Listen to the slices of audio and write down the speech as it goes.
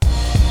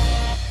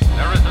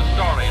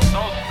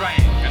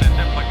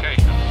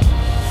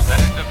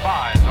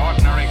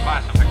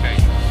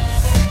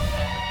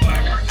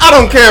I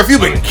don't care if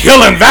you've been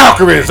killing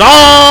Valkyries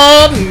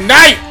all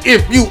night.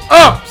 If you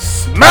up,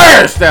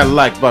 smash that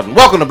like button.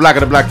 Welcome to Black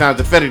of the Black Times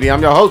Infinity.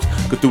 I'm your host,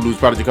 Cthulhu's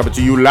Prodigy, coming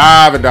to you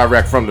live and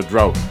direct from the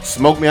Dro.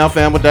 Smoke me out,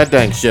 fam, with that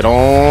dang shit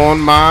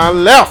on my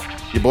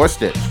left. Your boy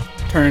Stitch.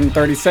 Turned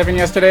 37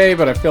 yesterday,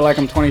 but I feel like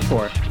I'm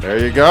 24. There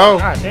you go.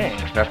 God dang.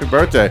 Happy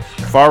birthday.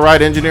 Far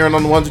right engineering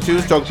on the ones and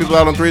twos, choking people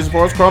out on threes and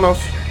fours, Kronos.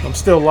 I'm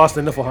still lost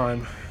in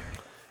Niflheim.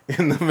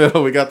 In the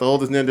middle, we got the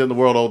oldest ninja in the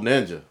world, Old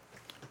Ninja.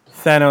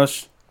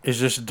 Thanos is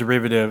just a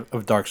derivative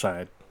of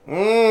Darkseid.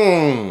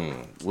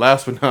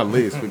 Last but not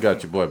least, we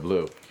got your boy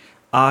Blue.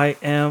 I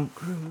am.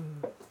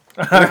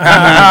 God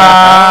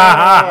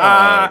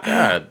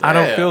damn. I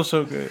don't feel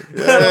so good.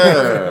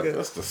 Yeah,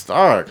 that's the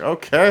start.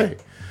 Okay.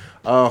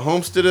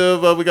 Homestead,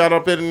 we got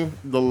up in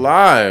the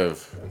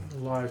live.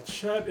 Live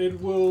chat,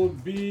 it will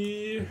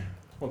be...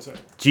 One sec.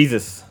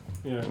 Jesus.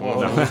 Yeah.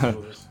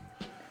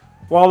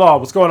 Well,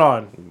 what's going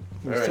on?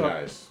 Very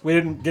nice. We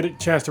didn't get a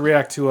chance to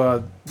react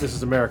to This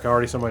Is America.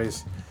 Already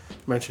somebody's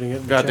mentioning it.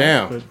 In the chat,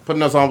 Goddamn. but-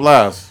 Putting us on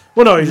blast.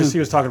 Well, no, he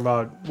was talking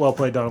about Well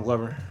Played Donald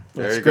Glover.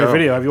 There It's you a great go.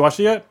 video. Have you watched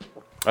it yet?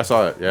 I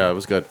saw it. Yeah, it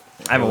was good.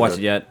 I haven't watched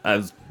it yet.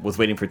 I was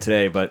waiting for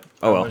today, but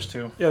oh well. Those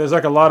two. Yeah, there's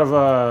like a lot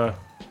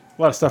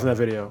of stuff in that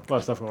video. A lot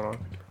of stuff going on.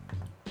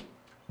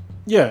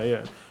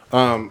 Yeah.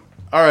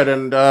 All right,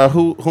 and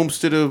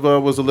Homestead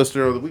was the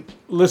listener of the week?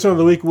 Listener of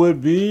the week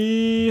would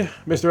be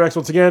Mr. X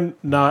once again.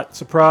 Not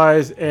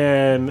surprised.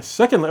 And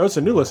secondly, it's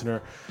a new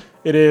listener.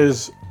 It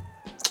is.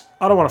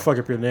 I don't want to fuck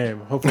up your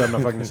name. Hopefully, I'm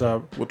not fucking this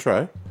up. We'll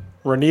try.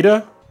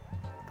 Renita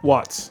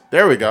Watts.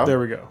 There we go. There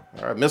we go.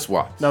 All right, Miss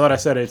Watts. Now that I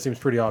said it, it seems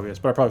pretty obvious,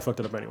 but I probably fucked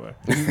it up anyway.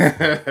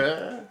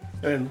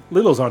 And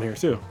Lilo's on here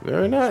too.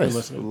 Very nice.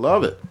 listening.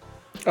 Love it.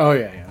 Oh,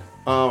 yeah.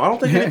 I don't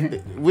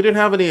think we didn't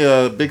have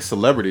any big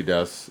celebrity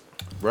deaths,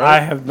 I right?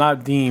 have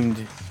not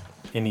deemed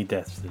any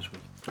deaths this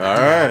week. All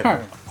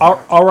right.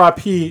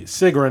 R.I.P.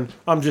 Sigrun.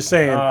 I'm just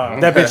saying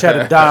that bitch had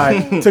to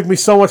die. Took me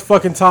so much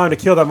fucking time to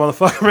kill that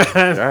motherfucker,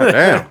 man. God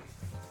damn.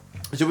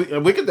 So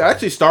we could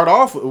actually start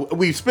off.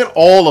 We spent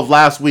all of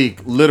last week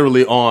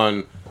literally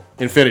on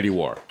Infinity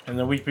War. And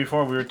the week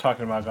before, we were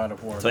talking about God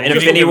of War. So But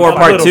Infinity A War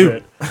Part little 2.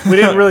 bit. We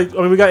didn't really.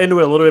 I mean, we got into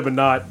it a little bit, but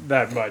not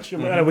that much.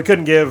 We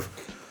couldn't give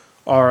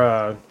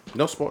our.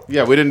 No spoil.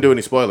 Yeah, we didn't do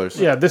any spoilers.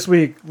 Yeah, this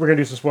week we're gonna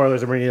do some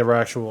spoilers and bring you our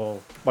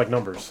actual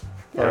numbers.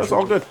 Yeah, that's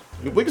all good.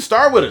 We can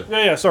start with it.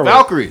 Yeah. Sorry.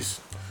 Valkyries.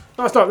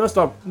 Let's not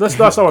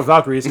start with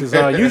Valkyries because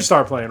you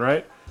start playing,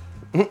 right?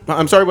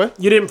 I'm sorry, what?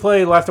 You didn't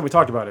play last time we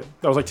talked about it.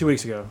 That was like 2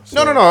 weeks ago.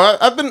 So. No.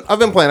 I've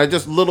been playing. I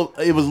just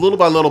it was little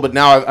by little, but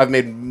now I've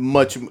made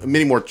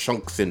many more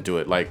chunks into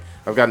it. Like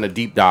I've gotten a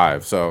deep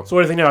dive. So So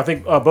what do you think now? I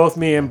think both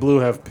me and Blue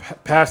have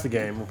passed the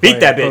game. We're Beat playing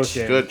that bitch.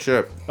 post-game. good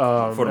shit.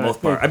 For the and most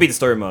I part. think- I beat the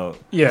story mode.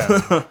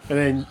 Yeah,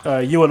 and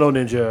then you and O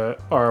Ninja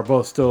are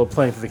both still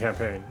playing through the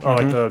campaign, or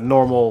like the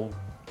normal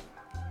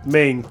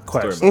main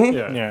quest. Story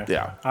Yeah. yeah.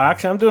 Yeah.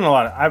 Actually, I'm doing a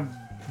lot. I've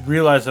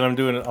realized that I'm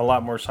doing a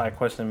lot more side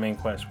quests than main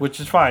quests, which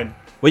is fine.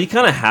 Well, you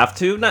kind of have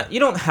to. You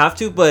don't have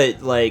to,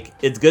 but like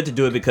it's good to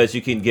do it because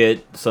you can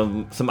get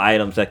some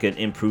items that can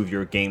improve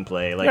your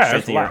gameplay, like Yeah,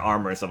 strengthen that's your a lot.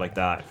 armor and stuff like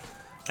that.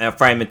 And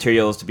find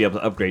materials to be able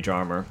to upgrade your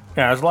armor.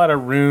 Yeah, there's a lot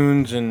of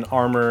runes and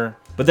armor.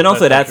 But then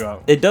also That helps you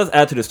out. it does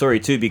add to the story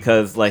too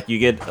because like you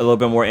get a little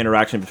bit more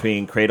interaction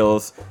between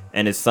Kratos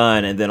and his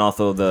son, and then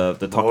also the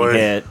talking Boy.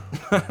 head.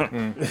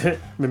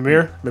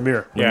 Mimir. Yeah,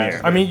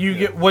 Mimir. I mean, you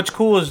get what's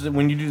cool is that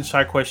when you do the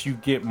side quests, you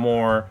get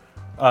more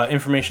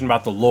information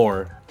about the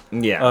lore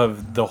Yeah.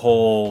 of the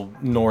whole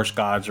Norse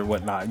gods or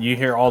whatnot. You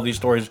hear all these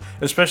stories,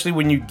 especially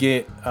when you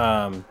get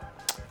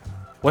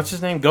what's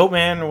his name,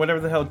 Goatman or whatever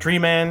the hell, Tree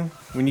Man.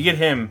 When you get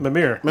him,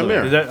 Mimir.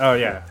 Is that, oh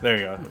yeah, there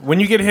you go. When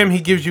you get him, he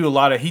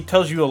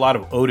tells you a lot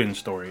of Odin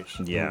stories.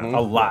 Yeah.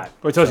 a lot.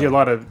 But it tells you a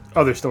lot of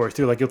other stories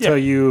too. Like he'll tell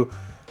you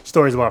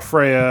stories about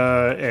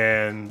Freya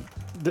and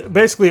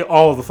basically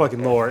all of the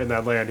fucking lore in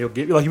that land. He'll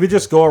give like if you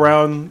just go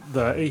around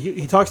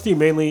he talks to you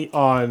mainly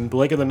on the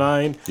Lake of the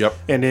Nine. Yep.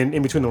 And then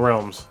in between the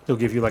realms, he'll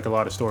give you like a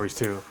lot of stories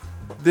too.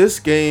 This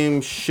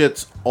game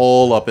shits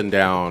all up and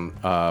down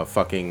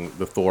fucking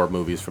the Thor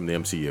movies from the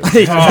MCU.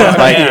 Oh,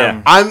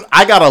 damn.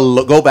 I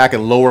gotta go back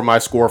and lower my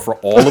score for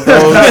all of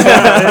those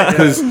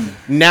because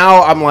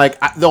now I'm like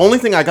the only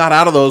thing I got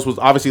out of those was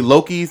obviously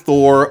Loki,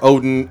 Thor,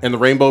 Odin, and the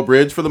Rainbow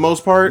Bridge for the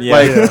most part.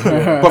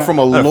 Yeah. But from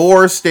a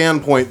lore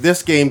standpoint,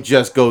 this game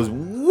just goes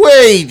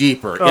way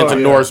deeper into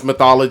yeah. Norse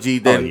mythology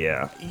than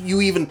yeah.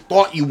 you even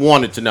thought you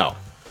wanted to know.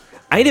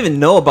 I didn't even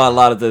know about a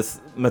lot of this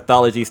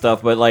mythology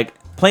stuff, but like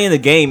playing the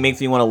game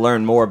makes me want to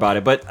learn more about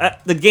it. But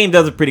the game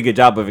does a pretty good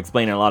job of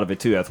explaining a lot of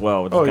it too, as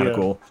well, which is kind of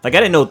cool. Like I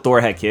didn't know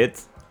Thor had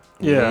kids,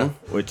 Yeah.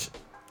 which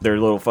they're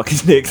little fucking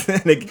dicks,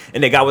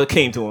 and they got what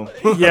came to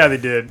them. Yeah, they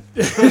did.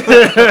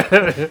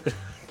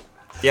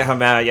 Yeah,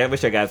 man. Yeah, I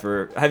wish you guys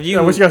were. Have you?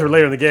 I wish you guys were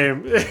later in the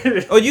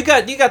game. Oh, you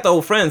got the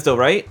old friends though,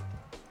 right?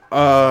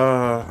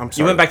 I'm sorry.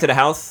 You went back to the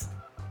house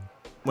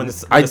when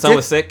the I son did-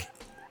 was sick.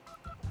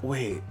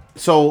 Wait.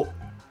 So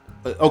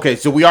okay,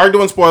 so we are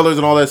doing spoilers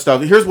and all that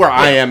stuff. Here's where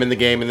I am in the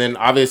game, and then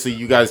obviously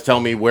you guys tell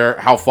me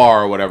how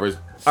far or whatever.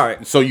 All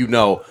right. So you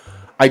know,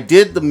 I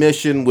did the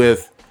mission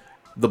with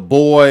the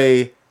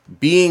boy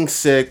being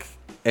sick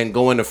and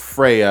going to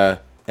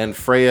Freya, and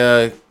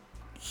Freya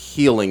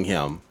healing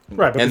him.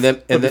 Right,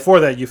 but,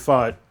 before that, you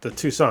fought the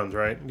two sons,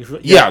 right?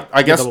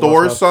 I guess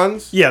Thor's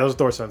sons. Yeah, those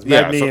Thor's sons.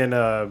 Yeah, Magni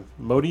and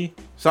Modi.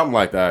 Something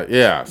like that.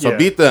 Yeah. So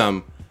beat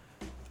them,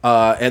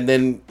 and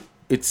then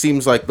it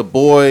seems like the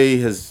boy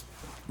has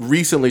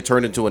recently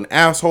turned into an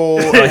asshole.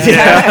 I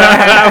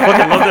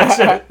fucking love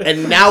that shit.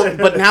 And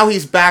now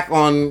he's back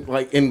on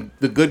like in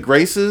the good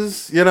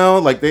graces. You know,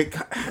 like they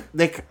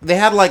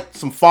had like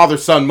some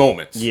father-son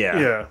moments.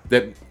 Yeah.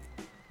 That.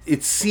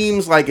 It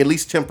seems like, at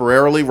least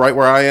temporarily, right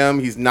where I am,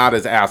 he's not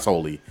as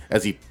assholey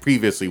as he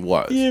previously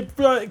was. Yeah,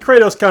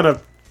 Kratos kind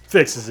of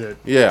fixes it.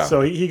 Yeah.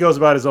 So he goes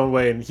about his own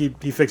way, and he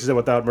fixes it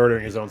without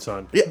murdering his own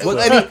son. Yeah,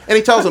 and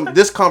he tells him,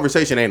 this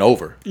conversation ain't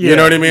over. Yeah, you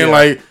know what I mean? yeah.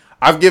 Like,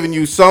 I've given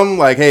you some,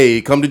 like,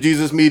 hey, come to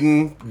Jesus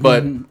meeting,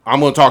 but I'm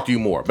going to talk to you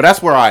more. But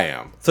that's where I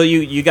am. So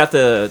you got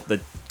the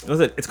what was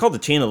it? It's called the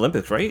Chain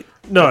Olympics, right?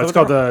 No, it's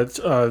called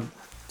the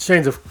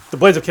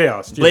Blades of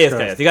Chaos. Blades of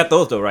Chaos. You got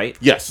those though, right?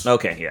 Yes.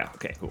 Okay. Yeah.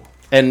 Okay. Cool.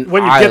 And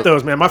when you get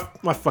those, man, my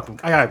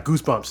fucking, I got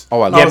goosebumps. Oh,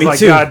 I love I was me like,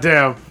 too. God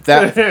damn.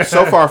 that.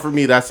 So far for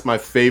me, that's my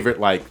favorite,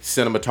 like,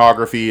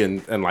 cinematography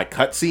and like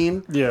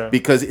cutscene. Yeah.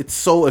 Because it's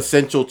so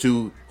essential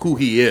to who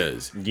he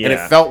is. Yeah. And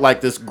it felt like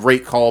this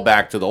great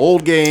callback to the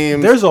old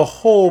games. There's a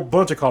whole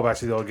bunch of callbacks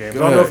to the old games. I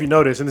don't know if you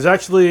noticed, and there's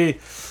actually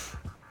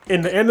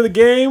in the end of the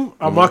game.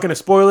 I'm not going to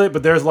spoil it,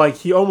 but there's like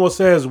he almost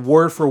says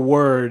word for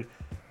word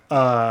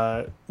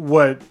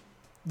what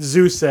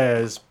Zeus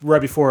says right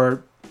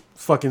before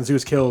fucking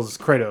Zeus kills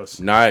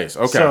Kratos. Nice.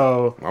 Okay.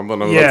 So I'm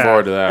gonna look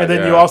forward to that. And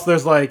then you also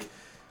there's like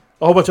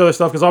a whole bunch of other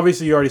stuff because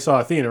obviously you already saw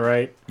Athena,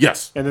 right?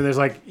 Yes. And then there's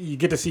like you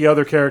get to see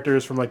other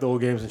characters from like the old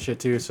games and shit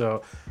too.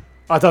 So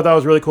I thought that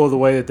was really cool the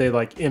way that they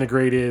like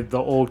integrated the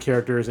old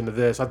characters into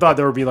this. I thought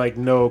there would be like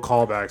no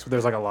callbacks, but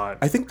there's like a lot.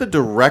 I think the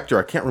director,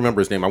 I can't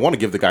remember his name. I want to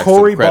give the guy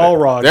Corey some credit.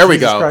 Balrog. There we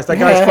Jesus go. Christ, that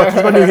guy's fucking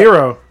he's my new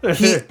hero.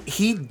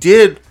 He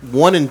did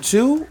 1 and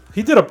 2.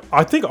 He did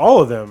I think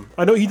all of them.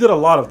 I know he did a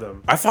lot of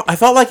them. I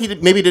felt like he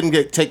maybe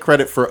didn't take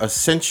credit for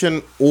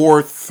Ascension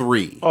or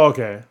 3. Oh,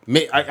 okay.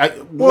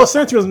 Well,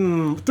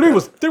 Ascension 3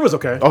 was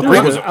okay. Oh, 3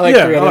 was. I like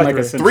Yeah, 3. I I didn't like like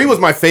 3. Ascension. 3 was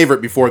my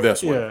favorite before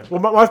this one. Yeah.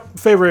 Well, my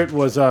favorite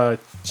was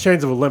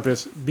Chains of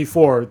Olympus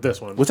before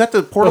this one. Was that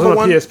the portable on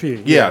one?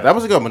 PSP. Yeah, that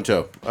was a good one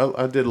too.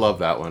 I did love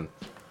that one.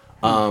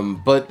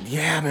 But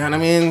yeah, man. I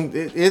mean,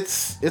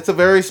 it's a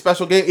very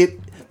special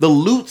game. The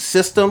loot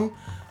system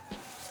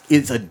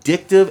is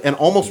addictive and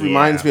almost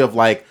reminds me of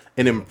like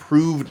an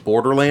improved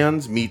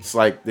Borderlands meets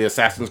like the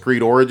Assassin's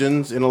Creed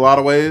Origins in a lot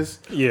of ways.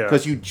 Yeah.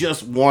 Because you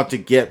just want to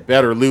get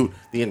better loot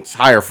the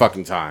entire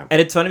fucking time.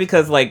 And it's funny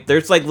because like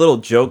there's like little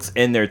jokes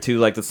in there too.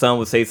 Like the son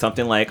would say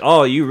something like,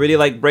 "Oh, you really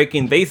like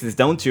breaking vases,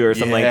 don't you?" or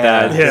something like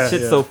that. Yeah, It's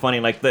just so funny.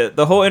 Like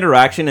the whole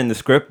interaction in the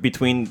script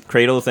between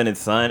Kratos and his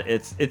son,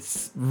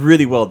 it's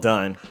really well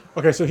done.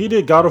 Okay, so he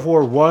did God of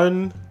War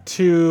 1,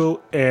 2,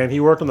 and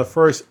he worked on the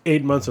first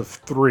 8 months of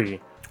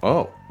 3.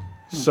 Oh.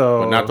 So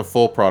But not the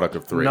full product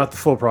of 3. not the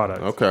full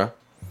product. Okay.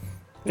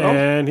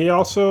 And he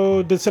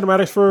also did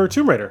cinematics for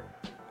Tomb Raider.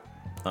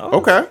 Oh,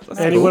 Okay.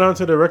 And he went on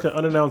to direct an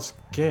unannounced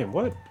game.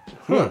 What?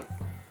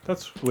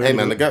 That's weird. Hey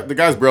man, the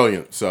guy's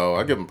brilliant, so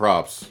I give him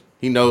props.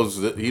 He knows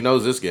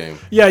this game.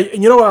 Yeah,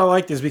 and you know what I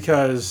liked is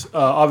because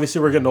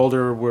obviously we're getting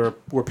older,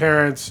 we're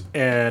parents,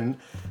 and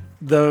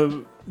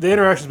the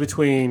interactions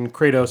between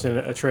Kratos and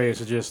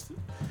Atreus are just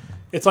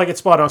it's like it's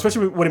spot on,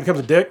 especially when he becomes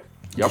a dick.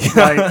 Yep.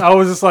 Like I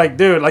was just like,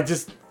 dude, like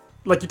just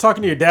like you're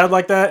talking to your dad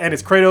like that, and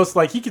it's Kratos,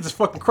 like he could just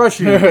fucking crush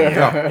you.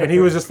 And he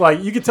was just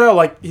like, you could tell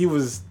like he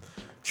was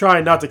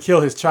trying not to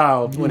kill his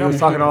child when he was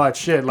talking all that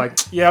shit. Like,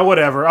 yeah,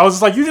 whatever. I was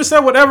just like, you just said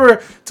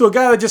whatever to a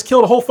guy that just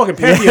killed a whole fucking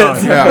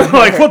pantheon. Yeah.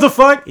 Like, what the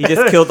fuck? He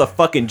just killed a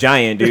fucking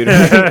giant, dude.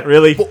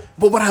 Really?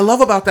 But what I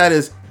love about that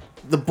is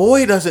the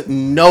boy doesn't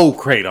know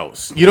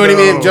Kratos. You know what I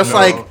mean? Just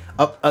like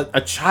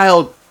a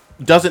child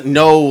doesn't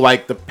know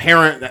like the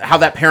parent, how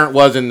that parent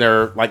was in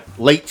their like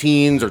late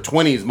teens or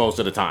 20s most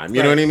of the time.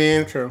 You know what I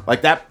mean? True.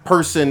 Like that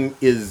person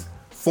is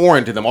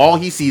foreign to them. All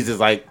he sees is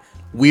like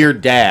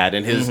weird dad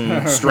and his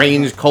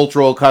strange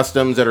cultural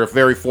customs that are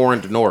very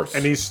foreign to Norse.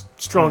 And he's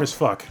strong as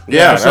fuck.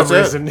 Yeah, for some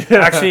that's it. reason.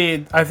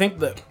 Actually, I think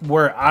that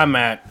where I'm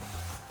at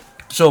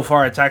so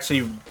far, it's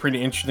actually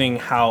pretty interesting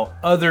how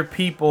other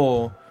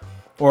people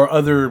or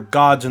other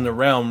gods in the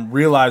realm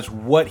realize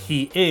what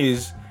he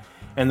is,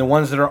 and the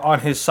ones that are on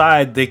his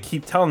side, they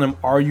keep telling him,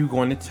 "Are you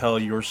going to tell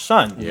your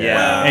son?"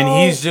 Yeah. And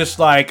he's just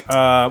like,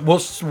 well,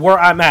 where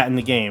I'm at in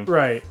the game,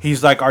 Right.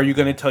 He's like, "Are you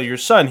going to tell your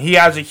son?" He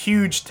has a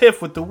huge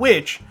tiff with the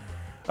witch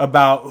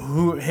about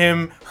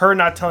her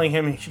not telling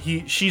him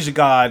she's a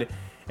god,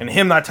 and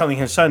him not telling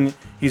his son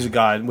he's a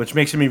god, which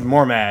makes him even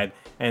more mad.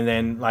 And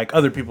then like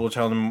other people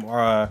tell him,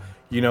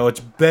 it's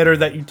better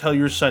that you tell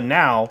your son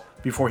now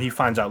before he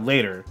finds out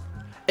later.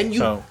 And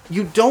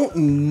you don't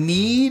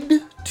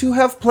need to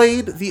have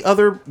played the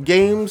other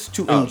games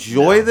to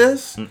enjoy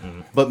this,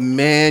 but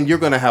man, you're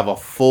gonna have a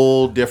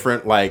full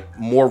different, like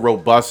more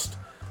robust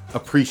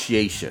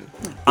appreciation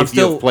I'm if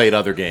still- you've played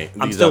other games.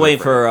 I'm still waiting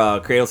for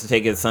Kratos to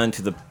take his son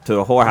to the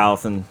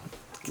whorehouse and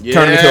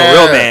turn him into a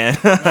real man.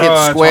 Hit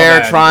it's square, all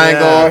bad.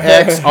 triangle,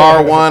 X,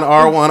 R1,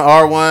 R1,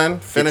 R1. Get your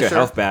Finisher.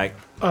 health back.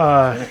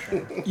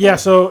 Yeah,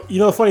 so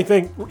the funny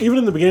thing, even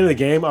in the beginning of the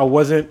game, I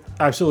wasn't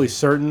absolutely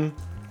certain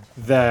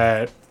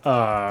that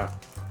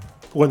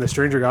when the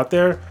stranger got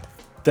there,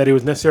 that he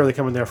was necessarily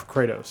coming there for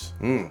Kratos.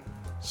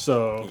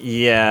 So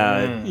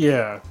Yeah,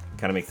 yeah,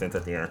 kind of makes sense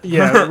at the end.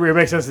 yeah, it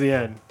makes sense at the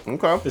end,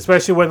 Okay.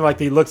 especially when like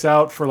he looks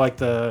out for like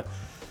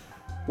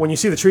when you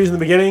see the trees in the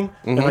beginning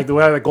and like the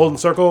way like golden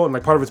circle and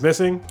like part of it's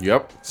missing.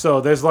 Yep.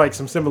 So there's like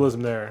some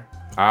symbolism there.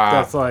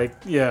 That's like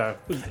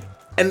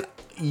And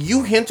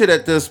you hinted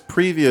at this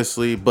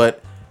previously,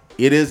 but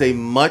it is a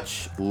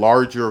much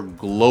larger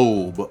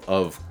globe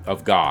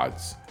of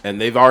gods. And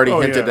they've already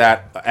hinted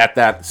at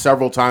that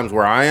several times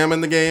where I am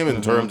in the game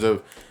in terms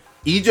of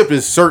Egypt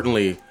is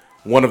certainly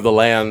one of the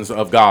lands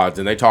of gods,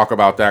 and they talk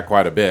about that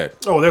quite a bit.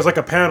 Oh, there's like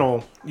a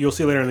panel you'll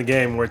see later in the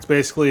game where it's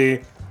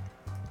basically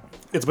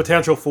it's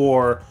potential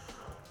for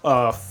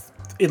at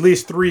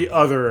least 3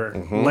 other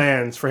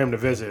lands for him to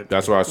visit.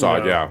 That's what I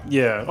saw, yeah.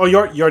 Yeah. Oh, you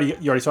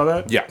already saw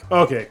that? Yeah.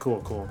 Okay,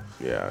 cool.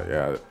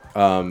 Yeah.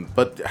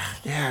 But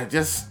yeah,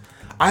 just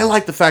I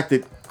like the fact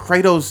that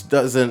Kratos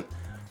doesn't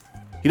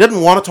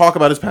want to talk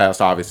about his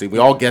past, obviously. We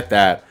all get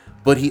that.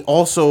 But he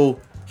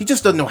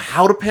just doesn't know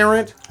how to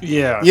parent.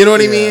 Yeah. You know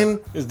what I mean?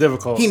 It's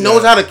difficult. He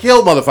knows how to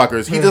kill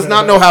motherfuckers. He does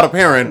not know how to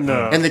parent.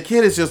 No. And the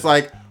kid is just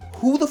like,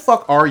 who the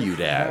fuck are you,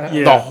 Dad?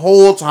 Yeah. The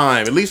whole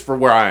time, at least for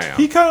where I am.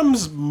 He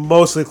comes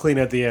mostly clean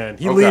at the end.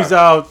 He Okay. leaves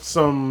out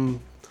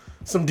some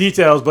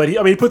details, but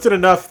he puts it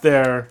enough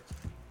there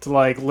to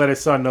like let his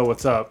son know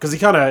what's up because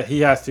he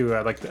has to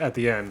at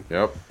the end.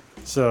 Yep.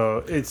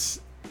 So it's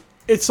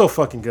so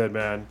fucking good,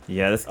 man.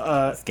 Yeah,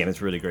 this game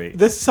is really great.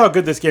 This is how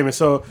good this game is.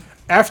 So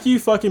after you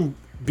fucking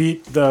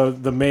beat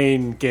the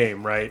main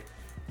game, right?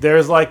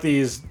 There's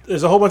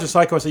a whole bunch of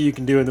side quests that you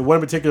can do, and the one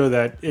in particular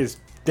that is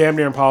damn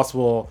near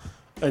impossible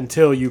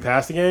until you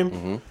pass the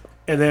game.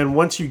 And then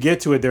once you get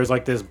to it, there's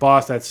like this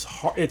boss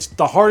it's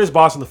the hardest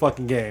boss in the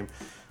fucking game.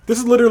 This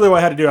is literally what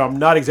I had to do. I'm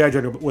not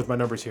exaggerating with my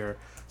numbers here.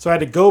 So I had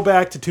to go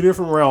back to 2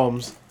 different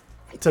realms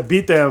to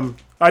beat them.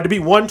 I had to beat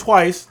one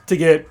twice to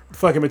get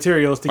fucking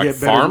materials to Like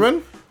get better.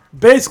 farming?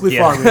 Basically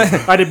Yeah. farming.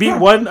 I had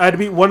to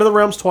beat one of the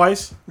realms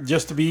twice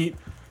just to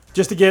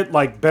get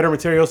like better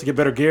materials to get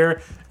better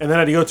gear, and then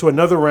I had to go to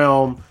another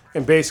realm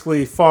and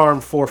basically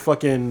farm for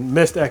fucking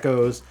mist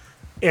echoes.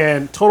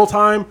 And total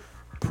time,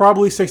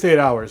 probably 6 to 8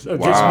 hours of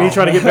just Wow. me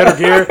trying to get better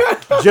gear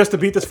just to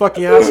beat this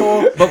fucking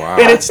asshole. Wow.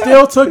 And it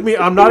still took me,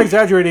 I'm not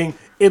exaggerating,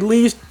 at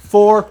least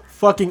 4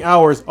 fucking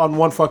hours on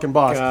one fucking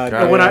boss. God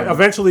And when I damn.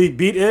 eventually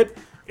beat it,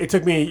 it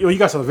took me, well, you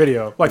guys saw the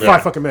video, like Yeah.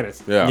 5 fucking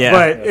minutes. Yeah. Yeah.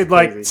 But That's it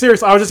like crazy.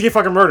 seriously, I was just get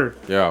fucking murdered.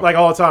 Yeah. Like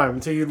all the time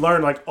until you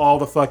learn like all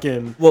the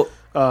fucking Well,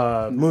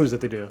 moves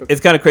that they do. it's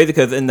kind of crazy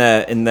because in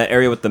the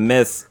area with the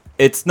mist,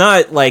 it's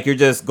not like you're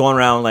just going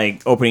around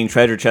like opening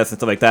treasure chests and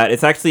stuff like that.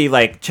 It's actually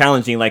like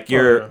challenging. Like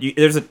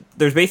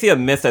there's basically a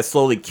mist that's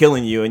slowly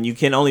killing you, and you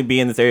can only be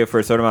in this area for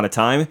a certain amount of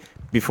time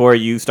before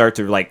you start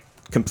to like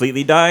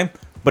completely die.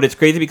 But it's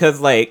crazy because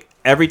like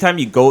every time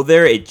you go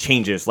there, it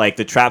changes. Like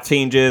the trap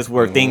changes,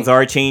 where things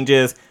are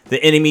changes.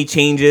 The enemy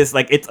changes.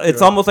 Like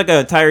it's almost like an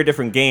entire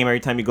different game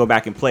every time you go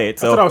back and play it.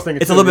 So what I was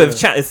thinking it's a too, little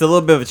bit yeah. of it's a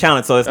little bit of a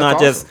challenge. So it's That's not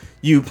just awesome.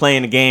 you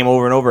playing the game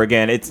over and over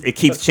again. It keeps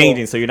That's cool.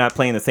 changing, so you're not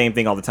playing the same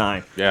thing all the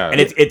time. Yeah. and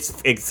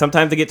it's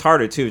sometimes it gets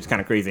harder too. It's kind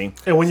of crazy.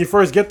 And when you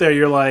first get there,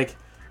 you're like,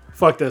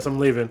 "Fuck this, I'm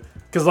leaving."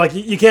 Because like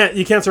you can't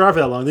survive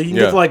for that long. You can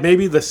get to like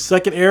maybe the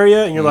second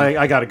area, and you're like,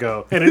 "I gotta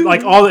go." And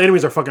like all the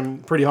enemies are fucking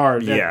pretty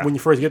hard. Yeah. When you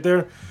first get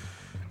there,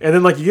 and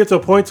then like you get to a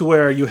point to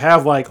where you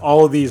have like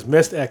all of these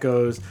mist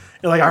echoes.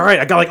 And like, all right,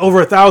 I got like over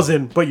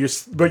 1,000, but you're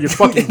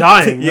fucking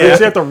dying. Yeah. You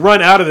just have to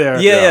run out of there.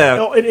 Yeah.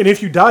 Oh, and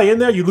if you die in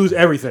there, you lose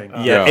everything.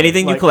 Yeah, Yeah.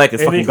 anything you Like, collect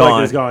is anything fucking collected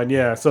gone. is gone.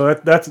 Yeah, so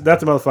that's a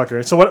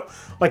motherfucker. So what?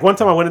 Like one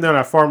time I went in there and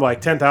I farmed like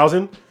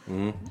 10,000,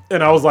 and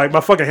I was like, my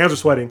fucking hands are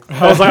sweating.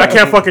 I was like, I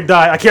can't fucking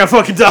die. I can't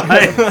fucking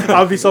die. I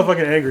would be so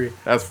fucking angry.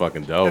 That's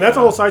fucking dope. And that's a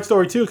man. whole side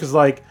story too, because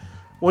like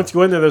once you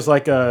go in there,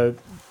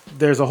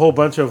 there's a whole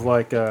bunch of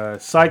like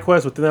side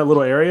quests within that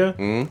little area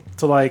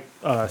to like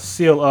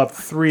seal up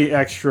 3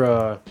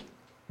 extra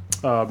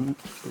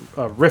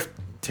rift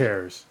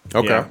tears,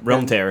 Okay. Yeah,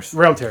 realm tears.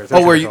 realm tears. Oh,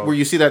 that's what where it's you called. where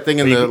you see that thing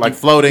in You- the like you-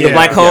 floating? The and-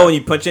 black yeah. hole, and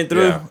you punch in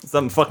through, Yeah.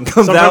 something fucking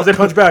comes Sometimes out. they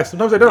punch back.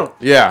 Sometimes they don't.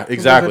 Yeah,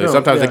 exactly. don't.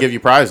 Sometimes Yeah. they give you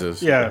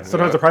prizes. Yeah.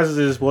 Sometimes the prizes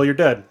is well, you're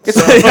dead.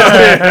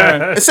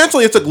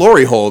 Essentially, it's a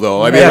glory hole,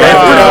 though. I mean,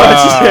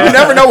 Yeah. you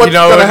never know what's You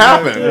know, gonna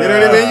happen. You know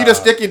what I mean? You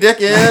just stick your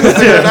dick in and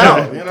figure it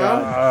out. You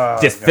know?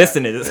 Just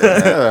fisting it.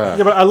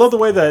 Yeah, but I love the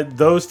way that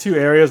those 2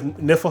 areas,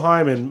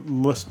 Niflheim and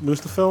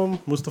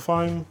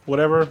Mustaheim,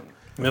 whatever.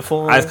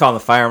 Miffle. I just call them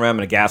the fire realm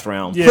and the gas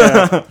realm.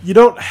 Yeah, you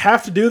don't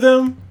have to do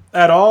them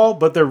at all,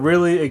 but they're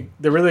really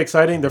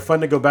exciting. They're fun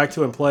to go back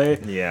to and play.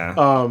 Yeah.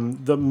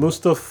 The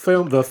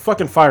Mustaheim, the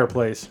fucking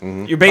fireplace.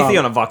 You're basically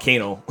on a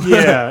volcano.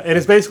 Yeah, and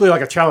it's basically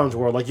like a challenge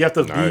world. Like you have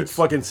to beat Nice.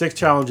 fucking 6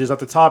 challenges. At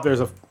the top, there's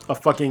a a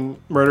fucking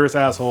murderous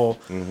asshole.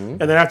 And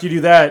then after you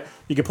do that,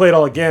 you can play it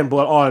all again,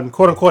 but on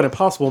quote unquote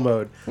impossible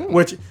mode,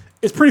 which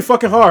is pretty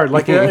fucking hard.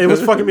 Like it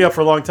was fucking me up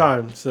for a long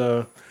time.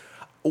 So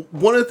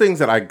one of the things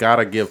that I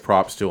gotta give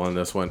props to on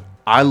this one,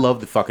 I love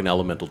the fucking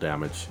elemental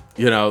damage.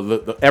 You know,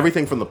 the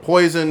everything from the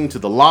poison to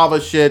the lava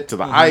shit to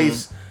the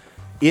ice.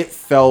 It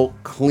felt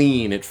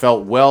clean. It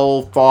felt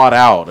well thought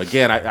out.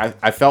 Again,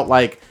 I felt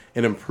like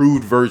an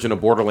improved version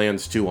of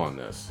Borderlands 2 on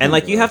this. And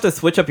like you have to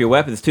switch up your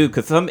weapons too,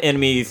 because some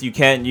enemies you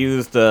can't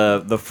use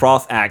the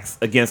frost axe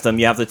against them.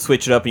 You have to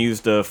switch it up and use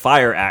the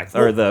fire axe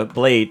or the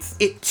blades.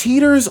 It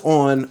teeters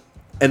on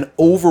an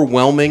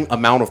overwhelming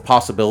amount of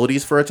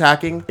possibilities for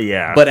attacking.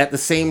 Yeah. But at the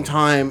same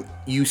time,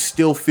 you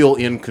still feel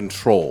in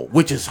control,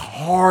 which is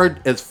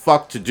hard as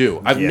fuck to do.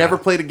 I've never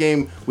played a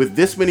game with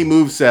this many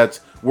movesets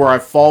where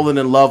I've fallen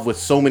in love with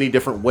so many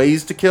different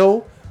ways to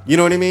kill. You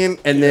know what I mean?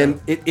 And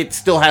then it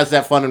still has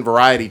that fun and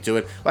variety to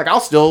it. Like, I'll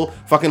still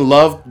fucking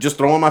love just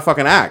throwing my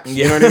fucking axe.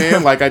 You know what I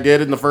mean? Like I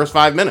did in the first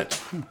 5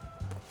 minutes.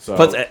 So.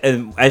 Plus,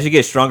 as you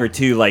get stronger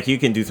too, like you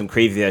can do some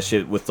crazy ass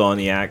shit with throwing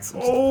the axe.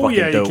 oh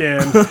yeah, dope.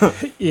 you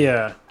can.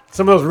 Yeah,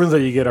 some of those runes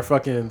that you get are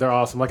fucking. They're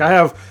awesome. Like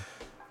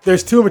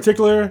there's 2 in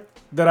particular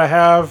that I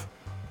have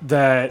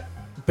that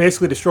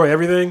basically destroy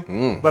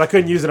everything, but I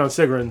couldn't use it on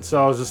Sigrun,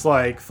 so I was just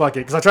like, fuck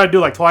it, because I tried to do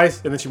it like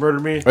twice, and then she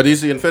murdered me. Are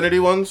these the Infinity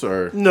ones,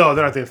 or? No,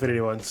 they're not the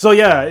Infinity ones. So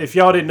yeah, if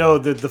y'all didn't know,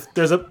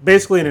 there's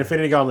basically an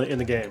Infinity Gauntlet in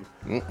the game,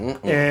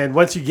 and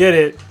once you get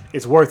it,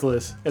 it's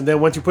worthless. And then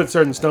once you put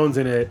certain stones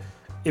in it,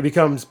 it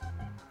becomes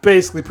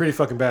basically pretty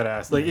fucking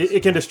badass. Like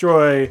it can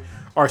destroy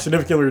or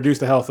significantly reduce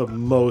the health of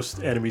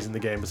most enemies in the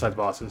game besides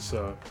bosses.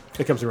 So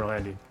it comes in real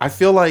handy. I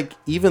feel like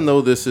even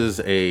though this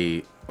is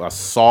a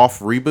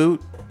soft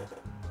reboot,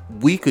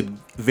 we could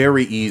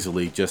very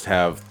easily just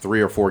have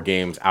 3 or 4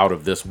 games out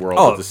of this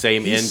world with the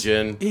same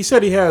engine. He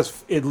said he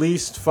has at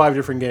least 5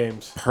 different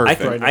games.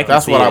 Perfect. I can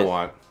That's see what I it.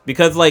 want.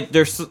 Because like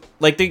there's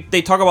like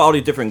they talk about all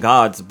these different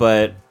gods,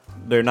 but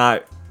they're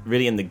not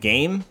really in the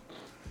game.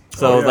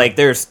 So like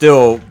there's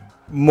still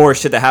more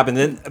shit that happens.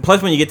 And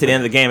plus, when you get to the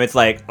end of the game, it's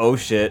like, oh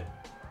shit.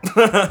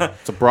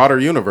 It's a broader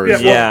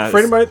universe. Yeah. For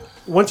anybody,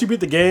 once you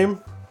beat the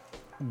game,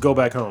 go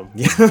back home.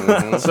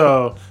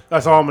 So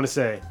that's all I'm gonna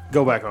say.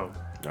 Go back home.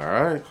 All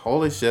right.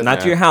 Holy shit. Not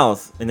man. to your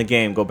house in the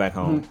game. Go back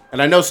home.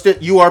 And I know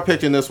you are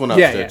picking this one up,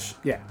 Yeah, Stitch.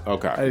 yeah. I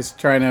Okay. was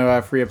trying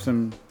to free up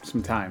some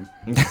time.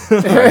 I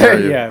hear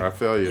you. Yeah. I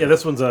feel you. Yeah,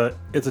 this one's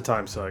it's a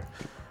time suck.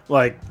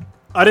 Like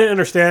I didn't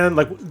understand.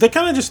 Like they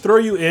kind of just throw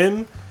you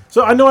in.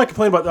 So I know I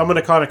complain about. I'm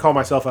gonna kind of call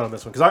myself out on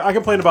this one because I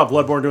complain about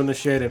Bloodborne doing this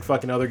shit and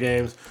fucking other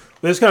games.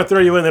 They just kind of throw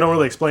you in. They don't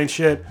really explain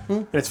shit,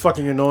 and it's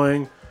fucking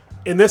annoying.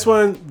 In this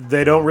one,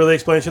 they don't really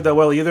explain shit that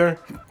well either.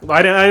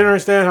 I didn't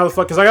understand how the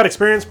fuck because I got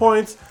experience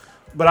points,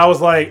 but I was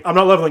like, I'm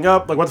not leveling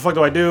up. Like, what the fuck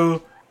do I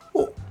do?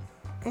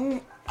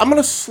 I'm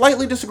gonna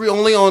slightly disagree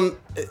only on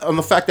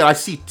the fact that I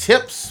see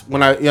tips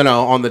when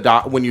on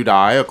the when you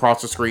die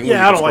across the screen.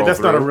 Yeah, I don't like.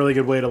 That's not a really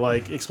good way to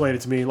like explain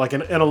it to me. Like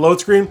in a load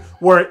screen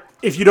where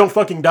if you don't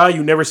fucking die,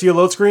 you never see a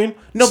load screen.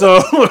 No,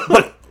 so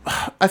but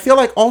I feel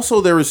like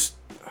also there's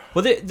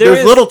Well,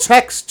 there's little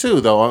text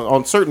too though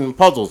on certain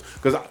puzzles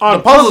because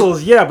on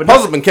puzzles, yeah, but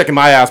puzzles been kicking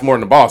my ass more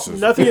than the bosses.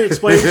 nothing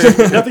explains.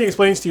 Nothing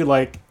explains to you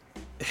like,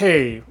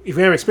 hey, if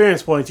you have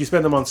experience points, you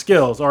spend them on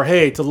skills, or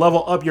hey, to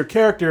level up your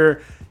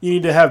character, you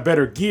need to have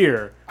better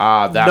gear.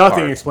 That nothing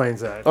part.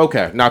 explains that.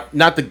 Okay, not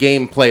the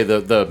gameplay,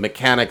 the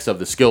mechanics of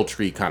the skill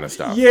tree kind of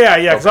stuff. Yeah,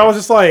 because I was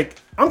just like,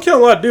 I'm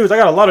killing a lot of dudes. I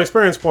got a lot of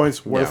experience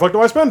points. Where the fuck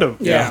do I spend them?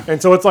 Yeah.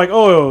 And so it's like,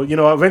 oh,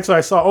 eventually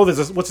I saw,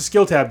 what's a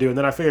skill tab do? And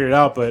then I figured it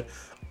out, but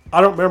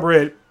I don't remember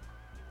it.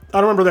 I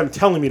don't remember them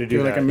telling me to do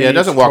Do that. like a Yeah, it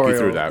doesn't walk you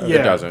through tutorial. that.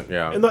 Yeah. It doesn't.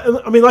 Yeah. And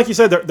I mean, like you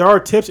said, there are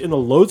tips in the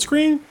load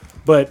screen,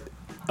 but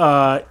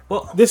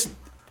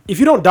if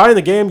you don't die in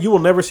the game, you will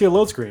never see a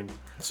load screen.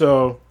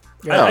 So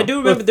I do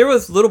remember there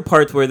was little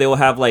parts where they will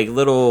have like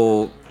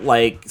little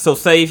so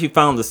say if you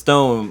found the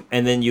stone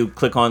and then you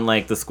click on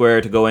like the square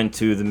to go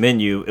into the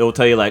menu, it will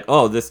tell you like,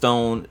 oh, this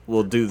stone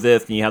will do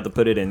this and you have to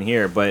put it in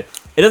here, but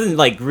it doesn't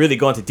like really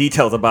go into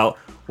details about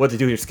what to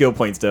do with your skill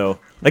points though.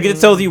 Like it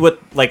tells you what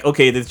like,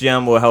 okay, this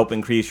gem will help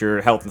increase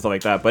your health and stuff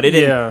like that, but it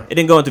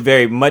didn't go into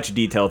very much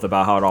details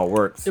about how it all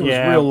works. it was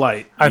real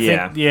light. I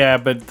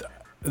think, but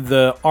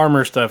the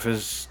armor stuff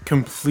is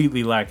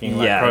completely lacking.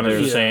 Like Cronus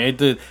was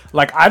saying,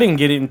 I didn't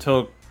get it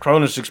until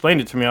Cronus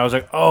explained it to me. I was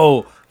like,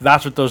 oh,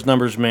 that's what those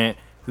numbers meant.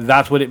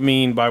 That's what it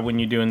mean by when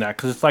you're doing that,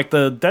 because it's like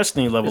the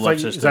Destiny level up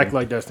system. Exactly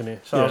like Destiny.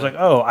 So I was like,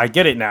 oh, I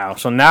get it now.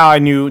 So now I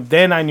knew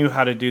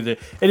how to do it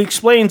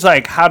explains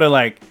like how to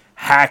like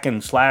hack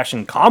and slash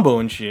and combo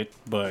and shit,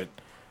 but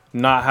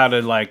not how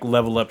to like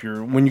level up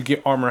when you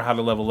get armor, how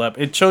to level up.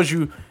 It shows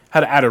you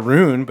how to add a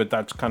rune, but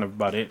that's kind of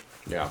about it.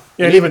 Yeah.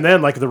 and even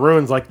then, like the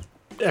runes, like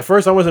at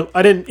first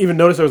I didn't even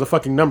notice there was a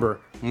fucking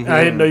number. And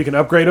I didn't know you can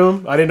upgrade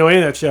them. I didn't know any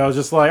of that shit. I was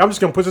just like, I'm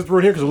just gonna put this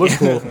rune here because it looks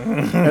cool.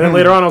 And then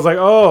later on, I was like,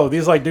 oh,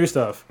 these like do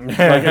stuff. Like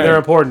they're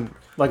important.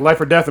 Like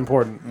life or death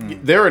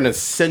important. They're an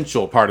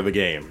essential part of the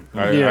game.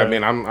 Yeah. I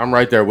mean, I'm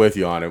right there with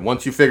you on it.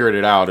 Once you figured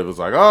it out, it was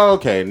like, oh,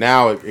 okay,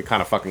 now it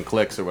kind of fucking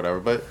clicks or whatever.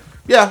 But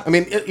Yeah, I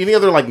mean, any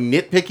other like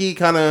nitpicky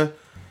kind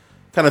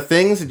of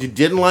things that you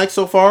didn't like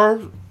so far,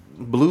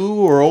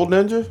 Blue or Old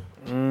Ninja?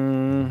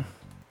 No,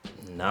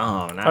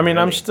 not I mean, really.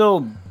 I'm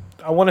still.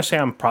 I want to say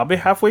I'm probably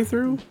halfway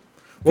through.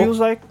 Feels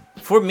like.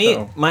 For me,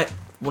 So-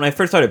 when I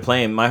first started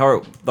playing,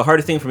 the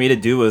hardest thing for me to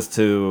do was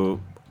to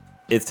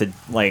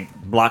like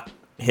block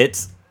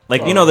hits.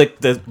 Like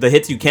the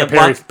hits you can't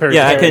parry- block. parry-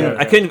 Yeah, I parry, couldn't. yeah,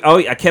 I couldn't. Oh,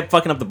 I kept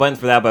fucking up the buttons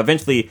for that, but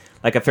eventually,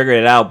 like I figured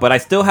it out. But I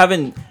still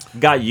haven't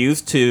got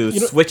used to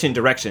switching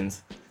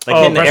directions. Like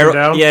hitting the pressing arrow.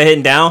 down? Yeah,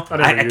 hitting down. I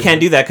never I used can't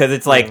it. do that because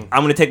it's like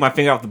I'm gonna take my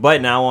finger off the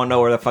button. I won't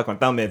know where the fuck my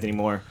thumb is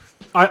anymore.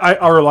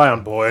 I rely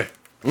on boy.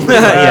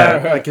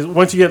 Yeah, Like 'cause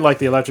once you get like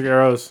the electric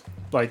arrows,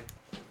 like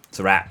it's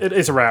a wrap.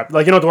 it's a wrap.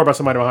 Like you don't have to worry about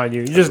somebody behind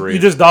you. You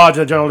Agreed. just dodge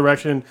in a general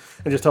direction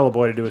and just tell the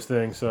boy to do his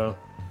thing. So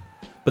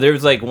But there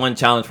was like one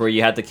challenge where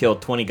you had to kill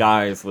 20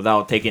 guys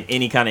without taking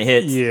any kind of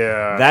hits.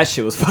 yeah, That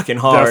shit was fucking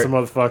that's hard. the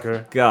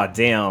motherfucker. God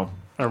damn.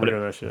 I remember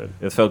doing that shit.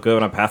 It felt good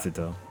when I passed it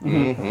though.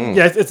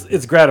 Yeah,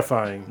 it's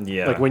gratifying.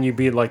 Yeah. Like when you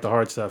beat like the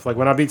hard stuff. Like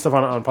when I beat stuff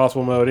on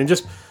impossible mode and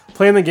just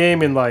playing the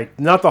game in like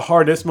not the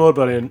hardest mode,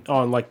 but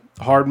on like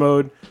hard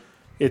mode.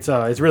 It's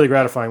really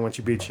gratifying once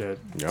you beat shit.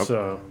 Yep.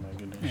 So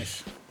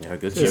Yeah,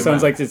 good It shit.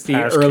 sounds like it's the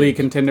Ass early kick.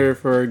 contender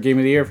for Game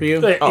of the Year for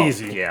you.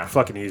 easy. yeah.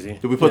 Fucking easy.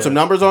 Did we put some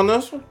numbers on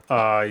this one?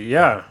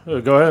 Yeah.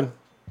 Go ahead.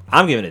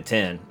 I'm giving it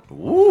 10.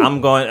 Ooh. I'm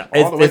going. the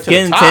way It's to the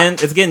getting top. 10.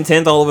 It's getting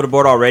 10s all over the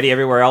board already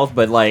everywhere else.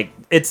 But like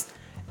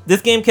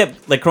this game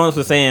kept like Kronos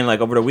was saying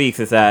like over the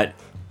weeks is that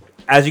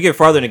as you get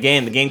farther in the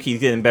game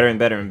keeps getting better and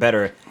better and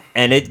better,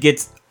 and it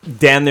gets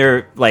damn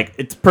near like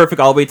it's perfect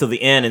all the way to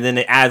the end, and then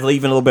it adds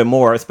even a little bit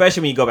more,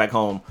 especially when you go back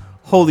home.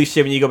 Holy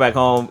shit! When you go back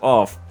home,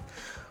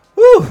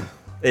 woo!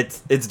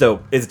 It's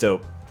dope. It's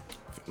dope.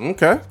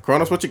 Okay,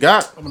 Kronos, what you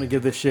got? I'm gonna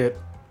give this shit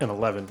an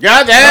 11.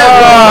 God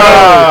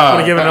damn! I'm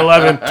gonna give it an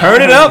 11.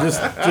 Turn it up.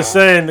 Just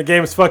saying, the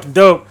game is fucking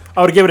dope.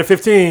 I would have given it a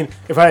 15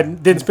 if I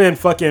didn't spend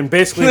fucking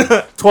basically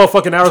 12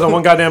 fucking hours on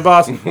one goddamn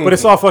boss. But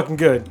it's all fucking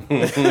good.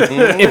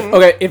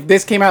 If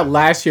this came out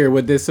last year,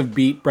 would this have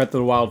beat Breath of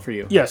the Wild for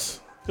you? Yes.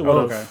 It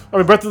would've. okay. I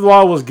mean, Breath of the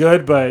Wild was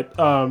good, but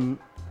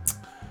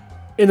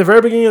in the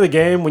very beginning of the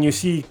game, when you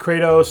see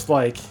Kratos,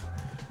 like,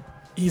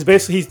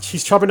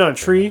 he's chopping down a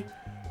tree,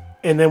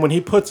 and then when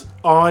he puts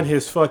on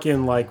his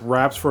fucking, like,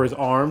 wraps for his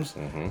arms,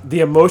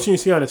 the emotion you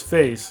see on his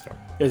face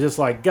is just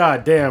like,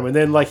 god damn. And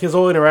then, like, his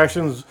whole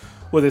interactions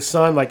with his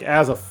son, like,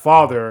 as a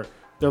father,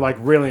 they're, like,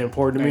 really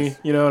important to me,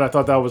 you know? And I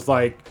thought that was,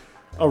 like,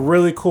 a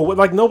really cool...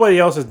 Like, nobody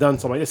else has done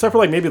something, except for,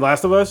 like, maybe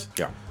Last of Us.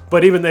 Yeah.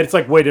 But even then, it's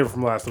like way different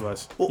from Last of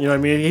Us. You know what I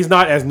mean? He's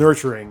not as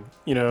nurturing,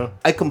 you know?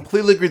 I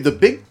completely agree. The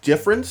big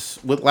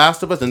difference with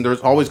Last of Us, and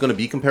there's always going to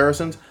be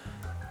comparisons,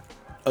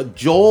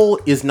 Joel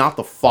is not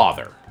the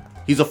father.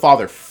 He's a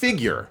father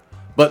figure.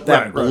 But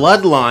that Right.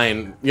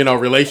 bloodline,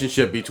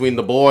 relationship between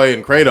the boy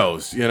and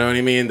Kratos, you know what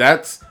I mean?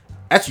 That's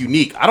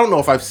unique. I don't know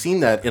if I've seen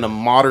that in a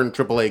modern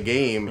AAA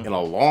game in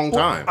a long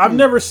time. I've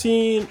never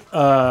seen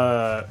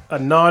a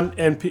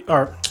non-NP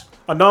or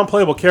a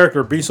non-playable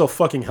character be so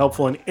fucking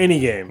helpful in any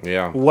game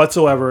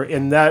whatsoever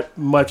in that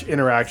much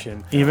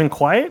interaction. Even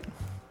Quiet?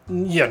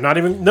 Yeah, not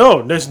even...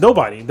 No, there's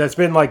nobody that's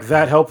been, like,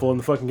 that helpful in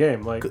the fucking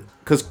game. Like,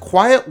 Because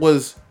Quiet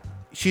was...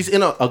 She's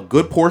in a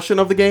good portion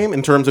of the game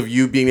in terms of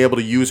you being able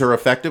to use her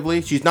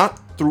effectively. She's not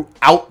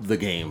throughout the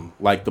game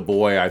like the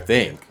boy, I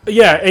think.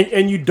 yeah,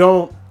 and you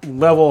don't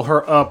level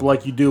her up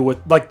like you do with...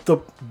 Like, the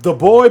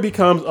boy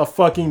becomes a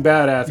fucking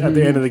badass at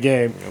the end of the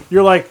game.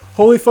 You're like,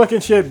 holy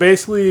fucking shit,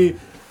 basically...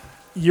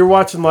 You're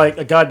watching, like,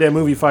 a goddamn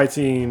movie fight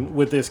scene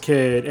with this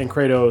kid and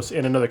Kratos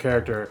and another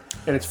character,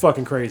 and it's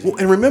fucking crazy. Well,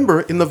 and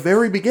remember, in the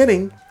very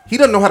beginning, he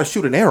doesn't know how to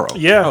shoot an arrow.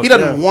 Yeah. He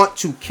doesn't Yeah. want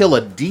to kill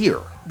a deer.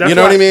 That's You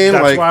know why, what I mean?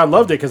 That's Like, why I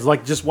loved it, because,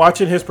 like, just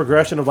watching his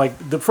progression of, like,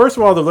 first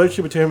of all, the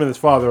relationship between him and his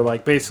father,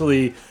 like,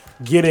 basically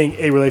getting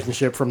a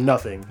relationship from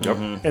nothing. Yep.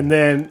 And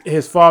then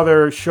his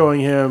father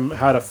showing him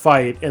how to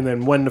fight and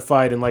then when to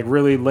fight and, like,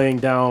 really laying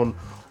down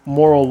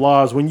moral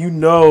laws when you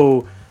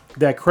know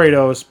that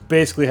Kratos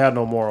basically had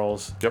no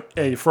morals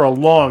for a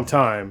long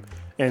time.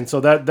 And so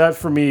that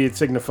for me, it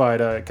signified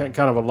kind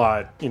of a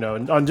lot,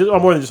 on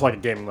more than just, like, a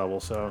gaming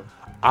level, so...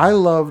 I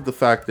love the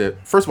fact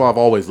that, first of all, I've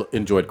always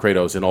enjoyed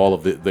Kratos in all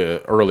of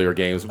the earlier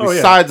games, Oh, yeah.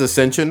 besides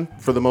Ascension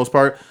for the most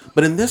part.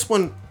 But in this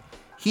one,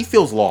 he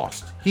feels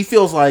lost. He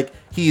feels like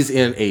he's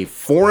in a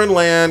foreign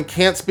land,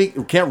 can't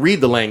read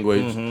the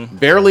language,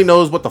 barely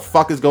knows what the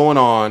fuck is going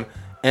on.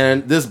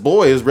 And this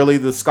boy is really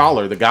the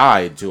scholar, the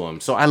guide to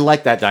him. So I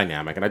like that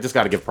dynamic, and I just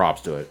got to give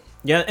props to it.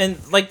 Yeah, and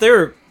like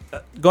they're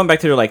going back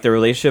to their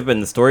relationship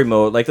and the story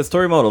mode. Like the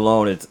story mode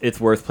alone,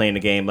 it's worth playing the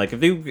game. Like if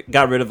they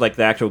got rid of like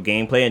the actual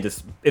gameplay and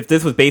just if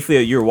this was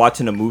basically you're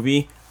watching a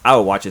movie, I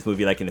would watch this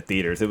movie like in the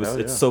theaters.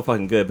 It's so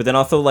fucking good. But then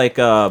also like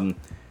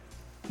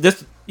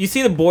just you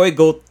see the boy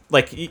go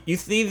like you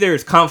see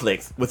there's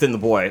conflicts within the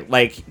boy.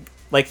 Like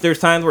there's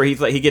times where he's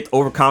like he gets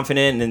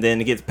overconfident and then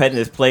he gets pet in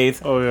his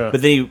place. Oh, yeah.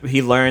 But then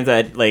he learns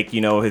that like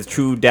his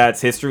true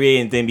dad's history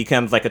and then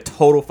becomes like a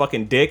total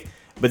fucking dick.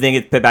 but then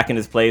get put back in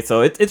his place.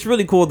 So it's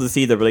really cool to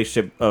see the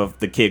relationship of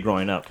the kid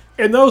growing up.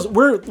 And those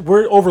we're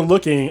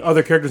overlooking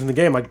other characters in the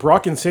game, like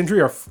Brock and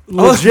Sindri are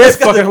legit those guys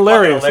fucking are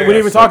hilarious. fucking We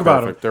didn't even hilarious. talk They're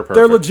about perfect. them. They're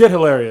They're perfect. legit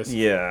hilarious.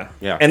 Yeah,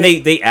 Yeah. and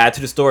they add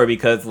to the story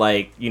because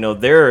like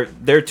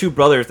they're two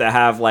brothers that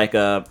have like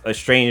a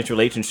strange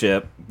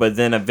relationship, but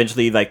then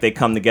eventually like they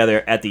come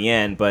together at the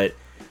end. But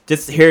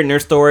just hearing their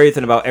stories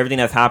and about everything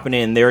that's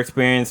happening and their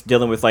experience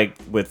dealing with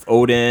with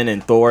Odin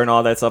and Thor and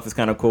all that stuff is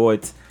kind of cool.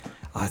 It's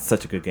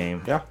such a good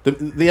game. Yeah, the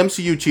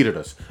MCU cheated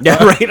us.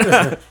 Yeah,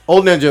 right.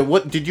 Old Ninja,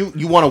 what did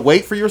you want to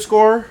wait for your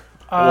score?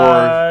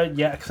 Yeah,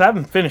 because I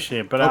haven't finished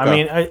it, but I Okay.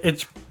 mean,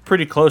 it's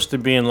pretty close to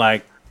being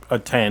like a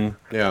 10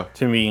 Yeah,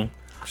 to me.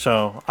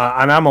 So,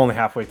 and I'm only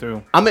halfway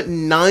through. I'm at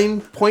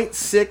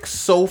 9.6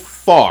 so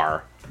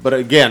far. But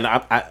again,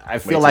 I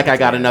feel like I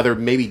got another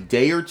maybe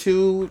day or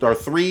 2 or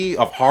 3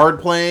 of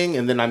hard playing,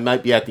 and then I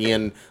might be at the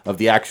end of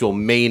the actual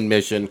main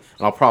mission,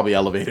 and I'll probably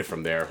elevate it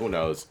from there. Who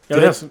knows? Yeah,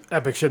 there's some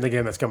epic shit in the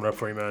game that's coming up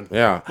for you, man.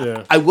 Yeah.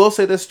 Yeah. I will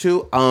say this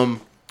too.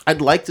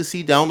 I'd like to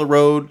see down the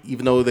road,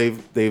 even though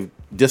they've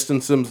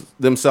distanced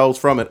themselves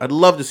from it. I'd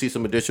love to see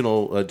some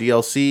additional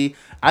DLC.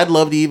 I'd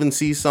love to even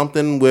see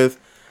something with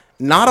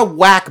not a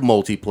whack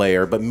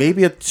multiplayer, but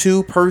maybe a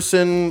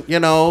 2-person,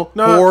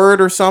 horde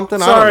or something.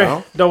 Sorry, I don't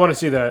know. don't want to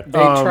see that. They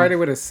tried it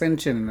with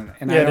Ascension,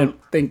 and yeah, I don't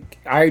think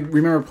I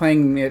remember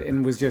playing it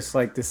and was just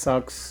like, this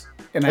sucks.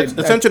 And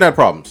Ascension had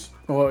problems.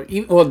 well,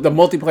 the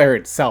multiplayer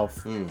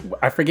itself,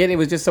 I forget, it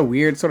was just a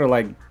weird sort of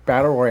like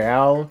battle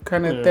royale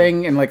kind of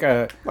thing, and like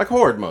a Like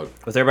horde mode.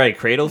 Was everybody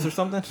Kratos or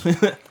something?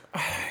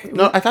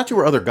 No, I thought you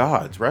were other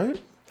gods, right?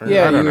 Or-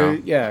 yeah, I don't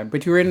know.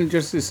 but you were in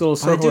just this little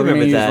do circle and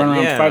remember you just that, run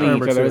around yeah. I fighting each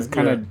remember other. It too, was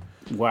kind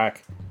of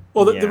whack.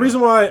 Well, the Yeah.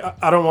 reason why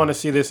I don't want to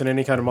see this in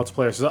any kind of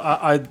multiplayer is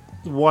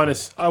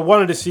I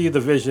wanted to see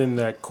the vision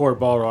that Core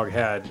Balrog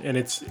had, and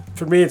it's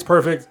for me it's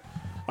perfect.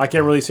 I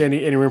can't really see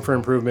any room for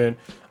improvement.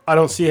 I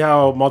don't see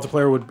how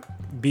multiplayer would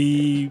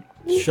be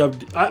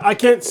shoved. I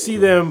can't see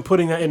them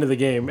putting that into the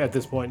game at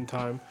this point in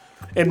time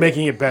and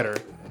making it better.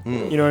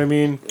 You know what I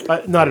mean?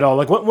 Not at all.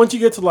 Like once you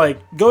get to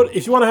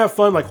if you want to have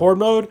fun like horde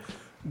mode,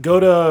 go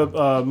to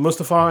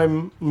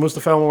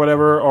Muspelheim or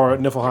whatever, or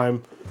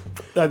Niflheim.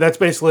 That's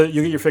basically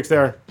you get your fix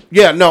there.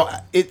 Yeah, no,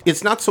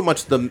 it's not so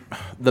much the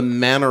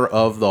manner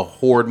of the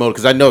horde mode,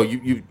 because I know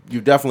you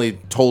definitely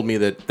told me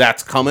that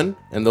that's coming,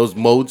 and those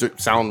modes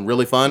sound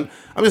really fun.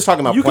 I'm just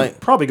talking about You playing.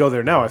 could probably go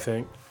there now, I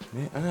think.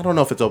 I don't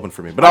know if it's open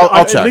for me, but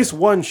I'll check. At least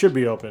one should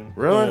be open.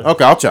 Really? Yeah.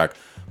 Okay, I'll check.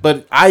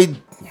 But I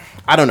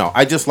don't know.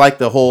 I just like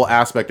the whole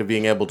aspect of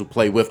being able to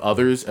play with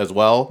others as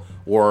well,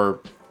 or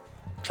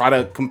try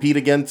to compete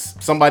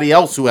against somebody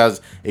else who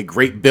has a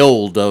great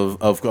build of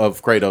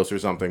Kratos or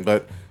something.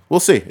 But we'll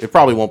see. It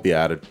probably won't be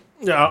added.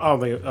 Yeah, I don't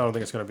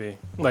think it's gonna be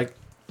like.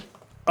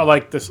 I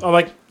like this. I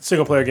like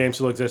single player games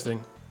still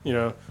existing.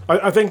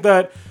 I think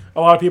that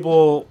a lot of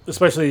people,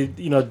 especially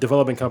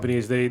developing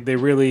companies, they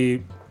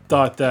really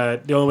thought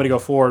that the only way to go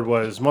forward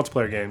was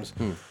multiplayer games.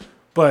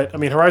 But I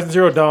mean, Horizon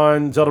Zero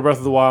Dawn, Zelda Breath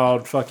of the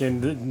Wild,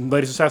 fucking the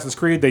latest Assassin's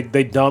Creed,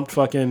 they dumped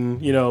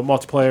fucking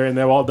multiplayer, and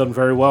they've all done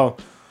very well.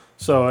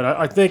 So, and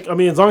I think,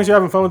 as long as you're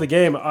having fun with the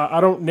game, I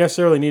don't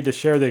necessarily need to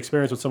share the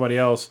experience with somebody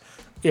else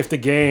if the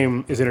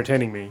game is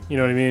entertaining me. You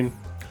know what I mean?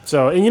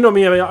 So, and you know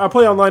me, I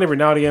play online every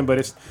now and again, but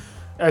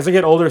as I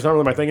get older, it's not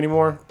really my thing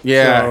anymore.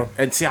 Yeah, So,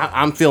 and see,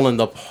 I'm feeling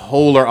the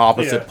polar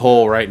opposite Yeah.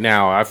 pole right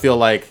now. I feel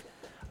like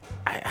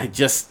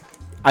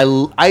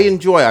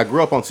I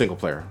grew up on single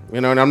player,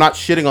 and I'm not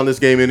shitting on this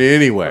game in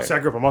any way. I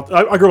grew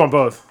up on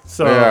both.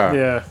 So, Yeah.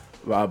 yeah.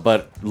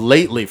 But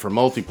lately for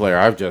multiplayer,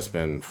 I've just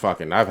been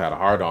I've had a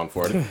hard on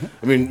for it.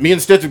 I mean, me and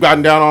Stitch have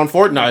gotten down on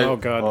Fortnite. Oh,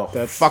 God, a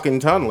that's-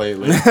 fucking ton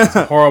lately.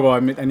 Horrible. I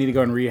need to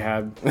go in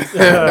rehab.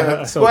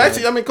 So Well, bad.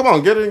 actually, I mean, come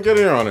on, get in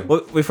here on it.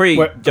 Well, before you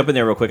What- jump in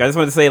there real quick, I just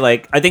wanted to say,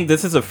 I think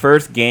this is the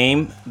first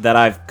game that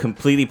I've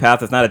completely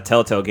passed. It's not a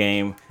Telltale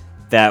game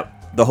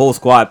that the whole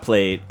squad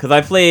played. Because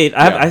I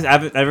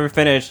haven't ever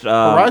finished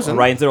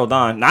Horizon Zero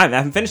Dawn. No, I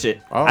haven't finished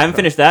it. Oh, I haven't okay.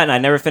 finished that, and I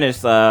never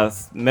finished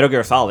Metal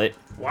Gear Solid.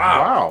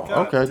 Wow.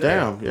 Okay,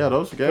 damn. Yeah,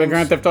 those games. Like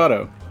Grand Theft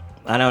Auto.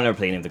 I don't never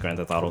played any of the Grand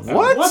Theft Autos.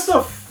 What? What the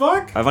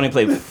fuck? I've only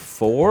played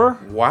 4.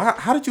 Wow.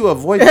 How did you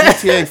avoid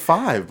GTA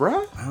 5,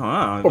 bro?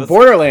 I don't know. Or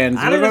Borderlands.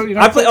 I don't You even-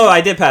 know I play. Oh,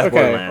 I did pass Okay.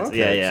 Borderlands.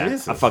 Okay, Yeah.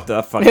 Jesus. I fucked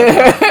up. Up.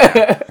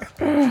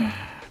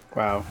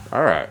 Wow.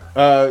 All right.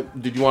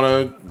 Did you want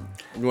to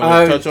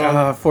touch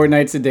on?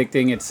 Fortnite's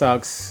addicting. It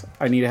sucks.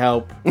 I need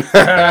help.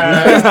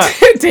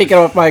 Take it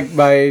off my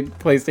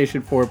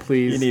PlayStation 4,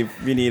 please. You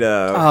need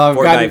a Oh,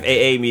 Fortnite God.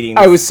 AA meeting.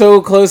 I was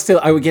so close to.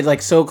 I would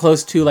get so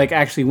close to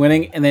actually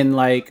winning, and then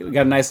we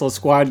got a nice little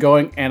squad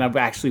going, and I've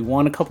actually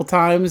won a couple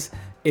times.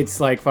 It's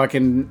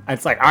fucking.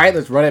 It's all right.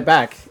 Let's run it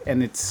back,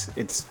 and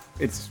it's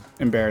it's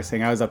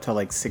embarrassing. I was up till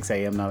like 6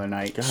 a.m. the other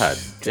night. God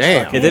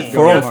damn. Is it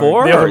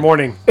 404? The other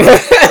morning.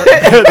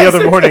 The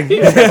other morning.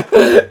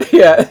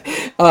 Yeah.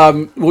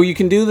 Well, you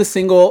can do the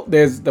single.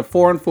 There's the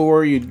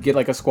 4-on-4. You get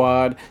like a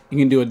squad. You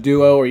can do a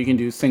duo, or you can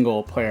do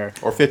single player.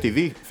 Or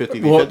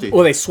 50v Well, 50.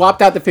 well, they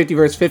swapped out the 50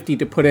 versus 50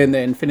 to put in the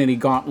Infinity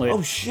Gauntlet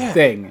Oh shit.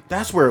 thing.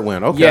 That's where it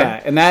went. Okay.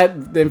 Yeah, and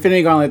the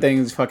Infinity Gauntlet thing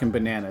is fucking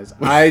bananas.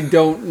 I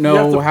don't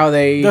know how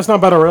they. That's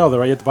not Battle Royale, though,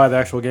 right? You have to buy the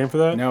actual game for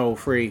that? No,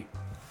 free.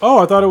 Oh,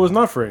 I thought it was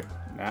not free.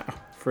 Nah,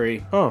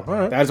 free. Oh, all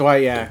right. That's why,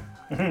 yeah.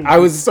 I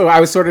was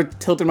sort of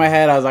tilting my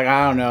head. I was like,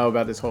 I don't know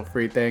about this whole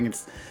free thing.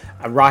 It's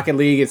Rocket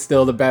League. It's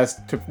still the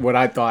best to what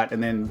I thought,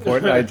 and then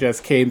Fortnite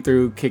just came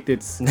through, kicked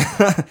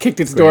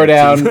its door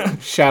down,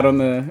 shot on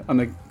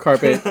the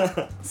carpet,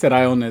 said,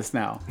 "I own this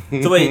now."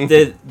 So wait,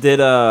 did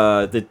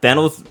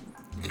Thanos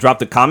drop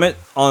the comet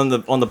on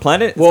the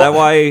planet? Well, Is that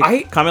why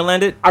I- comet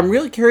landed? I'm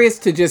really curious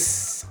to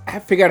just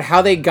figure out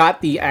how they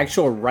got the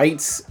actual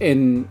rights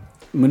and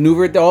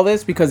maneuvered all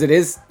this, because it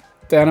is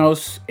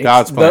Thanos. It's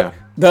God's plan.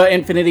 The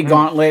Infinity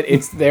Gauntlet.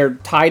 They're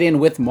tied in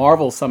with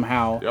Marvel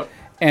somehow. Yep.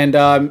 And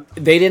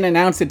they didn't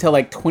announce it till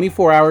like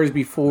 24 hours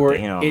before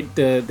Damn.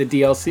 the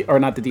DLC, or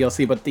not the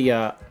DLC, but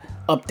the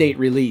update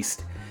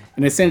released.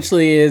 And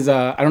essentially is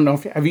I don't know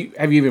if have you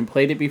even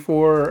played it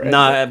before?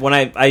 Nah, when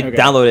I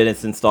downloaded it,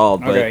 it's installed.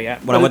 But Okay, yeah.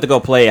 when I went to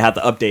go play, I had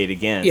to update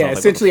again. So Yeah, I was like,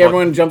 essentially what the fuck?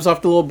 everyone jumps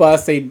off the little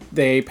bus.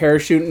 They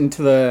parachute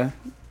into the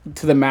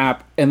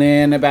map, and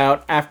then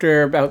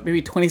after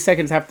maybe 20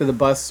 seconds after the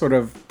bus sort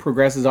of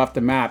progresses off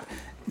the map,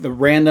 the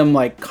random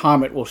like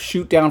comet will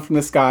shoot down from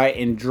the sky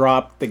and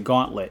drop the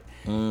gauntlet.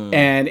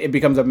 And it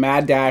becomes a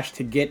mad dash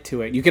to get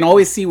to it. You can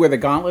always see where the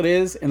gauntlet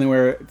is and then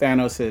where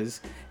Thanos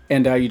is.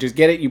 And you just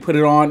get it, you put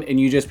it on, and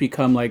you just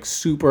become like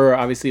super,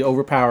 obviously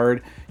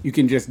overpowered. You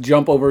can just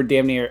jump over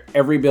damn near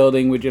every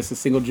building with just a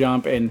single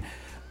jump, and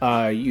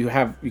you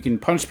can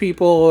punch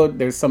people.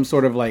 There's some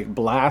sort of like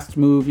blast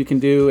move you can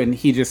do, and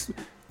he just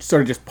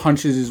sort of just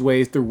punches his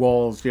way through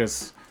walls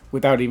just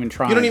without even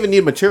trying. You don't even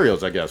need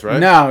materials, I guess, right?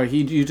 No,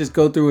 you just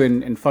go through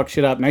and fuck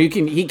shit up. Now he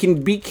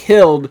can be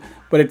killed,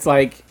 but it's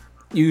like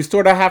you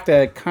sort of have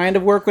to kind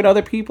of work with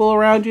other people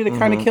around you to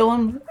kind of kill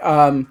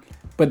him.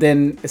 But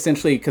then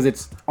essentially, because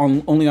it's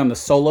only on the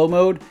solo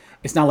mode,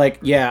 it's not like,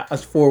 yeah,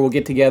 us four will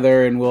get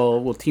together and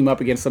we'll team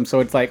up against them. So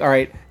it's like, all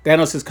right,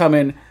 Thanos is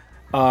coming.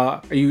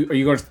 Are you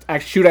going to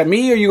shoot at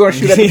me, or are you going to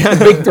shoot at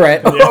the big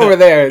threat over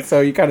there? So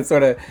you kind of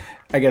sort of,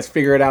 I guess,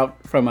 figure it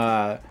out from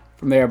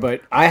there.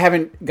 But I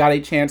haven't got a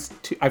chance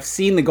to. I've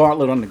seen the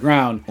gauntlet on the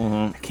ground.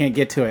 I can't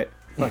get to it.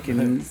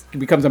 Fucking, it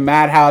becomes a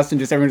madhouse, and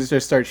just everyone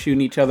just starts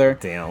shooting each other.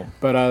 Damn.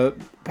 But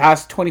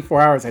past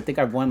 24 hours, I think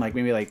I've won like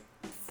maybe like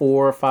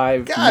 4 or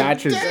 5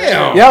 matches.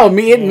 damn. Yo,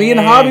 me and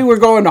Hobby were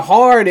going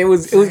hard. It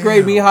was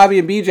great. Me, Hobby,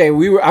 and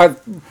BJ. I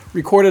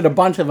recorded a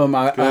bunch of them.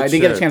 I didn't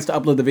get a shit. chance to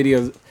upload the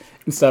videos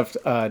and stuff.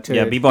 To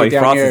Yeah, B-Boy get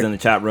down Frost here. is in the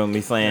chat room.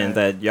 He's saying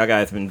that y'all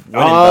guys been winning.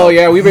 Oh though.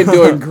 yeah, we've been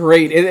doing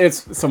great.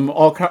 It's some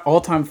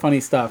all-time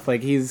funny stuff.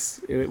 Like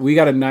we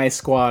got a nice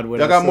squad with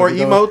Y'all us. got So more we're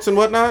going- emotes and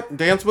whatnot?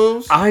 Dance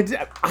moves? I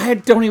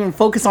don't even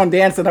focus on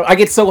dancing. I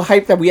get so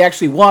hyped that we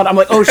actually won. I'm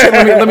like, oh shit,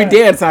 let me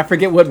dance. And I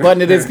forget what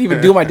button it is to even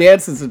do my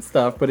dances and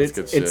stuff. But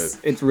good shit.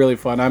 it's really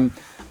fun.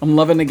 I'm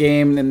loving the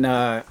game, and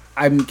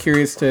I'm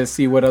curious to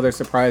see what other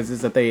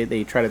surprises that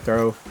they try to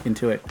throw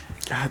into it.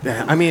 God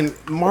damn. I mean,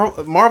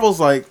 Marvel's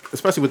like,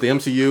 especially with the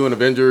MCU and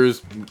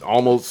Avengers,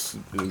 almost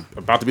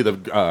about to be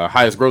the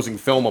highest grossing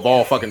film of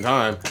all fucking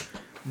time.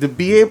 To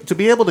be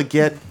able to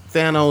get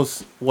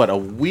Thanos, what, a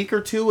week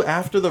or two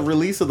after the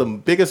release of the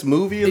biggest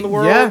movie in the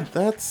world? Yeah.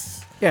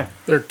 That's... Yeah,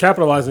 They're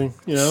capitalizing,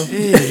 you know?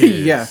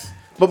 yeah.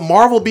 But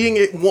Marvel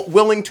being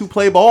willing to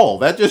play ball,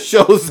 that just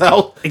shows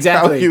how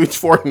huge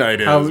Fortnite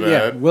is, man.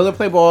 Yeah, will it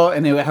play ball,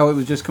 and how it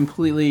was just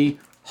completely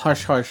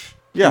hush hush.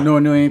 Yeah. No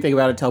one knew anything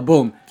about it till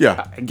boom.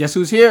 Yeah. Guess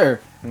who's here?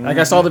 Like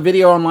I saw the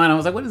video online. I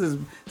was like, what is this?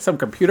 Some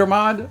computer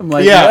mod? I'm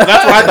like, Yeah,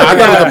 that's what I thought. I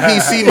thought it was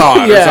a PC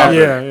mod or Yeah. something.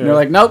 Yeah, And they're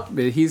like, nope,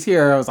 he's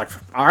here. I was like,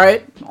 all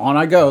right, on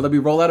I go. Let me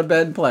roll out of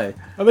bed and play.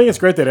 I think it's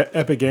great that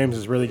Epic Games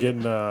is really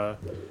getting kind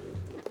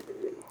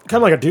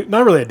of like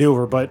not really a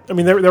do-over, but I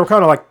mean they were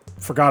kind of like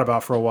forgot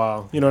about for a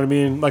while. You know what I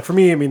mean? Like for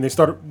me, I mean it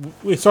started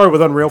with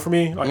Unreal for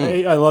me. Like,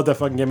 I love that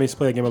fucking game. I used to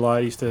play that game a lot. I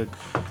used to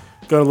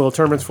go to little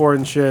tournaments for it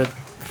and shit.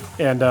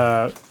 And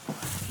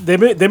they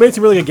made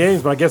some really good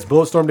games, but I guess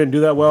Bulletstorm didn't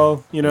do that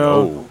well. You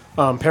know,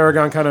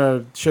 Paragon kind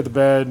of shit the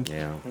bed.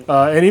 Yeah.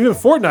 And even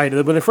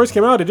Fortnite, when it first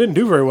came out, it didn't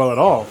do very well at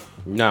all.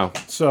 No.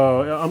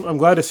 So I'm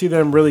glad to see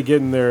them really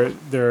getting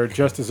their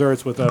just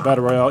desserts with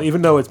Battle Royale,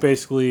 even though it's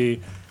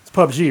basically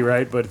PUBG,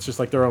 right? But it's just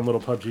like their own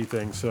little PUBG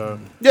thing. So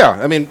Yeah,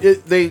 I mean,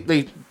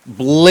 they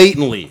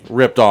blatantly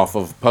ripped off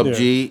of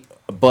PUBG,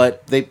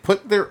 but they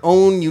put their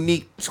own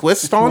unique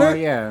twist on More, it.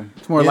 yeah,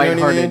 it's more You know what I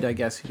lighthearted, mean? I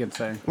guess you could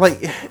say.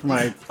 Like,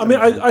 I mean,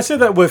 I said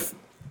that with,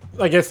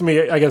 I guess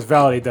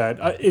validate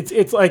that.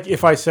 It's like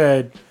if I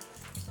said,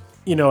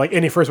 you know, like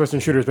any first-person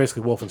shooter is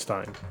basically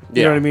Wolfenstein. You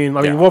Yeah. know what I mean?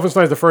 I mean, Yeah.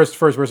 Wolfenstein is the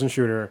first-person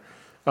shooter,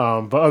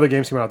 but other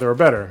games came out that were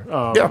better.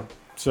 Yeah.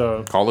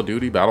 So Call of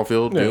Duty,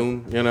 Battlefield, Yeah.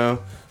 Doom, you know.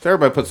 So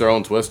everybody puts their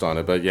own twist on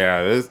it, but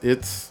yeah,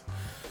 it's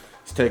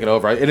taken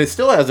over, and it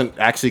still hasn't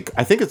actually.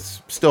 I think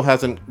it's still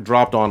hasn't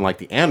dropped on like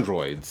the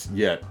Androids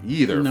yet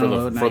either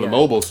No, for the yet.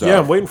 mobile stuff. Yeah,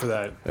 I'm waiting for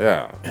that.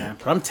 Yeah.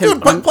 But I'm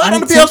Dude, play it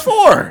on the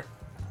PS4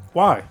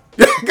 Why?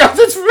 because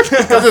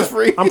it's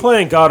free. I'm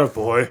playing God of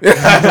Boy.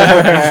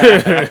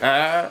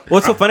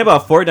 What's so funny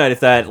about Fortnite is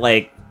that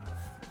like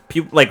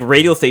people like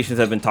radio stations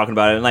have been talking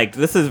about it, and like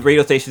this is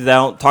radio stations that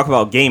don't talk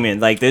about gaming.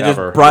 Like they just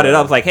Ever, brought it yeah.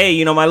 up. It's like,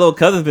 hey, my little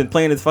cousin's been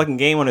playing this fucking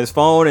game on his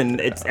phone, and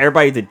it's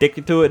everybody's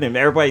addicted to it, and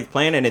everybody's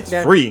playing, and it's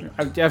free.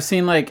 I've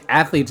seen like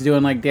athletes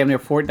doing like damn near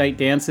Fortnite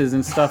dances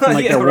and stuff, and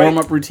like Yeah, their right. warm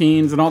up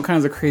routines and all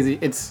kinds of crazy.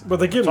 It's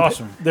But It's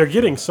awesome. they're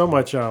getting so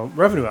much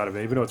revenue out of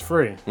it, even though it's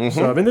free.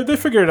 So I mean, they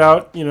figured it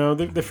out. You know,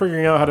 they're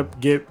figuring out how to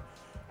get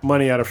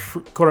money out of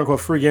quote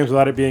unquote free games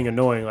without it being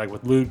annoying, like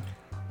with loot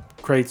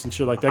crates and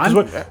shit like that. 'Cause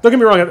don't get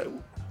me wrong.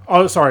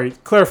 Oh, sorry,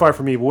 clarify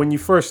for me. But when you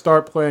first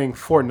start playing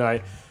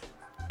Fortnite,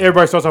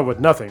 everybody starts off with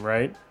nothing,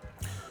 right?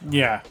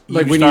 Yeah,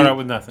 like you when start you out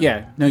with nothing.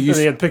 Yeah, no, you And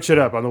then you have to pick shit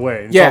up on the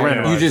way. It's all yeah,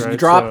 randomized, you just right?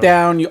 drop So-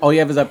 down. All you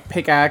have is a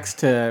pickaxe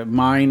to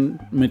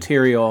mine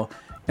material,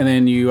 and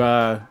then you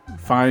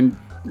find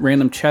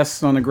random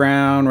chests on the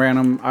ground,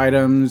 random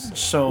items.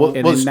 So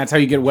And Well, then that's how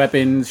you get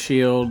weapons,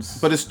 shields.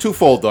 But it's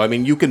twofold though. I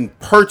mean, you can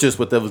purchase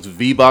with those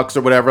V-Bucks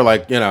or whatever,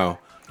 like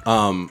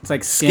It's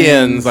like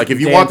skins. Like if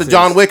you want the dances.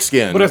 John Wick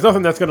skin. But there's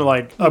nothing that's gonna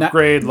like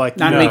upgrade, like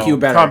not make you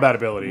better. combat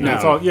ability. No.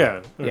 It's all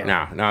yeah.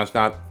 No, it's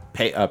not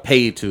pay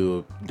to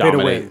to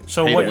dominate. win.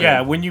 So Pay to what? win.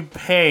 Yeah, when you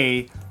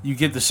pay, you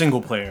get the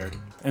single player,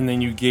 and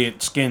then you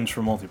get skins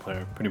for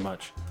multiplayer, pretty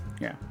much.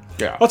 Yeah.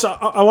 Yeah. Also,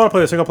 I want to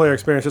play the single player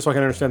experience just so I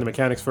can understand the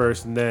mechanics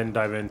first, and then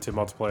dive into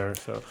multiplayer.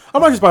 So I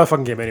might just buy the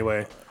fucking game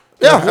anyway.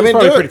 Yeah, It's I mean,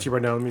 probably do pretty it. cheap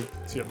right now. Let me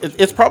see.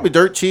 It's probably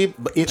dirt cheap,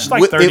 but it's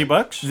like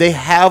 $30. They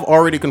have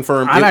already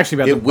confirmed. I'm actually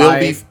about to it will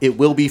buy- it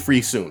will be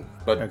free soon.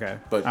 But Okay.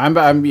 but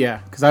I'm yeah,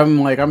 because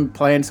I'm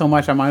playing so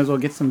much. I might as well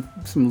get some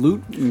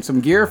loot and some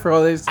gear for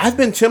all this. I've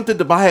been tempted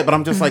to buy it, but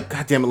I'm just like,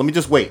 God damn it! Let me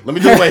just wait. Let me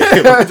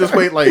just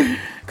wait. Like,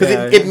 because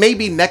Yeah. it may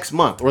be next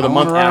month or the I want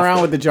month to run after.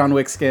 around with the John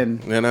Wick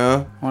skin. You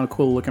know? I want a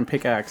cool looking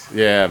pickaxe.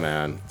 Yeah,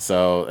 man.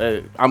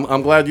 So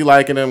I'm glad you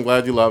liking it. I'm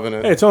glad you loving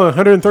it. Hey, it's only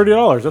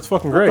 $130. That's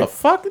fucking What great. the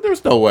fuck?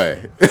 There's no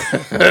way.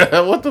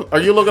 What the?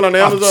 Are you looking on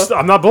Amazon?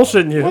 I'm not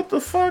bullshitting you. What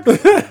the fuck?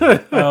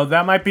 Oh,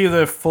 that might be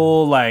the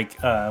full like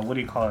what do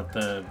you call it?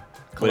 The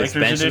collector's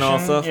expansion edition.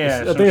 also?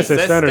 Yeah, I think it's a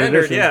That's standard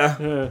standard, edition.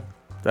 yeah.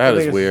 That I think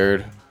is it's-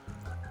 weird.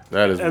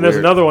 That is And weird. there's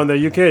another one, the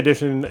UK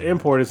edition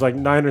import is like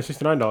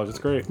 $969. It's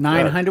great.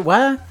 900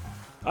 what?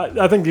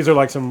 I think these are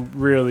like some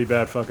really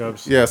bad fuck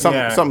ups. Yeah,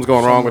 something's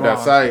going wrong with that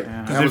wrong. site.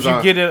 Yeah. Because if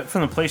you get it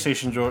from the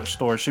PlayStation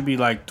store, it should be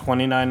like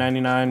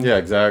 $29.99. Yeah,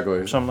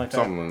 exactly. Something like that.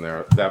 Something in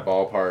there, that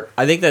ballpark.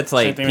 I think that's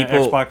Same like thing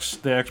people with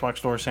Xbox, the Xbox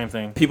store, same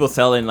thing. people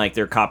selling like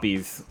their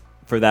copies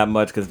for that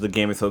much because the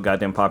game is so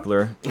goddamn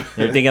popular.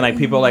 They're thinking like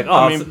people are like, oh,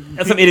 I mean,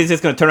 some idiot's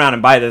just gonna turn around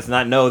and buy this, and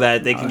not know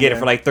that they can get it yeah.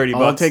 for like 30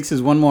 All it bucks. takes is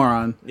one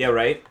moron. Yeah,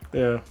 right.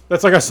 Yeah.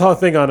 That's like I saw a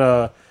thing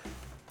on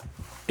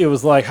it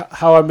was like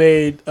how I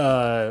made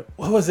what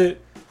was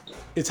it?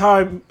 It's how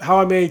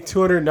I made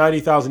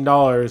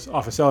 $290,000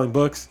 off of selling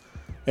books,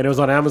 and it was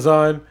on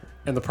Amazon,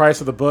 and the price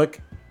of the book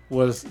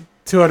was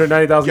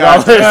 $290,000.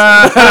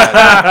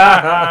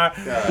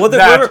 Well,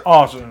 That's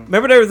awesome.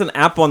 remember there was an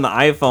app on the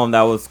iPhone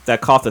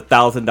that cost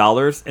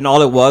 $1,000, and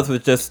all it was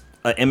just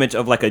an image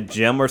of like a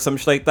gem or some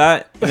shit like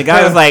that. And the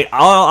guy was like,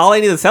 all I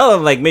need to sell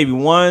him like maybe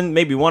one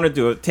or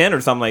two, 10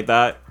 or something like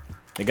that.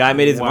 The guy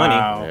made his money.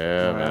 Wow.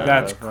 Yeah, man.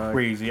 That's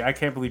crazy. I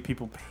can't believe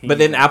people pay. But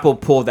then that. Apple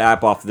pulled the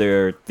app off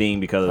their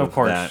thing because of Of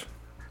course. that.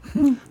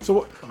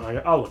 So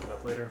I'll look it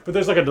up later. But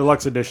there's like a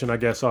deluxe edition, I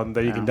guess, on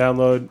that you can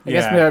download. I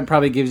guess Yeah. that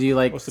probably gives you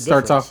like What's the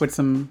starts difference? off with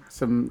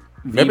some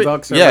Maybe-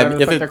 V-Bucks or yeah, whatever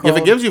the if fuck it they're if it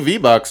called. gives you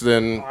V-Bucks,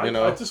 then you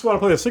know I just want to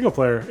play the single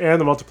player and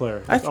the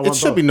multiplayer. I it want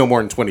should both. be no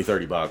more than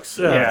 $20-30.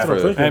 Yeah, that's what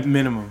I'm for- thinking. At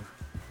minimum.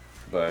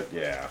 But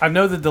yeah, I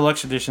know the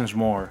deluxe edition's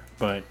more,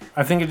 but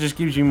I think it just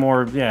gives you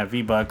more,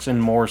 V-Bucks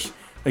and more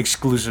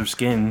exclusive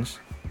skins.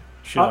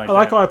 Shit I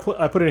like that. how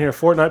I put in here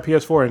Fortnite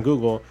PS4 and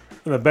Google,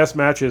 and the best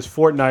match is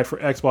Fortnite for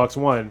Xbox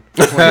One.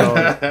 Like,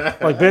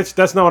 bitch,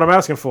 that's not what I'm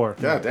asking for.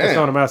 God That's damn.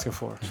 not what I'm asking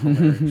for.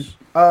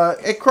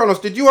 hey Kronos,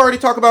 did you already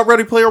talk about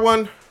Ready Player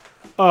One?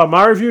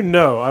 My review,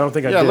 no, I don't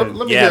think I Yeah, did.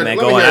 let me Yeah, hear. man,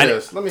 Let go me on. hear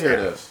this. Let me hear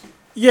this.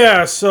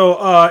 Yeah,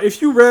 so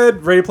if you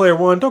read Ready Player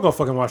One, don't go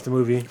fucking watch the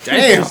movie.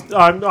 Damn.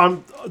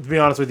 I'm to be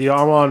honest with you,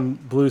 I'm on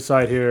blue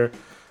side here.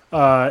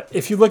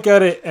 If you look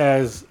at it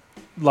as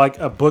like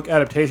a book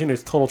adaptation,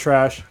 it's total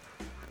trash.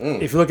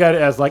 If you look at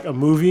it as like a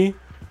movie,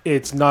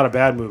 it's not a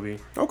bad movie.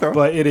 Okay.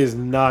 But it is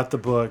not the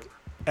book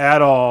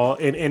at all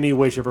in any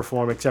way, shape, or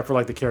form, except for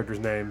like the characters'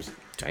 names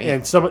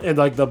Damn. and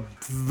like the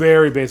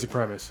very basic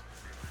premise.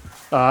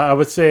 I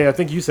would say, I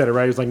think you said it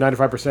right. It was like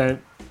 95%.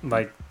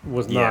 Like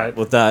was Yeah, not.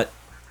 with that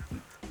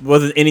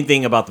wasn't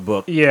anything about the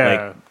book.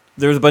 Yeah. Like,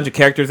 there was a bunch of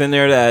characters in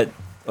there that,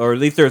 or at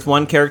least there's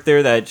one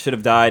character that should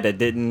have died that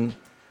didn't.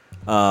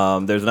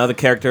 There's another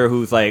character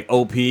who's like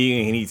OP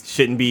and he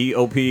shouldn't be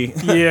OP.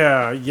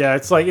 yeah,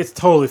 it's like it's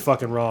totally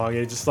fucking wrong.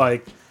 It's just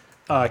like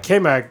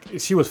K-Mac,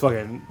 she was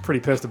fucking pretty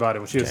pissed about it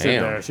when she was sitting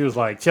Damn. there. She was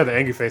like, she had the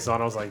angry face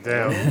on. I was like,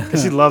 damn,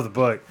 because she loved the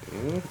book.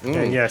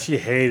 And yeah, she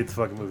hated the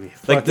fucking movie.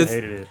 Fucking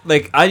hated it.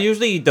 Like, I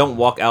usually don't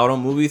walk out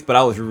on movies, but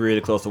I was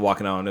really close to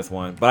walking out on this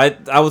one.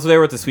 But I was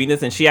there with the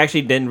sweetness, and she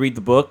actually didn't read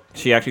the book.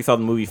 She actually saw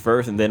the movie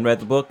first and then read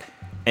the book.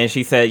 And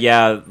she said,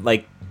 yeah,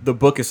 like, the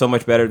book is so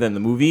much better than the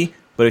movie.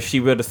 But if she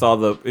would have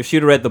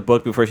read the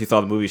book before she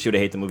saw the movie, she would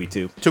have hated the movie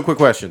too. 2 quick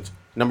questions.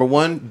 Number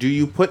 1, do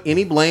you put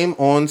any blame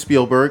on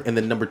Spielberg? And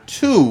then number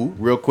 2,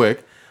 real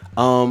quick,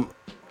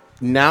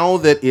 now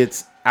that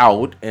it's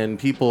out and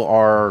people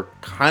are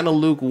kind of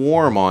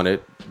lukewarm on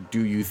it,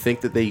 do you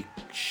think that they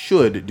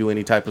should do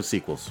any type of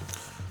sequels?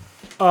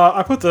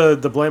 I put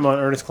the blame on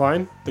Ernest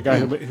Cline, the guy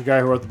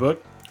who wrote the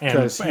book.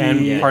 And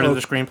he part of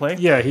the screenplay.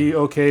 Yeah, he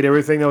okayed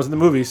everything that was in the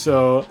movie,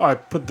 so I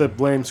put the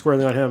blame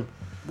squarely on him.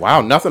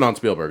 Wow, nothing on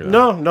Spielberg. Then.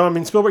 No, I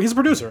mean Spielberg. He's a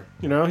producer.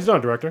 You know, he's not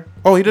a director.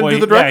 Oh, he didn't do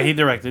the directing? Yeah, he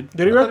directed.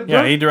 Did he direct?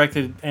 Yeah, he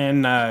directed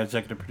and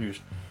executive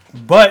produced.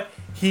 But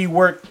he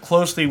worked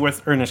closely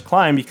with Ernest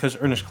Cline because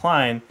Ernest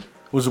Cline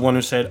was the one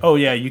who said, "Oh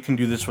yeah, you can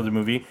do this for the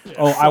movie."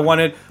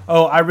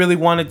 I really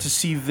wanted to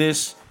see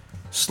this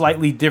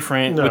slightly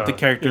different with the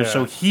characters. yeah.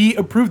 So he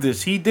approved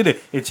this. He did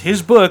it. It's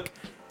his book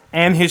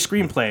and his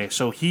screenplay.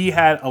 So he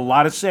had a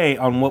lot of say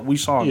on what we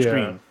saw on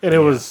screen. And it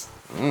was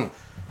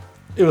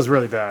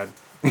really bad,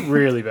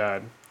 really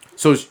bad.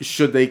 So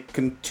should they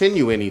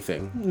continue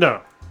anything?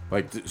 No,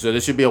 So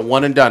this should be a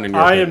one and done in your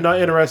I opinion. am not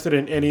interested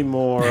in any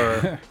more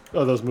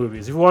of those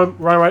movies. If he wants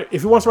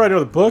to write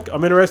another book,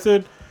 I'm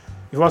interested. If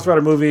he wants to write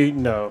a movie,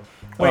 no.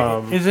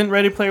 Wait, isn't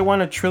Ready Player One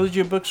a trilogy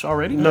of books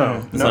already?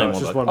 No, It's not it's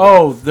even just one one.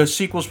 Oh, the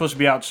sequel's supposed to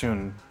be out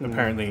soon,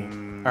 apparently.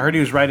 I heard he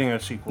was writing a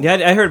sequel. Yeah,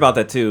 I heard about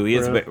that too. He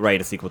has Really? to write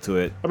a sequel to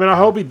it. I mean,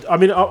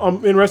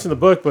 I'm interested in the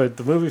book, but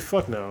the movie,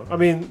 fuck no. I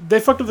mean, they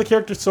fucked up the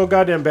character so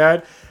goddamn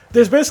bad.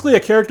 There's basically a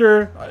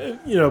character,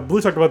 Blue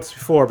talked about this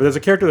before, but there's a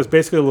character that's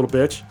basically a little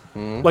bitch,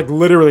 like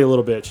literally a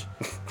little bitch,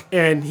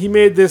 and he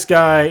made this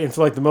guy into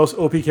like the most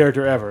OP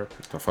character ever.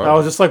 The fuck? I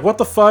was just like, what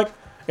the fuck?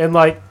 And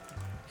like,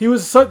 he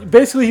was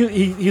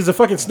he's a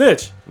fucking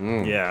snitch.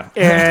 Yeah.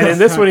 And in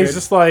this one, he's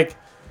just like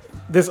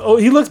this. Oh,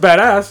 he looks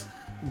badass,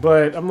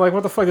 but I'm like,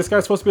 what the fuck? This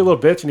guy's supposed to be a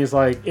little bitch, and he's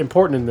like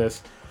important in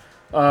this.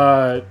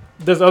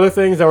 There's other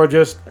things that were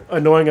just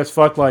annoying as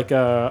fuck, like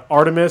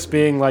Artemis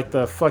being like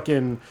the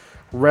fucking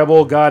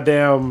rebel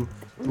goddamn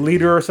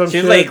leader or some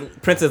She's shit.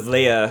 like Princess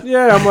Leia.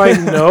 Yeah, I'm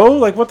like, no,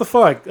 like what the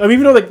fuck? I mean,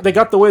 even though they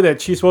got the way that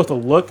she's supposed to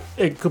look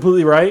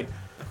completely right,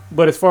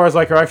 but as far as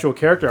like her actual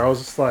character, I was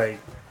just like,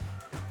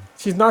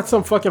 she's not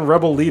some fucking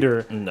rebel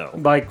leader. No.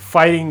 Like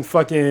fighting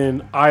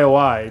fucking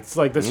IOI. It's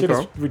like that shit is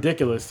Okay.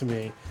 ridiculous to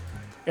me.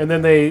 And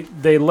then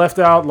they left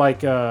out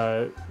like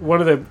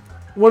one of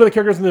the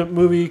characters in the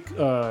movie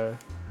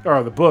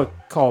or the book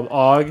called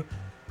Og.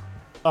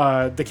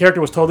 The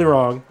character was totally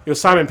wrong. It was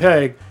Simon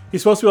Pegg.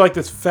 He's supposed to be like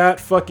this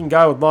fat fucking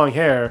guy with long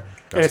hair, and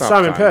That's it's not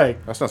Simon Simon. Pegg.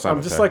 That's not Simon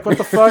I'm just Pegg. like, what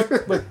the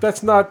fuck? Like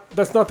that's not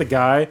the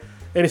guy.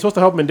 And he's supposed to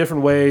help him in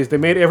different ways. They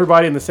made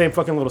everybody in the same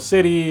fucking little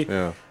city.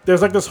 Yeah.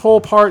 There's like this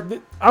whole part.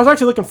 I was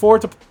actually looking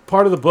forward to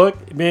part of the book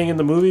being in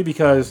the movie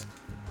because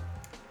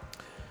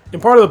in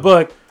part of the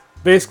book,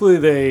 basically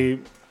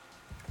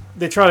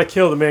they try to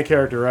kill the main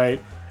character,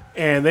 right?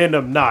 And they end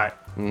up not.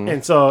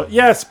 And so,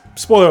 yes,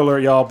 spoiler alert,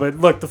 y'all. But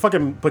look, the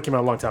fucking book came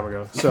out a long time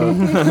ago.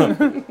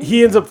 So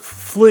he ends up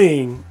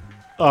fleeing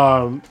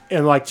and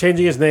like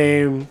changing his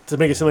name to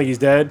make it seem like he's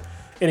dead.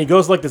 And he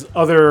goes like this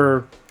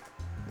other.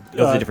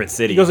 Goes to a different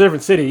city. He goes to a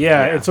different city,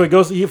 yeah. And so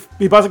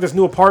he buys like this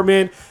new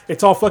apartment.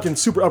 It's all fucking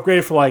super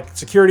upgraded for like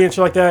security and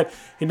shit like that.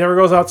 He never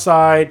goes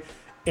outside,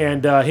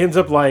 and he ends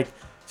up like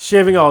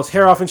shaving all his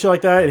hair off and shit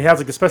like that. And he has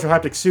like a special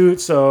haptic suit.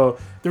 So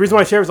the reason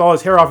why he shaves all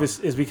his hair off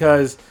is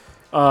because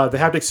the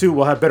haptic suit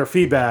will have better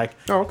feedback.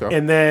 Oh, okay.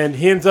 And then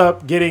he ends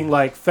up getting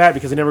like fat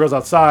because he never goes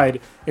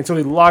outside, and so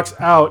he locks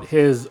out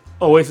his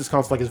Oasis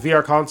console, like his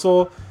VR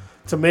console,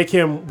 to make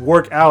him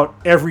work out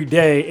every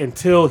day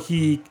until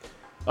he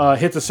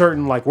hits a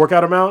certain like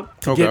workout amount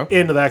to Okay. get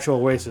into the actual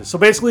Oasis. So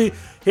basically,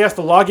 he has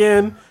to log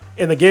in,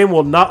 and the game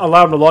will not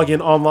allow him to log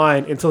in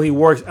online until he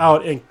works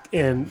out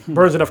and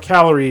burns enough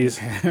calories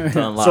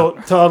to unlock. so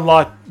to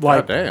unlock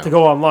like Goddamn. to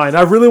go online.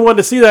 I really wanted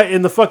to see that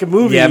in the fucking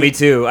movie. Yeah, me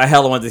too. I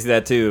hella wanted to see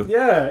that too.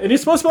 Yeah, and he's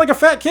supposed to be like a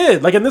fat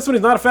kid. Like in this one,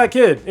 he's not a fat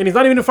kid, and he's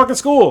not even in fucking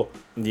school.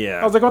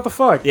 Yeah. I was like, what the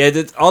fuck? Yeah,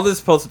 all this is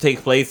supposed to take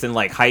place in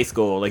like high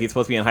school. Like he's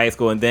supposed to be in high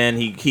school, and then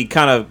he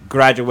kind of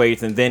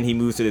graduates, and then he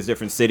moves to this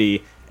different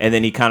city, and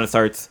then he kind of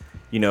starts,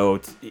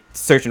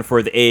 searching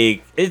for the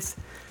egg. There's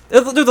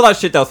a lot of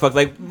shit that was fucked.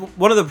 Like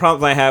one of the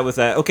problems I had was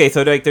that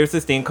so like there's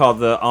this thing called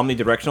the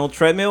omnidirectional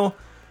treadmill,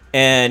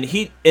 and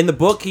in the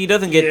book he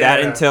doesn't get that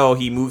Yeah. until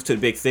he moves to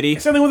the big city.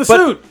 Same thing with the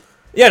But- suit.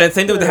 Yeah, the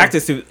same thing with the Yeah.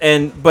 Hactus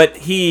suit, but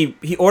he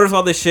orders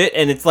all this shit,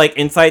 and it's like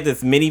inside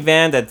this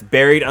minivan that's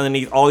buried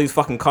underneath all these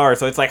fucking cars.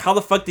 So it's like, how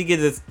the fuck did he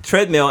get this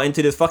treadmill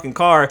into this fucking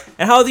car?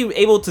 And how is he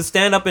able to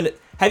stand up in?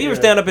 Have you ever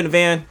stand up in a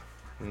van?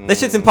 That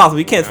shit's impossible.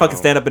 You can't fucking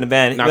stand up in a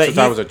van. Not But since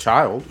I was a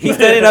child. he's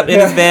standing up in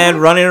his van,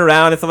 running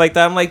around and stuff like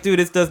that. I'm like, dude,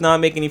 this does not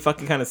make any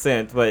fucking kind of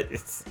sense. But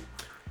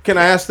Can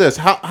I ask this?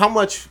 How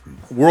much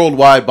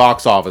worldwide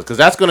box office? Because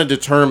that's going to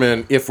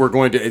determine if we're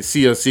going to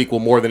see a sequel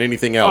more than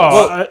anything else.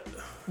 Oh,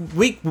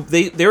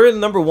 They were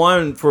number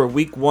one for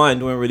week 1,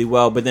 doing really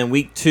well, but then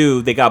week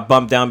 2 they got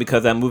bumped down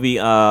because that movie,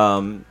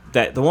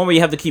 that the one where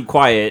you have to keep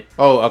quiet.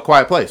 Oh, A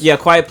Quiet Place. Yeah,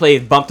 Quiet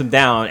Place bumped them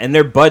down, and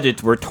their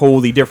budgets were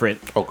totally different.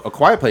 Oh, A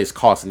Quiet Place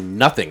costs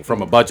nothing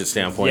from a budget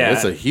standpoint. Yeah.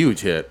 It's a huge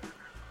hit.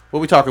 What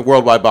are we talking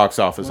worldwide box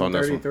office on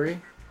this one?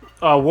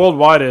 133.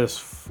 worldwide is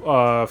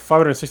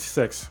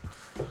 566.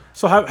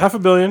 So half a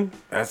billion.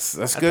 That's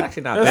That's good.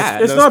 actually not It's,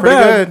 bad. it's That's not pretty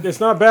bad. good. It's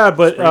not bad,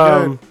 but pretty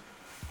good.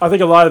 I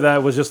think a lot of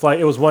that was just like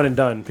it was one and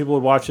done. People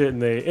would watch it,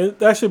 and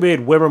it actually made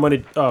way more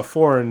money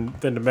foreign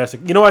than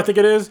domestic. You know what I think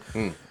it is?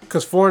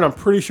 Because foreign, I'm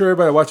pretty sure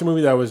everybody that watched a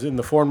movie that was in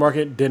the foreign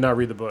market did not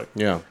read the book.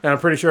 Yeah. And I'm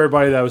pretty sure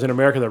everybody that was in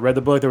America that read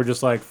the book, they were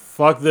just like,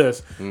 fuck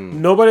this.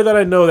 Nobody that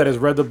I know that has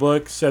read the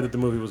book said that the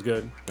movie was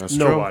good. That's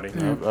Nobody.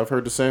 true. I've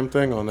heard the same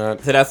thing on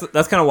that. So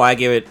that's kind of why I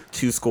gave it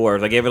 2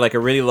 scores. I gave it like a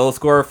really low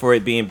score for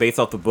it being based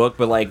off the book,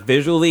 but like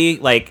visually,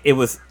 like it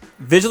was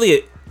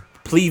visually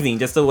pleasing,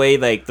 just the way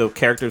like the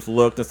characters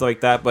looked and stuff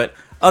like that. But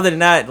other than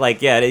that,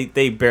 like yeah,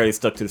 they barely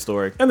stuck to the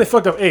story. And they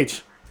fucked up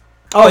H.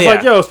 I was yeah.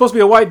 like, yo, it's supposed to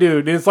be a white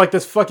dude. And it's like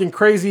this fucking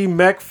crazy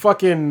mech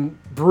fucking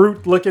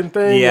brute looking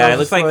thing. Yeah, I it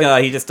was looks just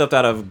like he just stepped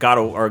out of God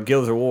of, or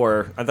Guilds of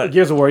War. I thought,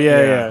 Gears of War, Yeah.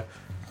 yeah.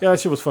 Yeah,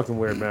 that shit was fucking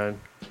weird, man.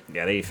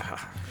 yeah, they.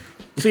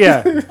 So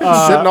yeah,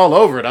 Sitting all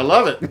over it. I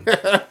love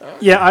it.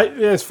 yeah.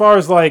 As far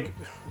as like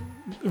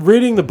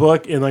reading the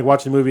book and like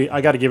watching the movie,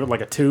 I got to give it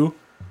like a 2,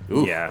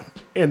 Oof. Yeah,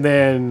 and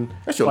then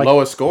That's your like,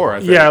 lowest score, I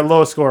think. yeah,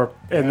 lowest score,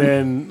 and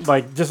then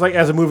like just like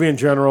as a movie in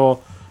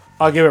general,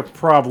 I'll give it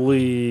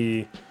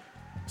probably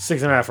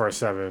 6.5 or a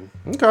 7.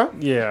 Okay.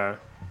 Yeah,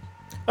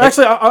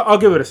 actually, I'll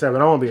give it a 7.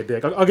 I won't be a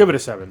dick. I'll give it a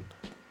 7.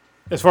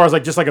 As far as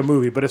like just like a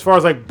movie, but as far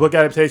as like book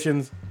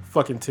adaptations,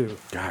 fucking 2.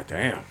 God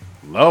damn.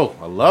 Low.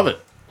 I love it.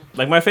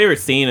 like my favorite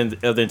scene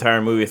of the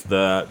entire movie is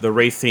the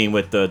race scene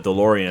with the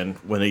DeLorean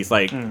when he's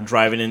like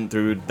driving in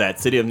through that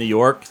city of New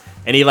York,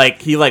 and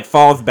he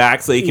falls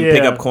back so he can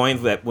pick Yeah. up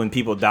coins that when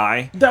people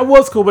die. That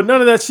was cool, but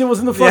none of that shit was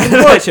in the fucking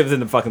that book. shit was in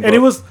the fucking book. And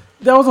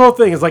that was the whole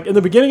thing. It's like in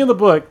the beginning of the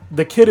book,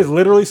 the kid is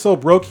literally so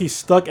broke he's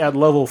stuck at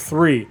level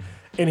 3,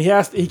 and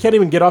he can't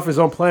even get off his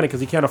own planet because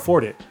he can't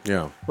afford it.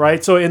 Yeah.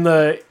 Right. So in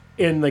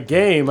the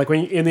game, like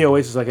when you're in the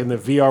Oasis, like in the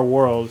VR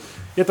world,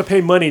 you have to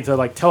pay money to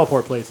like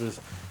teleport places.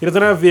 He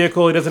doesn't have a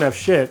vehicle. He doesn't have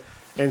shit,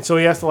 and so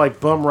he has to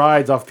like bum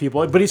rides off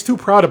people. But he's too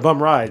proud to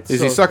bum rides. Is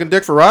so- he sucking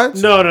dick for rides?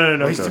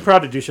 No. He's too proud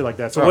to do shit like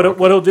that. So Oh.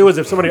 what he'll do is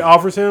if somebody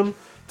offers him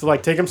to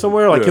like take him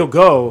somewhere, like Yeah. he'll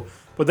go.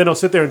 But then he'll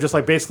sit there and just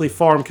like basically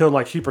farm, kill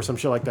like sheep or some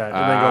shit like that, and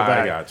then go back.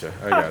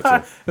 I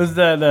gotcha. It was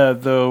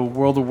the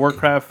World of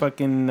Warcraft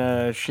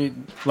fucking shit.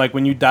 Like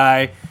when you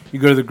die, you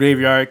go to the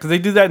graveyard because they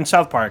do that in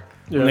South Park.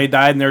 Yeah. When they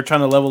died and they were trying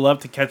to level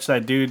up to catch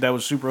that dude that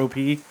was super OP.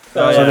 yeah.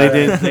 So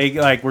they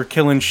like were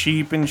killing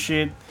sheep and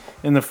shit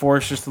in the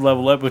forest just to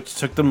level up, which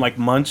took them like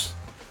months.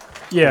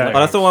 Yeah. Oh,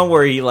 that's the one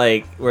where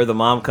where the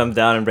mom comes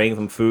down and brings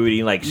him food. And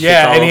he like shits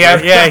Yeah, all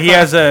and over. he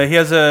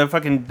has a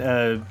fucking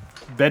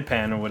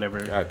bedpan or whatever.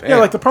 God damn. Yeah,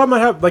 like the problem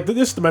I have, like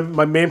this is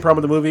my main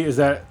problem with the movie is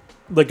that,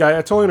 like I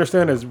totally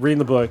understand as reading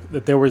the book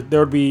that there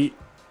would be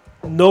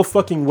no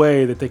fucking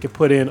way that they could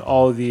put in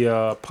all of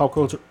the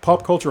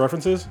pop culture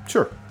references.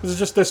 Sure.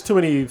 There's too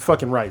many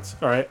fucking rights.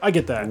 All right, I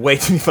get that. Way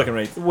too many fucking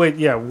rates.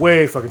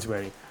 Way fucking too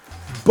many.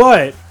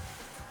 But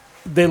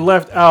they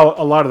left out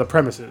a lot of the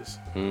premises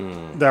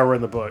that were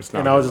in the book,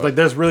 and I was just like,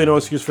 there's really no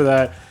excuse for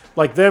that.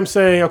 Like them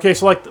saying, okay,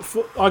 so like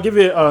I'll give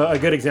you a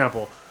good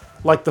example.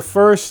 Like the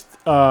first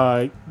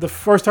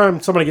time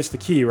somebody gets the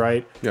key,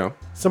 right? Yeah.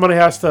 Somebody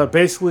has to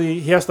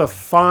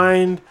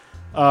find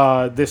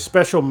this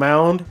special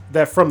mound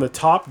that from the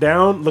top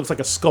down looks like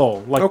a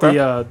skull. Like Okay.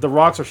 the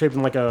rocks are shaped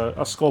in like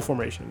a skull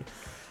formation.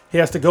 He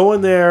has to go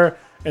in there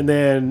and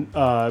then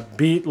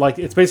beat, like,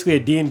 it's basically a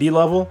D&D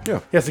level. Yeah.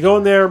 He has to go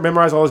in there,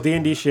 memorize all his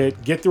D&D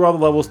shit, get through all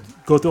the levels,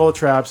 go through all the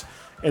traps,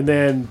 and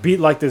then beat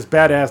like this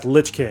badass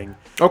Lich King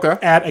Okay.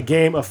 at a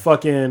game of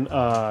fucking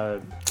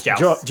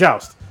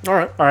Joust. All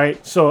right. All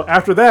right. So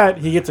after that,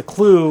 he gets a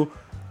clue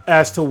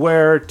as to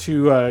where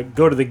to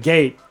go to the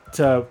gate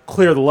to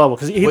clear the level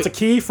because he gets a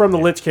key from the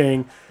Lich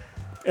King,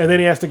 and then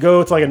he has to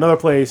go to like another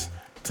place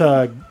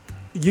to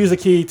use a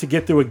key to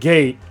get through a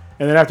gate,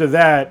 and then after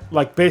that,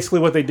 like basically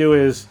what they do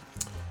is,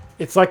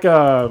 it's like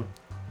you're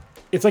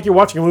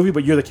watching a movie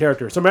but you're the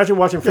character. So imagine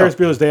watching Ferris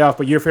Bueller's Day Off,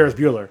 but you're Ferris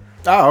Bueller,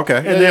 Oh, okay.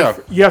 and then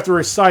you have to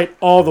recite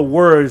all the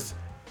words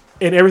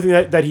and everything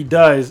that he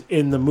does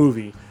in the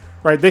movie.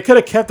 Right? They could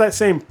have kept that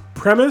same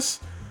premise,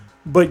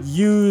 but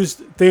used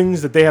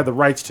things that they had the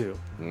rights to,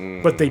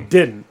 but they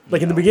didn't.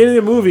 Like in the beginning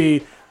of the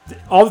movie,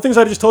 all the things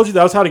I just told you,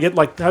 that was how to get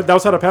that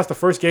was how to pass the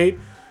first gate.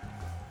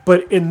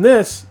 But in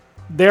this,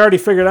 they already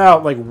figured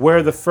out like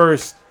where the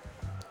first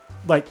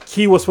like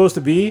key was supposed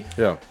to be,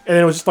 Yeah. and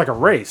it was just like a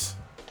race.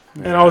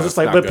 And I was just that's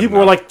like, not but good people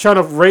were enough. like trying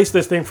to race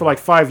this thing for like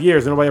 5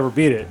 years, and nobody ever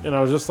beat it. And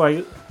I was just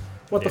like,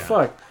 what the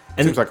fuck?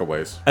 Seems like a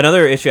waste.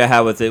 Another issue I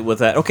had with it was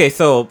that, okay,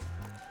 so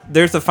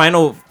there's the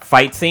final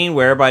fight scene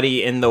where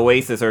everybody in the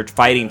Oasis are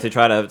fighting to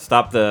try to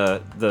stop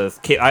the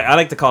I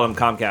like to call them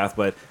Comcast,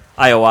 but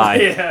IOI.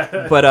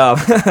 Yeah.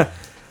 But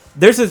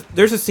there's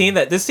a scene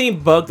this scene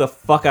bugged the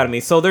fuck out of me.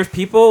 So there's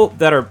people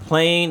that are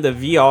playing the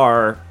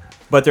VR,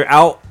 but they're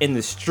out in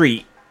the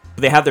street.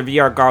 They have their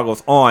VR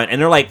goggles on,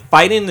 and they're like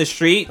fighting in the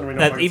street.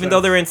 Even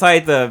though they're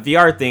inside the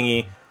VR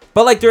thingy,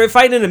 but like they're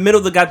fighting in the middle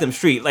of the goddamn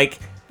street. Like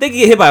they can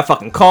get hit by a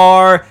fucking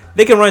car.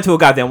 They can run into a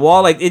goddamn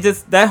wall. Like it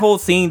just that whole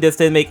scene just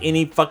didn't make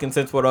any fucking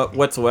sense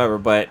whatsoever.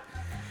 But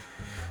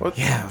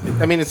yeah,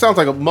 I mean, it sounds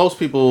like most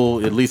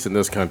people, at least in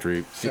this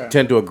country,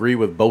 tend to agree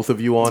with both of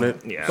you on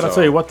it. Yeah. But I'll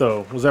tell you what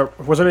though, was her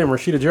name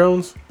Rashida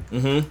Jones?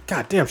 Mm-hmm.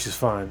 God damn, she's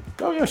fine.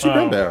 Oh yeah, she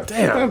been there.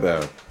 Damn. She been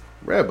there.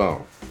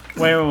 Redbone.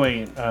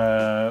 Wait.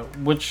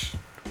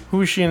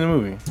 Who is she in the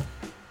movie?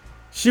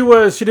 She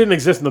didn't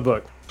exist in the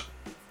book.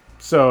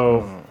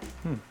 So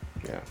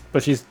Yeah.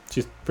 but she's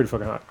pretty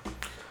fucking hot.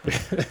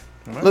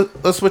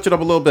 Let's switch it up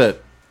a little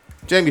bit.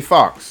 Jamie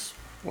Foxx,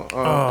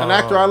 an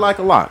actor I like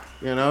a lot.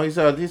 You know, he's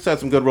had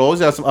some good roles.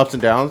 He's had some ups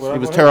and downs. He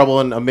was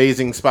terrible in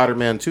Amazing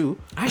Spider-Man 2.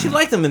 I actually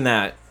liked them in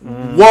that.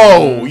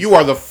 Whoa, you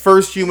are the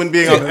first human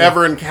being I've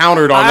ever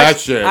encountered on that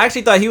shit. I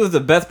actually thought he was the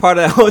best part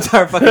of that whole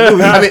entire fucking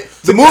movie. I mean,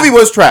 the movie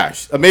was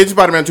trash. Amazing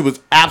Spider-Man 2 was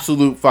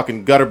absolute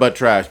fucking gutter butt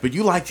trash. But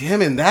you liked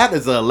him in that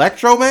as an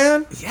Electro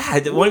Man?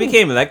 Yeah, when he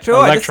became Electro,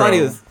 I just thought he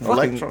was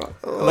fucking...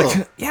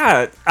 Electro.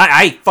 Yeah,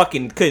 I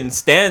fucking couldn't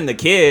stand the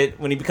kid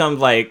when he becomes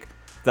like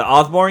the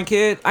Osborn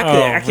kid.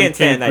 I can't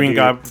stand that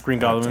dude. Green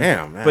Goblin.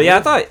 Damn, man. But yeah,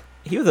 I thought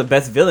he was the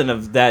best villain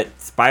of that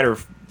Spider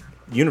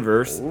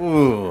universe.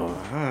 Ooh,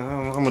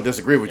 I'm gonna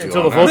disagree with you.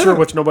 Until on the that. Vulture,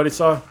 which nobody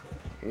saw.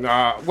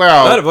 Well,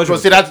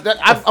 see,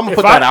 I'm gonna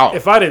put that out.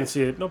 If I didn't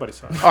see it, nobody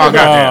saw it. Oh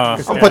goddamn!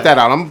 I'm gonna put that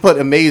out. I'm gonna put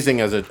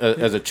Amazing as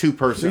a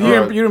two-person.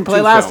 You didn't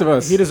play Last of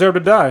Us. He deserved to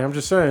die. I'm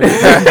just saying.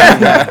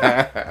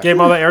 Gave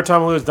him all that airtime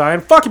when he was dying.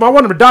 Fuck him. I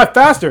want him to die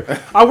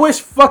faster. I wish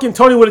fucking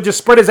Tony would have just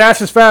spread his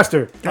ashes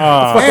faster. Get the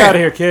fuck out of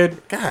here, kid.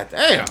 God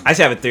damn. I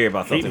should have a theory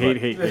about something.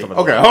 Hate.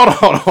 Okay,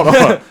 hold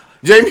on.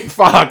 Jamie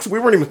Foxx. We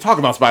weren't even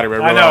talking about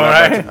Spider-Man. I know,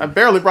 right? I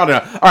barely brought it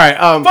up. All right.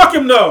 Fuck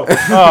him, no.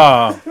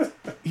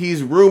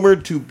 He's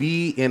rumored to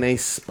be in a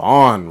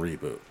Spawn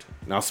reboot.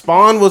 Now,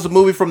 Spawn was a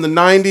movie from the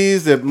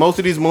 90s that most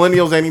of these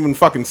millennials ain't even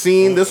fucking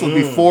seen. This was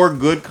before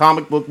good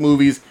comic book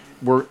movies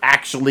were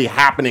actually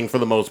happening for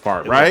the most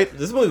part, right?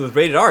 This movie was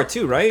rated R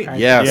too, right?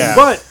 Yes. Yeah.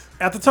 But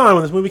at the time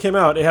when this movie came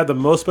out, it had the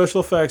most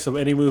special effects of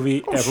any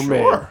movie ever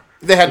made.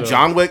 They had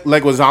John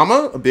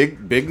Leguizamo, a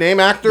big name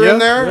actor in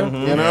there,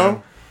 you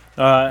know?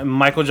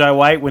 Michael Jai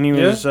White when he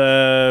was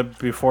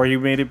before he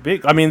made it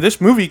big. I mean,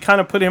 this movie kind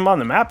of put him on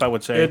the map, I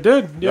would say. It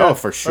did. Yeah. Oh,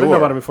 for I didn't know sure.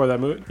 about him before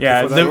that movie.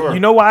 Yeah, Before that movie. you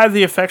know why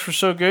the effects were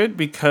so good?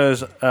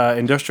 Because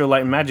Industrial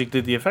Light and Magic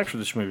did the effects for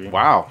this movie.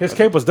 Wow. His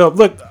cape was dope.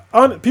 Look,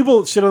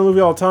 people shit on the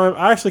movie all the time.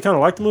 I actually kind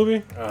of like the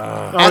movie.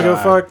 I don't give a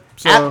fuck.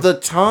 So, At the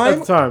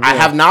time, I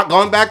have not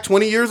gone back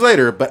 20 years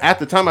later, but at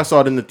the time I saw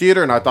it in the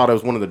theater and I thought it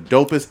was one of the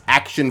dopest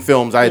action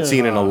films I had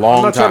seen in a long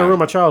I'm not trying to time. ruin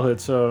my childhood,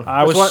 so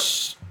I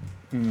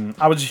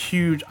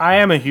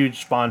am a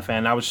huge Spawn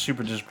fan. I was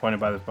super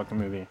disappointed by this fucking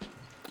movie.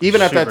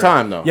 Even at that Super.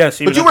 time, though.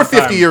 Yes, even but you at were the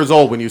 50 time. years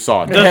old when you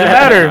saw it. Doesn't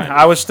matter.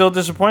 I was still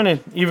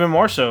disappointed, even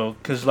more so,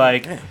 because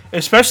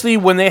especially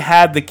when they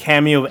had the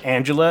cameo of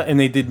Angela and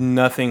they did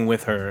nothing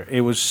with her.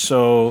 It was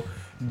so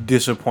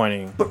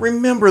disappointing. But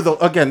remember, though,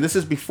 again, this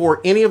is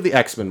before any of the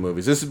X-Men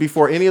movies. This is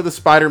before any of the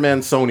Spider-Man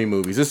Sony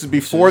movies. This is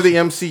before the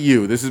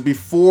MCU. This is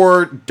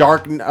before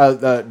Dark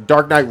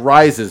Knight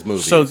Rises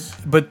movies. So,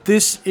 but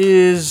this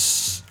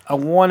is, I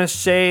want to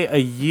say, a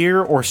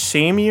year or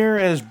same year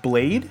as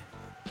Blade.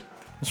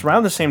 It's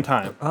around the same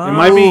time. It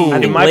might be. I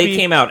It think might Blade be.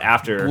 came out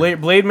after.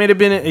 Blade may have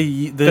been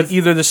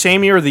either the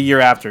same year or the year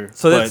after.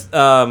 So but-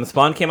 that's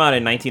Spawn came out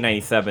in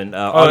 1997.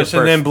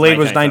 so then Blade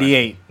was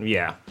 98.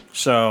 Yeah.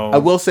 So I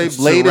will say it's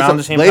Blade around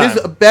the same Blade time.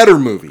 is a better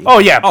movie. Oh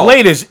yeah,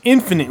 Blade is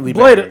infinitely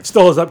Blade better.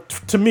 still is up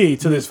to me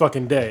to this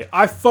fucking day.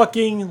 I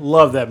fucking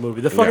love that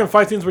movie. The fucking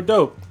fight scenes were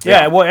dope.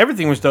 Yeah, well,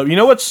 everything was dope. You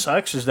know what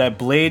sucks is that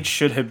Blade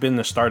should have been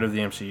the start of the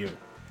MCU.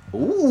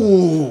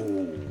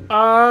 Ooh.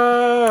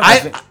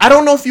 I I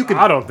don't know if you could.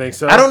 don't think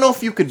so. I don't know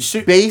if you could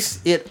base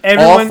it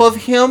Everyone- off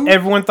of him.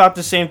 Everyone thought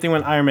the same thing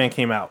when Iron Man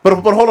came out. But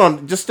hold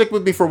on, just stick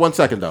with me for 1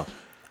 second though.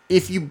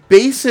 If you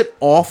base it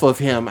off of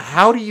him,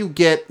 how do you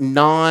get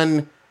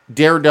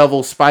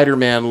non-Daredevil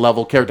Spider-Man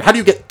level character? How do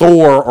you get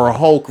Thor or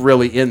Hulk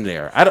really in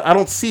there? I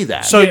don't see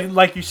that. So,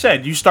 like you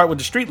said, you start with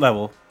the street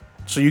level.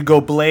 So you go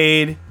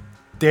Blade,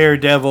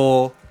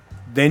 Daredevil,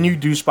 then you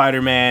do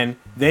Spider-Man.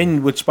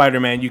 Then with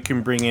Spider-Man, you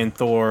can bring in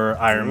Thor,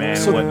 Iron Man,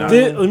 and whatnot.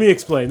 Let me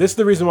explain. This is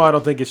the reason why I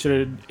don't think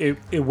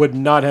it would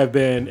not have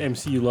been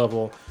MCU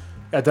level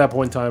at that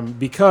point in time,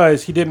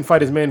 because he didn't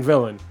fight his main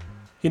villain.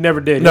 He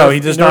never did. No, he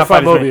does never not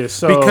fight Mobius. Mobius.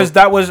 So Because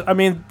that was, I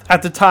mean,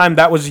 at the time,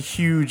 that was a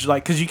huge,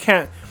 because you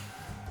can't.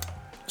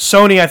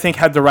 Sony, I think,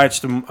 had the rights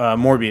to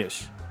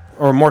Morbius.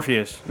 Or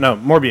Morpheus. No,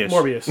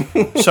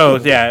 Morbius. So,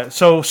 yeah.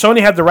 So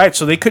Sony had the rights,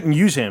 so they couldn't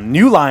use him.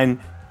 New Line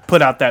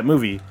put out that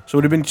movie. So it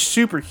would have been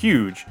super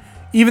huge.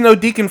 Even though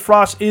Deacon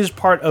Frost is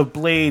part of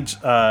Blade's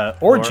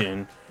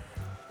origin,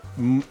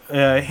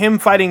 him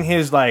fighting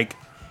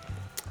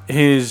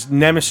his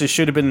nemesis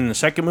should have been in the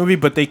second movie,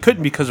 but they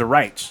couldn't because of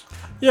rights.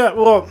 Yeah,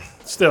 well,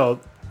 still,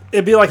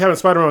 it'd be like having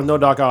Spider-Man with no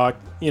Doc Ock.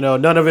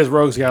 None of his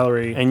rogues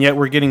gallery. And yet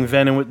we're getting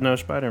Venom with no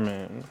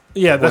Spider-Man.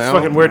 Yeah, that's Well,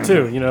 fucking weird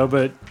too.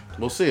 But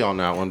We'll see on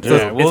that one too.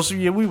 Yeah, we'll see.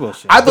 Yeah, we will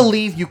see. I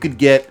believe you could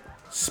get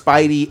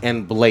Spidey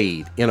and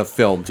Blade in a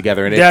film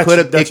together, and it That could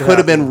have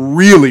should been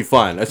really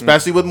fun,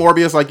 especially with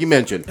Morbius, like you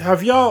mentioned.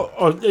 have y'all?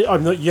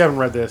 You haven't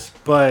read this,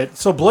 but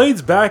so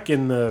Blade's back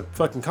in the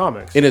fucking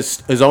comics. In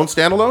his own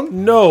standalone.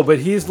 No, but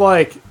he's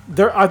like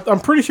there. I'm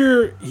pretty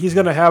sure he's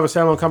gonna have a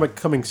standalone comic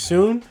coming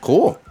soon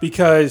Cool.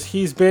 because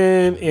he's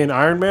been in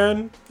Iron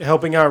Man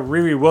helping out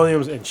Riri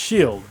Williams and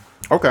Shield.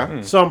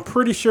 Okay. So I'm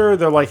pretty sure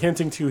they're like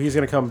hinting to he's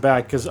gonna come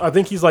back because I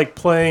think he's like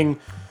playing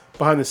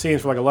behind the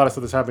scenes for like a lot of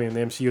stuff that's happening in the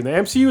MCU. And the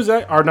MCU is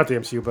or not the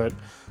MCU, but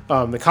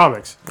the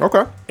comics.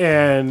 Okay.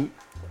 And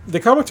the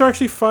comics are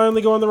actually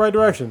finally going the right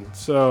direction.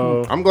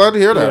 So I'm glad to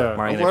hear that. Yeah. I'm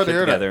Marrying glad that to shit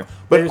hear together. that.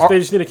 But they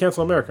just need to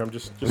cancel America. I'm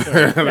just saying.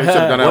 they should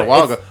have done that a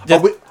while ago.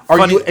 Just Are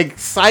funny- you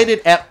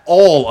excited at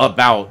all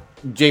about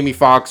Jamie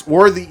Foxx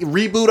or the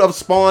reboot of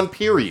Spawn?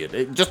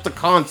 Period. Just the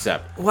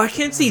concept. Well, I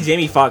can't see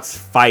Jamie Foxx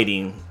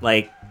fighting.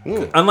 Like,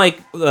 unlike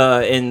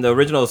in the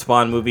original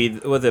Spawn movie,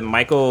 was it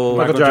Michael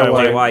Jai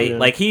White, White? yeah.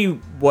 Like, he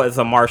was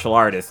a martial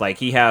artist. Like,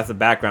 he has a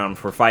background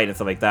for fighting and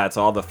stuff like that.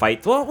 So all the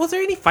fights. Well, was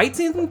there any fights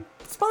in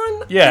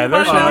Spawn? Yeah,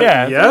 Anybody there's know?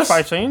 there's yes.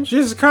 fight scenes.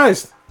 Jesus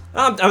Christ.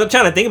 I'm trying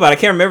to think about it.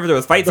 I can't remember if there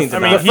was fight scenes. I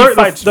or mean, not. he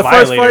fights the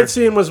first Violator. fight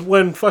scene was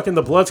when fucking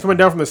the blood's coming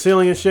down from the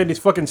ceiling and shit. And he's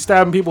fucking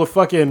stabbing people with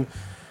fucking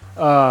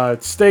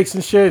stakes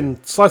and shit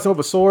and slicing them up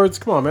with swords.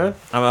 Come on, man.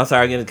 I'm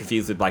sorry, I'm getting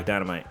confused with Black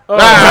Dynamite.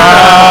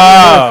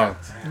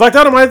 Black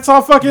Dynamite, it's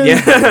all fucking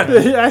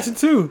Yeah. action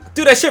too.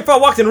 Dude, that shit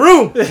probably walked in the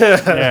room.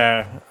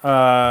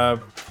 Yeah.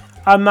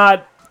 I'm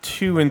not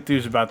too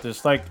enthused about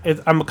this. Like,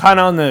 I'm kind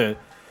of on the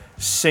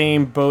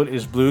same boat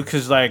as Blue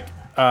because, like,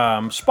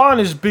 Spawn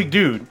is a big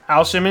dude.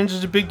 Al Simmons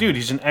is a big dude.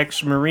 He's an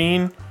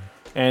ex-Marine,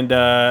 and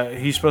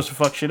he's supposed to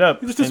fuck shit up.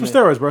 He just did some And-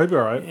 steroids, bro. He'd be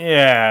all right.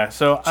 Yeah.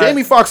 So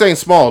Jamie Foxx ain't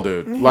small,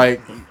 dude.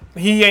 Like,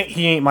 he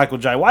ain't Michael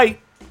Jai White.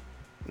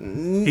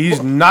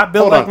 He's not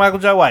built Hold like on. Michael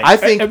Jai White. I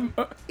think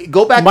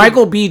go back.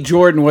 Michael B.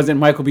 Jordan wasn't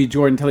Michael B.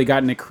 Jordan until he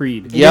got into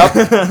Creed. Yep.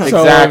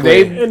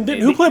 Exactly. they- And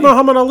who played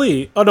Muhammad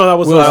Ali? Oh no, that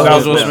was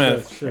Will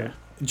Smith. Sure.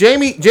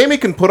 Jamie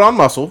can put on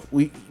muscle.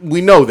 We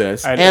know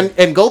this. I do.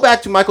 And go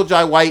back to Michael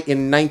Jai White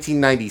in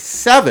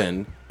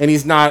 1997, and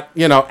he's not,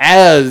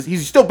 as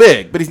he's still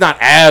big, but he's not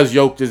as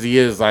yoked as he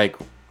is like,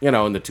 in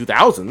the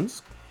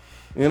 2000s.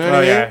 You know what I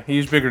Oh mean? yeah,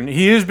 he's bigger.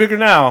 He is bigger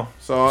now.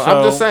 So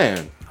I'm just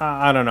saying.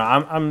 I don't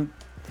know.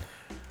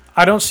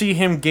 I don't see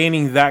him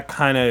gaining that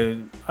kind of.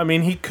 I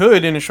mean, he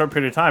could in a short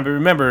period of time, but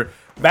remember,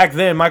 back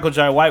then Michael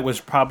Jai White was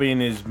probably in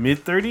his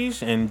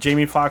mid-30s, and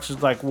Jamie Foxx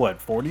is like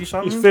what, 40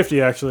 something? He's 50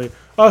 actually.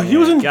 Oh, he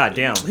was in.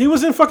 Goddamn. He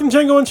was in fucking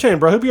Django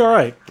Unchained, bro. He'll be all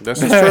right.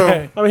 This is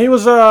true. I mean, he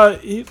was.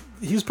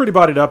 He's pretty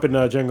bodied up in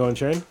Django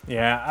Unchained.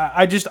 Yeah,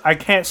 I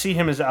can't see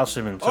him as Al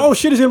Simmons. Oh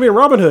shit, he's gonna be in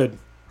Robin Hood.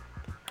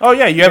 Oh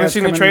yeah, you haven't it's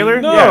seen the coming-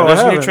 trailer? No, yeah, I there's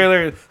a new haven't.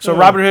 trailer. So No.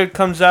 Robin Hood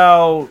comes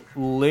out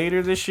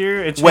later this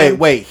year. It's him.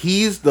 Wait,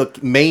 he's the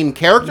main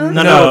character?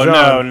 No, No,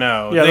 John.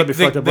 no. Yeah, that'd be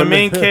fucked up, The wouldn't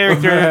main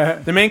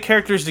it? the main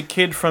character is the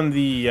kid from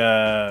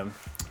the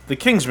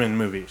Kingsman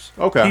movies.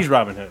 Okay. He's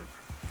Robin Hood.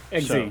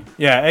 Eggsy. So,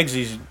 yeah,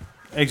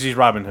 Eggsy's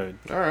Robin Hood.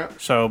 All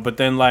right. So, but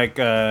then like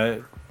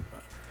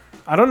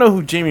I don't know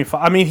who Jamie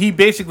Foxx. I mean, he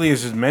basically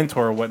is his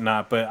mentor or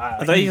whatnot. But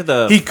I thought he was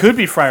the he could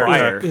be Friar.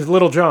 Friar. He's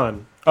Little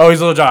John. Oh, he's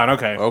Little John.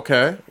 Okay.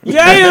 Okay.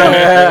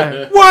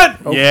 Yeah. What?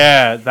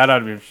 Yeah, that ought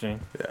to be interesting.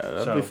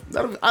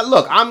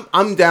 Look,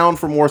 I'm down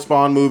for more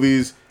Spawn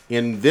movies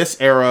in this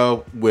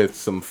era with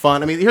some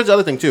fun. I mean, here's the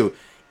other thing too.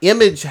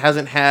 Image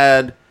hasn't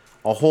had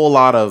a whole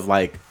lot of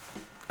like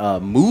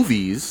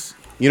movies.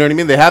 You know what I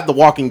mean? They have The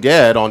Walking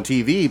Dead on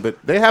TV, but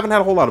they haven't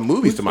had a whole lot of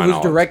movies to my Who's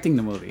knowledge. directing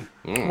the movie?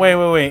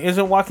 Wait.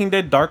 Isn't Walking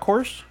Dead Dark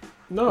Horse?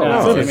 No,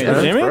 No, it's Image.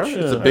 Image. Image? Right?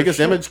 It's the biggest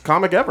Image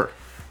comic ever.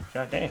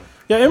 God damn.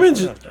 Yeah,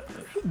 Image.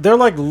 They're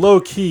like low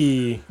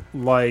key.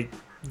 Like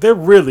they're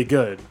really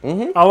good.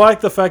 Mm-hmm. I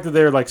like the fact that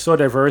they're like so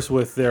diverse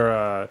with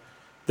their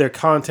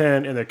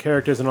content and their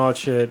characters and all that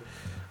shit.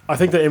 I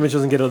think that Image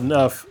doesn't get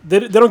enough.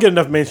 They don't get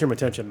enough mainstream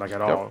attention like at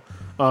all.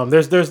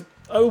 There's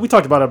we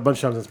talked about it a bunch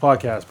of times in this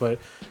podcast, but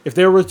if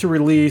they were to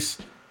release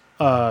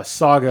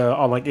Saga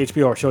on like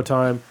HBO or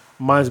Showtime,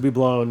 minds would be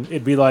blown.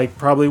 It'd be like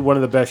probably one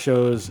of the best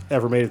shows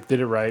ever made if they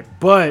did it right.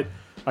 But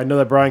I know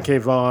that Brian K.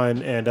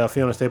 Vaughan and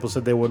Fiona Staples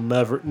said they would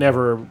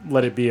never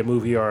let it be a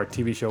movie or a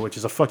TV show, which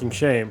is a fucking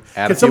shame.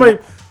 Add a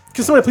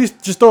Can somebody please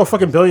just throw a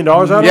fucking $1 billion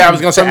at it? Yeah, I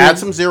was gonna say add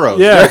some zeros.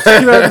 Yeah, just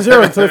keep adding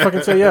zero until they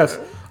fucking say yes.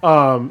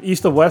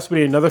 East of West would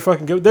be another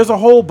fucking good. There's a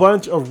whole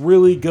bunch of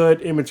really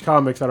good Image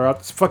comics that are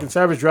out. Fucking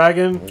Savage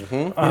Dragon.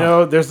 You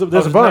know, there's a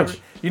bunch.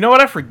 You know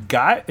what I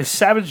forgot? Is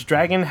Savage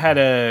Dragon had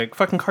a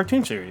fucking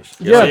cartoon series.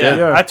 Yeah, Yeah.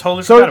 yeah. I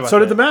totally forgot about So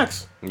did that. the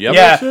Max. Yep.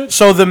 Yeah, shit.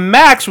 so the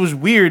Max was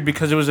weird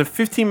because it was a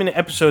 15-minute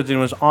episode and it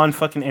was on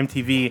fucking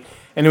MTV,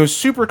 and it was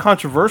super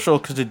controversial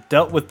because it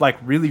dealt with like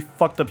really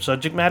fucked up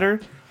subject matter,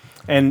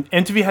 and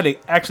MTV had to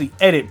actually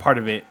edit part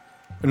of it.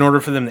 in order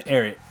for them to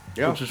air it.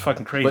 Yeah. Which is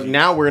fucking crazy. But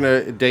now we're in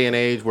a day and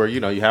age where,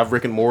 you have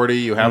Rick and Morty,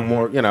 you have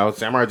more,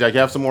 Samurai Jack, you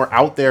have some more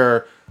out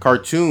there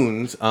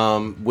cartoons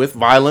with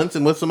violence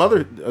and with some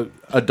other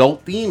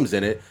adult themes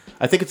in it.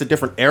 I think it's a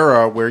different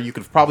era where you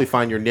could probably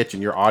find your niche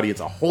and your audience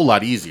a whole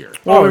lot easier.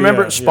 Well,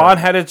 remember, Spawn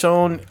had its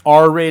own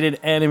R-rated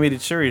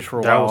animated series for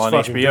a while on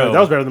HBO. Good. That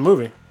was better than the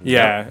movie.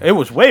 Yeah, it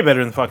was way better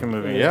than the fucking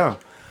movie. Yeah.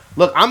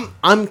 Look,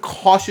 I'm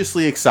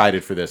cautiously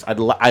excited for this.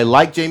 I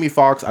like Jamie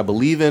Foxx. I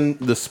believe in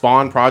the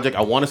Spawn project.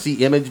 I want to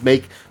see Image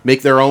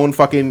make their own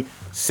fucking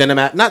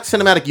not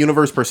cinematic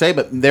universe per se,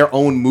 but their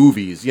own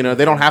movies. They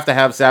don't have to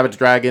have Savage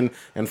Dragon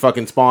and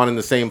fucking Spawn in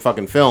the same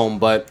fucking film,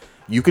 but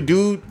you could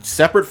do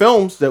separate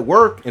films that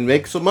work and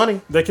make some money.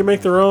 They can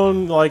make their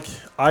own, like,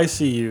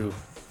 ICU.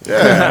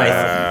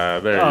 Yeah,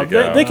 there you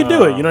go. They can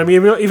do it. You know what I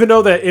mean? Even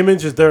though that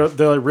Image is they're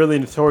really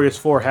notorious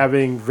for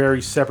having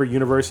very separate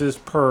universes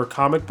per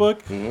comic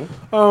book.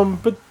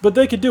 But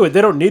they could do it.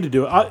 They don't need to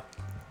do it.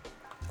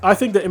 I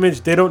think the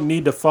Image, they don't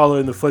need to follow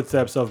in the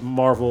footsteps of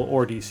Marvel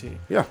or DC.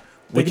 Yeah,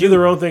 they can do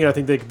their own thing, and I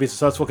think they could be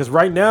successful. Because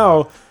right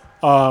now,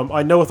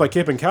 I know with like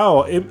Cape and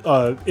Cowl,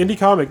 indie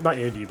comic, not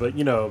indie, but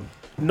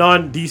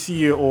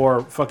non-DC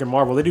or fucking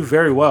Marvel, they do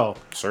very well.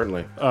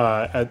 Certainly.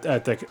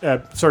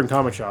 At certain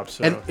comic shops.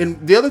 So.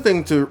 And the other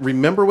thing to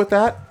remember with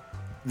that,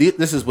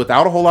 this is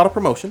without a whole lot of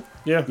promotion.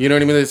 Yeah. You know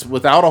what I mean? It's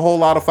without a whole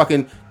lot of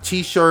fucking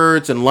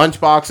T-shirts and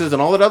lunchboxes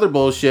and all that other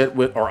bullshit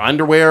or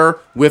underwear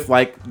with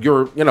like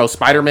your,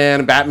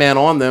 Spider-Man and Batman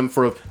on them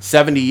for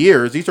 70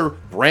 years. These are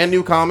brand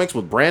new comics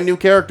with brand new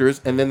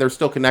characters, and then they're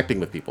still connecting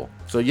with people.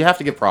 So you have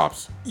to give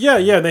props.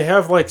 Yeah. They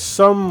have like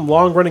some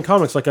long-running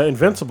comics, like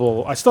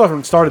Invincible. I still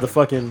haven't started the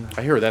fucking...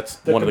 I hear that's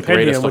one of the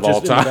greatest of all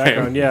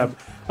time. Yeah.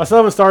 I still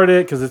haven't started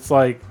it because it's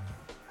like...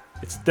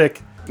 It's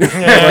thick. I'm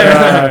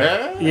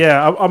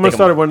gonna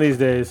start it one of these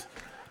days.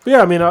 But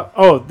yeah, I mean,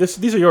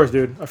 these are yours,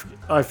 dude.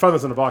 I found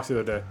this in a box the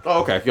other day.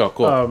 Oh, okay, yo,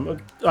 cool.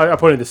 I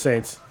put it into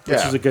Saints, which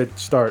Yeah. is a good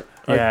start.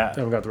 Yeah. I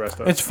haven't got the rest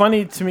of it. It's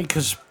funny to me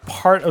because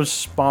part of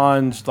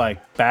Spawn's like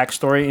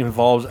backstory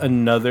involves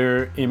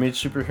another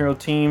Image superhero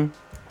team,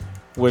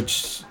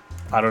 which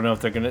I don't know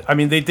if they're gonna. I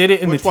mean, they did it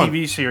in Which the one?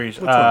 TV series.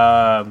 Which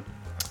one?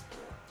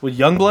 With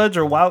Youngbloods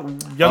or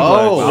Youngbloods?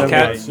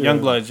 Wildcats, yeah.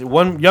 Youngbloods.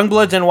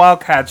 Youngbloods and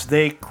Wildcats.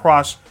 They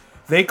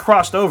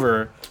crossed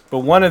over, but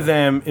one of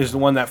them is the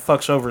one that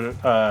fucks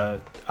over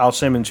Al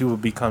Simmons, who will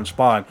become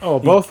Spawn. Oh,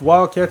 both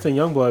Wildcats and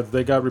Youngbloods,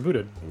 they got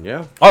rebooted.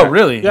 Yeah. Oh,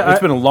 really? Yeah,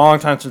 It's been a long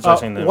time since I've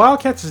seen them.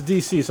 Wildcats is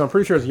DC, so I'm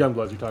pretty sure it's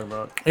Youngbloods you're talking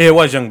about. It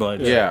was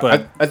Youngbloods. Yeah,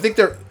 but I think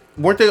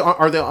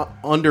are they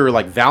under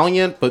like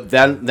Valiant, but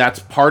then that's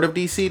part of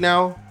DC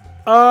now?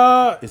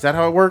 Is that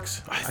how it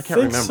works? I can't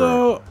remember.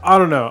 So I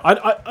don't know.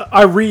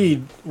 I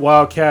read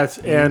Wildcats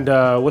and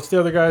what's the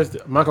other guys?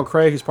 Michael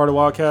Craig, he's part of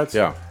Wildcats.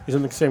 Yeah. He's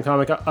in the same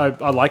comic.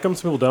 I like him.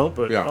 Some people don't,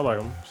 but Yeah. I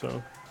like him.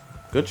 So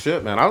Good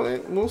shit, man.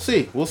 We'll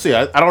see.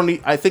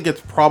 I think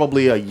it's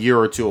probably a year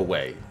or two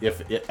away,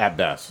 if at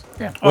best.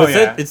 Yeah. Well,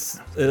 yeah. it's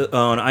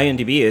on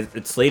IMDb.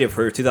 It's slated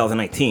for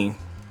 2019.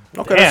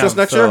 Okay, that's just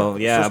next year. So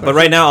yeah, Just but next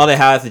right year. now all they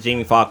have is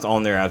Jamie Foxx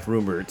on there as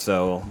rumored.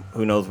 So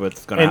who knows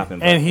what's gonna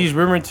happen? and he's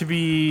rumored to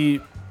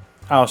be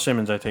Al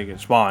Simmons, I take it.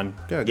 Spawn.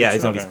 yeah,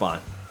 he's gonna be Okay. Spawn.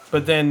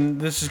 But then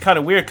this is kind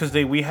of weird because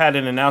we had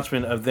an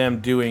announcement of them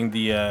doing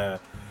the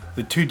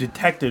two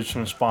detectives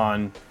from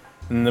Spawn,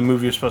 and the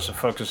movie was supposed to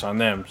focus on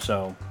them.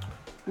 So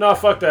no,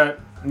 fuck that.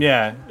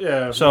 yeah.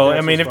 Yeah. So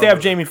that's I mean, just if they have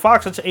fine. Jamie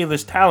Foxx, that's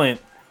A-list talent.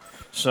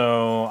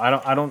 So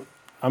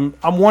I'm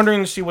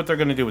wondering to see what they're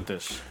gonna do with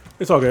this.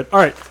 It's all good. All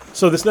right.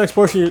 So this next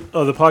portion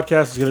of the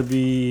podcast is going to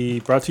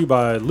be brought to you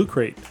by Loot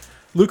Crate.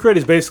 Loot Crate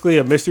is basically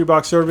a mystery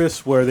box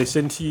service where they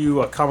send to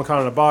you a Comic-Con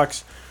in a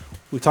box.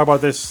 We talk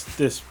about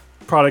this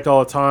product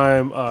all the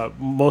time.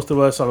 Most of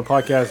us on the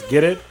podcast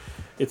get it.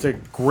 It's a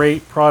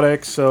great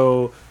product.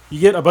 So you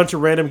get a bunch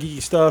of random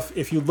geeky stuff.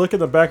 If you look in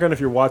the background,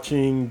 if you're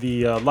watching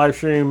the live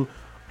stream,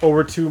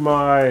 over to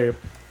my...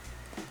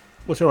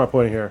 Which one am I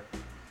pointing here?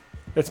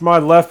 It's my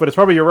left, but it's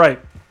probably your right.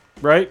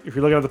 Right? If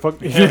you're looking at the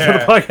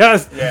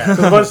podcast, there's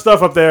a bunch of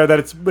stuff up there that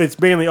it's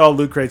mainly all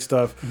Loot Crate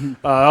stuff.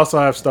 I also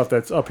have stuff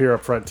that's up here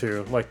up front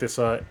too, like this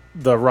the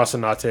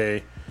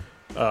Rocinante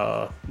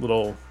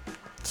little.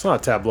 It's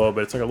not a tableau,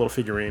 but it's like a little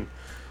figurine.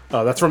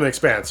 That's from The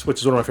Expanse,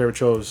 which is one of my favorite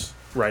shows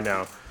right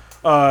now.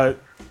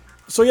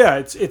 So yeah,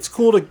 it's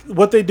cool to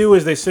what they do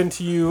is they send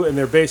to you in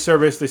their base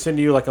service. They send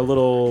to you like a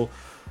little.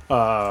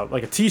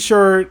 Like a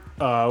T-shirt,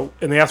 and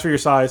they ask for your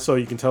size, so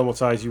you can tell them what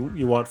size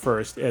you want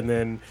first. And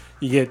then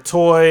you get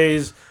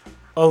toys,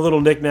 a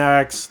little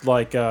knickknacks,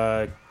 like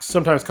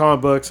sometimes comic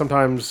books,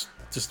 sometimes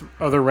just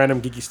other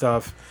random geeky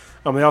stuff.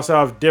 They also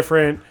have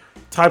different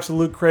types of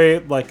Loot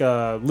Crate, like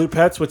Loot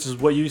Pets, which is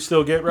what you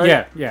still get,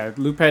 right? Yeah.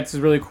 Loot Pets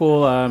is really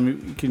cool.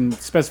 You can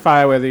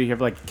specify whether you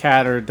have like a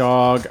cat or a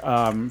dog.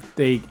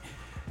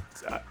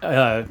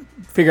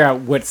 figure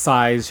out what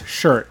size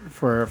shirt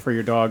for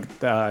your dog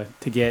to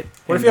get.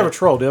 What if you have a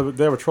troll? Do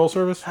they have a troll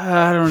service?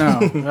 I don't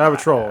know. I have a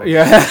troll.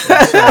 Yeah,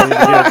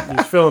 So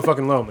he's feeling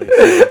fucking lonely.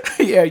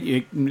 yeah,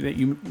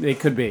 they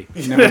could be.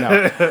 You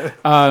never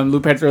know.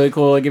 Loot Pet's really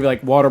cool. They give you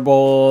like water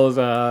bowls,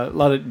 a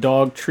lot of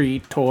dog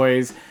treat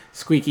toys,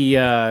 squeaky,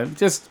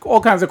 just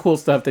all kinds of cool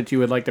stuff that you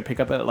would like to pick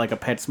up at like a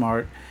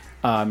PetSmart.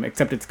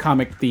 Except it's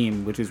comic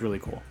themed, which is really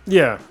cool.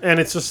 Yeah, and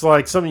it's just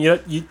like something you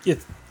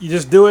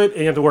just do it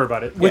and you have to worry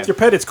about it. With your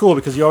pet, it's cool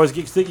because you always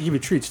give you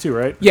treats too,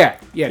 right? Yeah.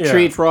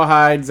 Treats,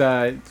 rawhides,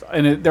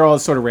 and they're all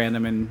sort of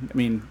random. And I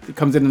mean, it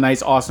comes in a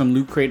nice, awesome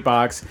Loot Crate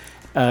box,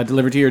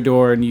 delivered to your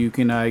door, and you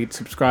can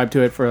subscribe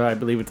to it for I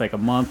believe it's like a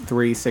month,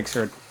 3, 6,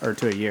 or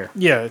to a year.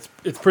 Yeah,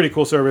 it's pretty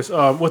cool service.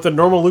 With the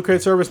normal Loot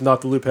Crate service,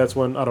 not the Loot Pets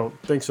one, I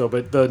don't think so,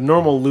 but the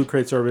normal Loot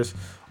Crate service,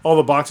 all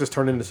the boxes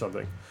turn into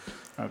something.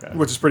 Okay.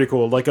 Which is pretty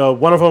cool. Like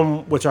one of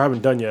them, which I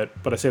haven't done yet,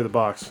 but I saved the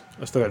box.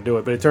 I still got to do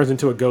it. But it turns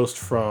into a ghost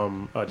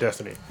from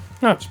Destiny.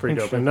 It's pretty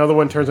dope. And another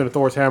one turns into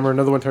Thor's hammer.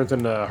 Another one turns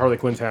into Harley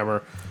Quinn's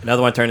hammer.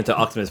 Another one turned into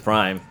Optimus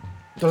Prime.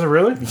 Does it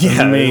really?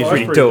 Yeah, amazing. it's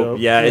pretty dope.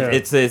 Yeah,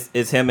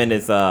 it's him in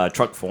his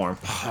truck form.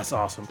 That's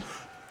awesome.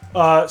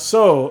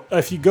 So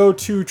if you go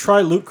to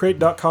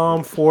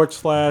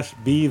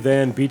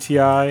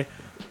trylootcrate.com/B-then-BTI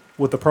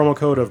with the promo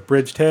code of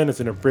Bridge10, it's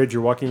in a bridge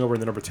you're walking over in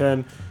the number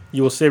 10,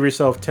 you will save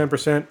yourself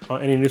 10%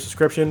 on any new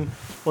subscription.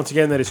 Once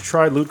again, that is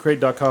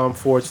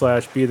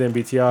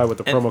trylootcrate.com/B-then-BTI with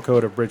the promo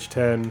code of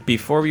Bridge10.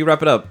 Before we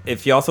wrap it up,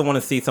 if you also want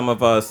to see some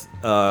of us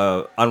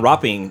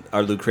unwrapping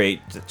our Loot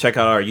Crate, check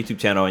out our YouTube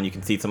channel and you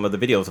can see some of the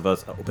videos of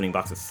us opening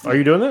boxes. Are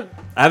you doing that?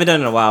 I haven't done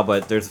it in a while,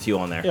 but there's a few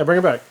on there. Yeah, bring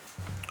it back.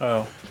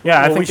 Oh,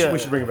 yeah. Well, I think we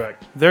should bring it back.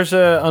 There's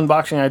a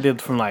unboxing I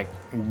did from like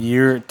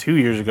 2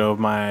 years ago of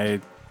my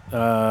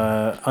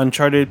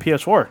Uncharted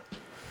PS4.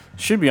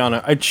 Should be on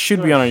it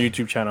should be on our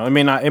YouTube channel. It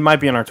may not. It might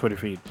be on our Twitter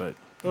feed, but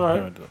all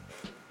right.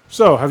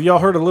 So, have y'all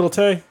heard of Little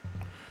Tay?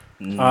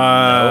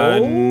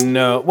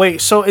 No. Wait.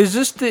 So is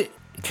this the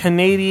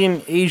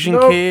Canadian Asian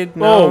kid?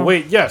 No. Oh,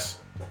 wait. Yes.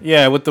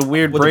 Yeah, with the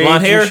weird With the braids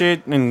blonde hair? and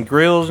shit and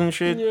grills and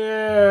shit.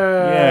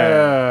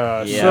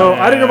 Yeah. Yeah. So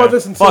I didn't know about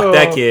this until Fuck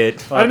that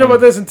kid. I didn't know about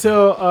this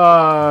until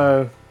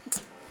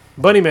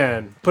Bunny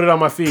Man put it on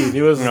my feed.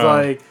 He was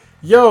like,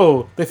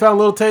 "Yo, they found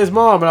Little Tay's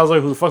mom," and I was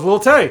like, "Who the fuck's Little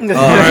Tay?"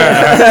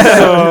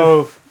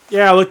 So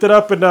yeah, I looked it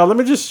up, and let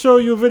me just show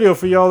you a video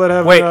for y'all that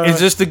have. Wait, is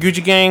this the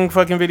Gucci Gang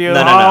fucking video?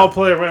 No. I'll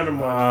play a random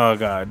one. Oh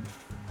god,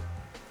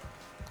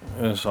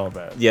 it's all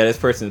bad. Yeah, this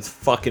person's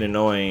fucking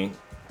annoying.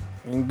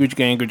 Gucci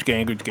Gang, Gucci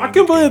Gang, Gucci Gang. I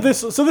can't believe this.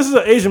 So this is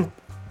an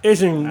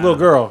Asian little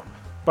girl,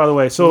 by the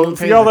way. So Little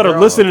for Tay's y'all a that are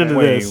girl, listening okay. to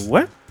Wait, this,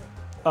 what?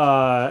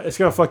 it's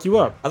gonna fuck you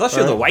up. I thought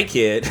she was a white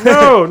kid.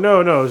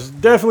 No, it's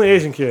definitely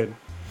Asian kid.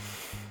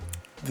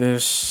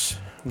 This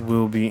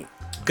will be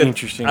Good.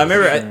 interesting. I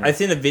remember I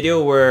seen a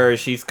video where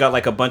she's got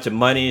like a bunch of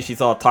money and she's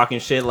all talking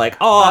shit like,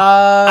 "Oh,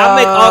 I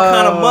make all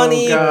kind of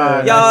money.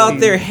 God, Y'all I out see.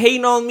 there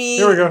hating on me."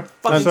 Here we go. Fucking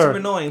That's her. super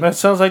annoying. That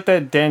sounds like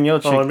that Danielle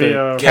chick. let me,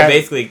 that Yeah,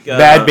 basically.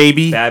 Bad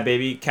Baby. Bad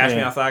Baby. Cash Me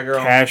Yeah. Outside Girl.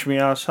 Cash Me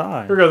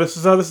Outside. Here we go. This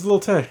is Little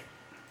Tay.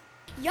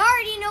 You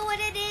already know what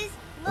it is.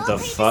 What Lil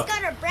the Tay fuck?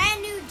 just got a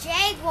brand new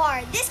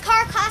Jaguar. This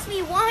car cost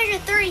me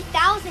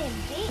 $130,000,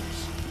 bitch.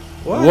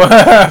 What?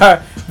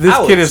 This I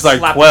would kid is like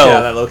slap the shit out of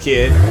 12. that little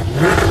kid.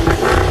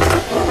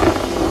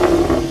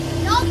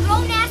 Y'all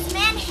grown ass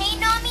man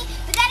hating on me,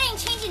 but that ain't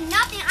changing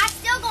nothing. I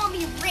still gonna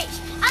be rich.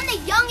 I'm the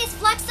youngest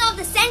flexer of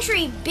the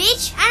century,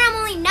 bitch, and I'm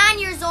only 9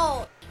 years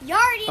old. You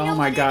already know Oh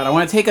my what god, it I is.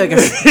 want to take like a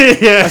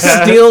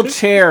steel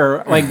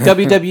chair, like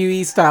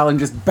WWE style, and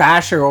just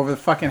bash her over the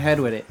fucking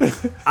head with it.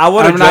 I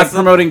would I'm have not dressed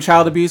him. promoting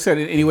child abuse in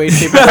any way,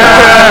 shape, or form.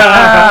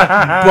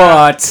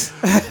 But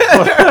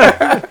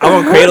I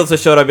want Kratos to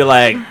show up and be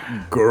like,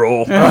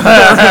 "Girl."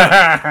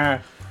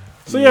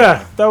 So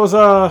yeah, that was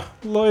a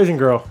little Asian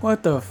girl.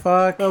 what the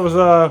fuck? That was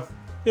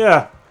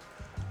yeah.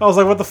 I was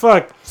like, what the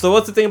fuck? So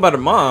what's the thing about her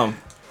mom?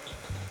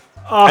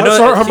 So know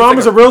that her she's mom like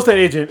is a- a real estate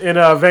agent in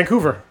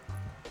Vancouver.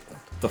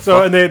 The So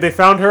fuck? and they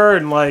found her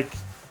and like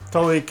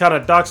totally kind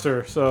of doxed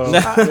her. So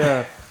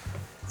yeah.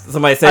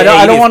 Somebody say, I don't, "Hey,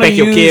 I you don't need want to to spank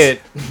your use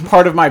kid."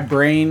 part of my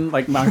brain,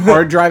 like my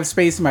hard drive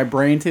space in my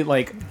brain, to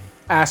like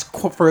ask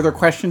further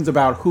questions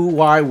about who,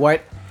 why,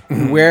 what,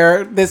 and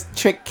where this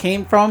chick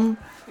came from.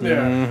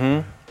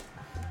 Yeah.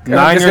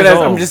 9 years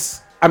old.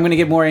 I'm gonna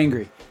get more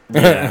angry.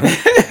 You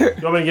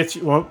want me to get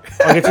you? Well,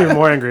 I'll get you even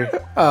more angry.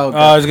 Oh, okay.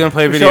 I was gonna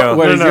play a video.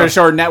 What, No, is no. gonna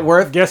show her net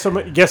worth? Guess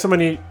how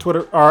many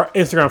Twitter or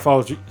Instagram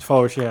followers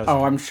she has?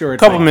 Oh, I'm sure it's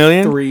Couple like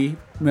million? 3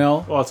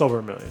 mil. Well, it's over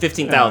a million.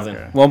 15,000.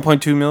 Okay.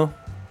 1.2 mil,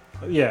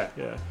 Yeah.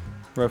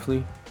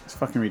 roughly. It's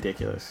fucking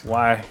ridiculous.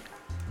 Why?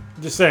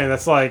 Just saying,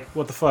 that's like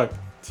what the fuck.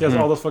 She has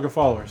all those fucking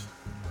followers.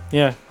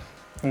 Yeah,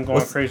 I'm going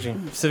What's- crazy.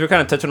 So we're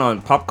kind of touching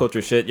on pop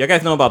culture shit. You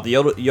guys know about the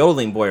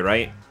yodeling boy,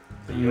 right?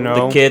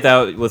 No. The kid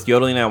that was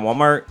yodeling at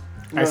Walmart.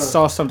 I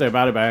saw something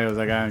about it, but I was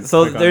like,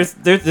 So there's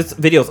this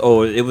video's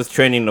old. It was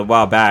trending a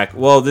while back.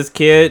 Well, this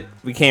kid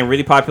became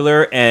really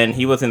popular, and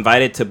he was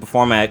invited to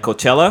perform at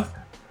Coachella.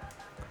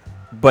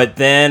 But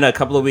then a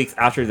couple of weeks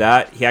after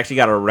that, he actually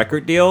got a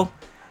record deal,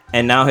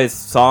 and now his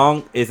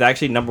song is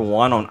actually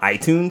 #1 on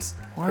iTunes.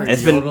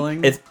 It's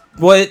Yodeling?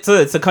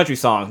 It's a country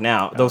song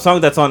now. The song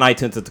that's on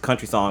iTunes is a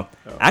country song.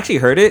 I actually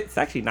heard it. It's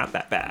actually not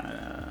that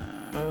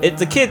bad.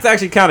 The kid's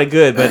actually kind of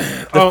good, but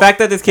the fact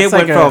that this kid It's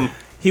like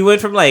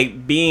went from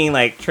like being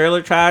like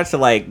trailer trash to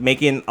like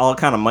making all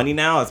kind of money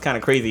now. It's kind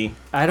of crazy.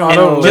 I don't And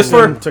know. just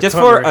listen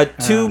for to a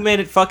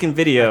 2-minute fucking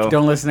video.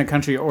 Don't listen to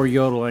country or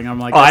yodeling. I'm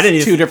like, Oh, I that's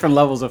didn't two use- different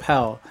levels of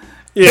hell.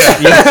 Yeah.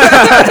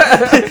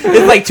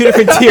 It's like 2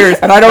 different tiers.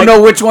 And I don't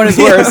know which one is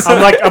worse.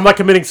 I'm like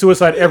committing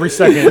suicide every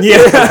second.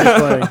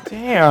 Yeah.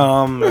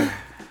 Damn. But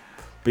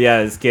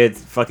yeah, this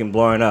kid's fucking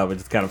blowing up, which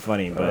is kind of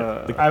funny.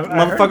 But the I've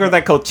motherfucker was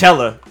at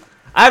Coachella.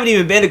 I haven't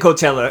even been to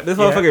Coachella. This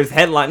motherfucker is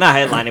not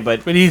headlining,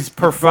 but But he's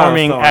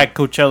performing song. at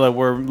Coachella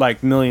where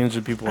like millions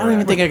of people I are. don't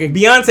even at. think I could. go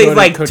Beyonce's to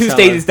like 2 Coachella.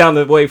 stages down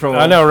the way from him.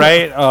 I know,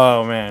 right?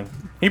 Oh man,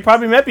 he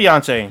probably met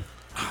Beyonce.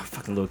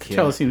 Fucking little kid.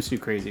 Coachella seems too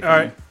crazy. For All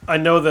right. I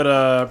know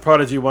that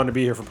Prodigy wanted to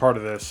be here for part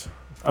of this.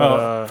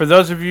 But, For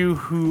those of you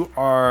who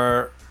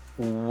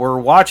were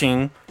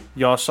watching,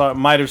 y'all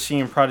might have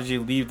seen Prodigy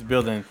leave the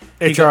building.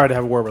 HR had to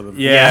have a word with him.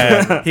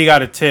 Yeah, he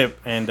got a tip,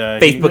 and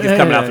Facebook is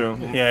coming Yeah. after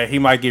him. Yeah, he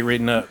might get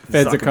written up.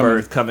 Feds are coming.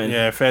 Zuckerberg's coming.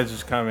 Yeah, Feds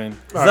is coming.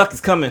 Zuck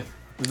is coming.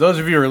 For those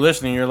of you who are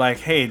listening, you're like,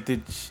 hey,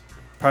 did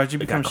Prodigy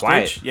become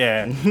quiet. Stitch?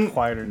 Yeah,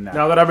 quieter now.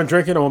 Now that I've been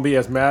drinking, I won't be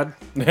as mad.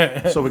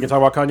 So we can talk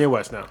about Kanye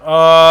West now.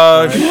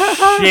 Oh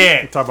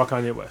shit! Talk about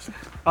Kanye West.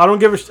 I don't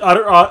give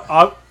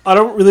a. I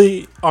don't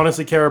really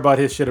honestly care about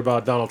his shit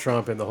about Donald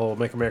Trump and the whole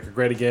 "Make America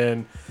Great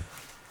Again."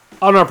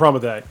 I don't have a problem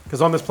with that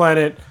because on this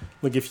planet,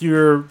 like if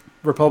you're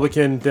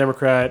Republican,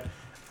 Democrat,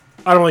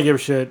 I don't really give a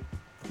shit.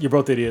 You're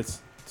both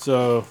idiots.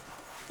 So,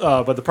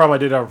 but the problem I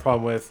did have a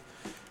problem with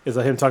is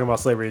him talking about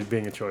slavery as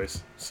being a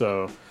choice.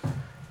 So,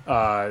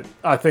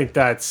 I think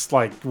that's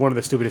like one of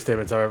the stupidest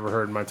statements I've ever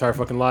heard in my entire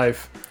fucking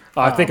life.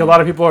 I think a lot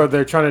of people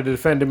they're trying to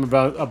defend him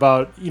about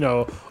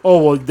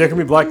oh well there can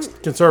be black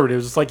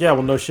conservatives. It's like yeah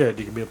well no shit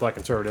you can be a black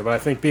conservative. But I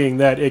think being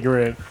that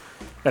ignorant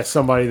as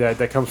somebody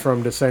that comes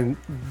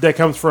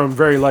from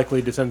very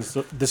likely descendants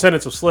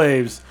of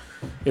slaves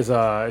is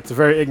it's a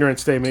very ignorant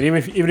statement.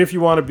 Even if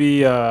you want to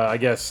be I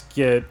guess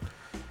get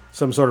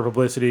some sort of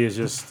publicity it's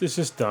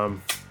just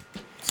dumb.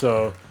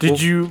 So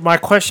My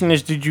question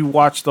is, did you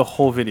watch the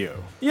whole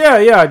video? yeah,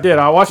 I did.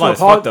 I watched him Fun as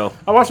fuck, though.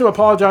 I watched him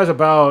apologize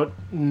about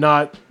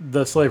not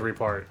the slavery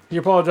part. He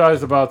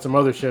apologized about some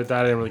other shit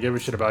that I didn't really give a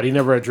shit about. He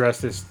never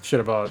addressed this shit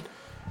about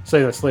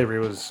saying that slavery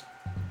was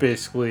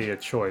basically a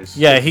choice.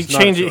 Yeah, It's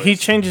not a choice. he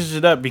changes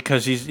it up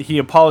because he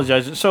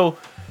apologizes. So He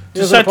to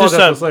doesn't set this apologize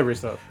for up, slavery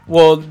stuff.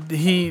 well,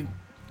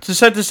 to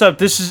set this up,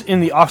 this is in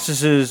the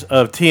auspices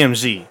of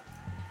TMZ.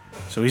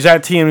 So he's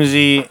at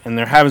TMZ and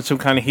they're having some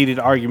kind of heated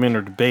argument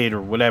or debate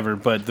or whatever.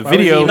 But the Why was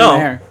he video, even No.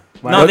 there?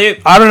 No,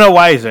 they, I don't know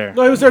why he's there.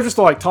 No, he was there just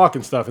to like talk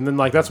and stuff, and then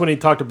like that's when he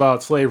talked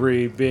about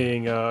slavery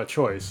being a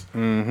choice,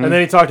 and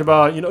then he talked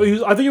about I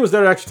think he was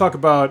there to actually talk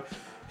about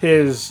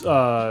his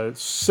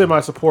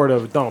semi-support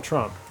of Donald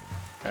Trump,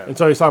 and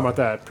so he's talking about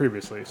that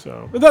previously.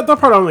 So but that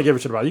part I don't really give a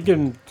shit about. You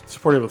can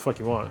support whatever the fuck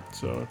you want.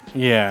 So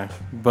Yeah,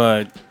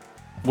 but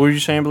what were you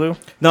saying, Blue?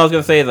 no, I was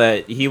gonna say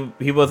that he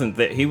wasn't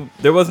there.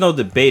 There was no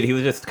debate. He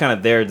was just kind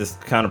of there, just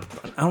kind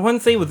of. I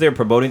wouldn't say he was there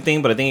promoting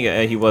thing, but I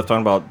think he was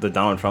talking about the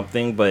Donald Trump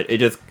thing. But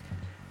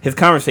his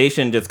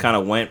conversation just kind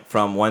of went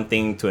from one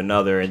thing to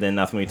another, and then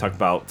that's when we talked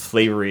about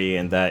slavery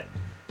and that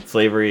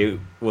slavery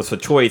was a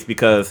choice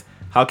because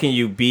how can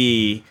you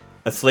be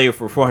a slave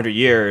for 400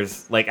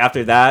 years? Like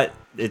after that,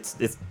 it's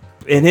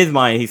in his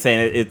mind he's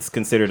saying it's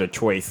considered a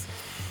choice,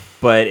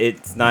 but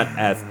it's not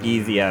as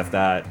easy as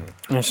that.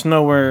 It's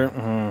nowhere.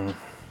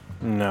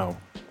 No.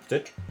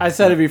 I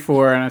said it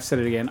before and I've said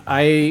it again.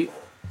 I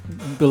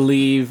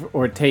believe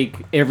or take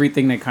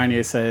everything that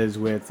Kanye says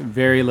with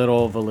very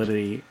little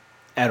validity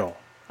at all.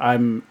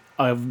 I'm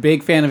a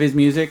big fan of his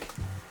music,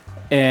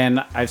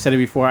 and I've said it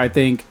before. I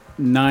think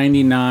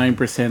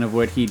 99% of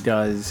what he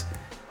does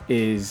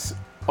is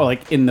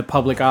like in the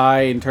public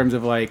eye in terms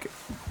of like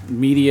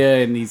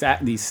media and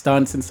these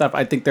stunts and stuff.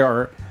 I think there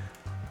are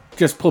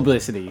just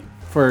publicity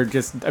for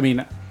just. I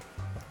mean,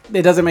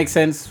 it doesn't make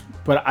sense,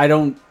 but I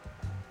don't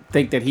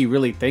think that he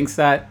really thinks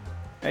that.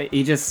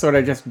 He just sort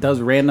of just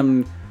does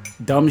random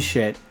dumb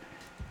shit,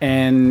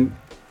 and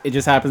it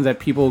just happens that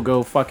people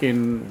go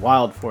fucking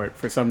wild for it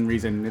for some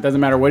reason. It doesn't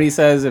matter what he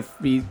says. If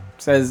he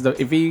said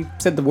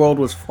the world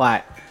was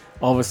flat,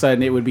 all of a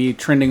sudden it would be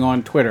trending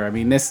on Twitter. I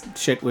mean, this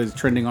shit was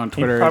trending on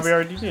Twitter. He probably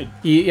already did.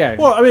 Yeah.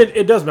 well, I mean,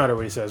 it does matter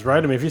what he says, right?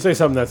 I mean, if you say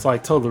something that's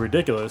like totally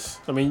ridiculous,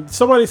 I mean,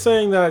 somebody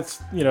saying that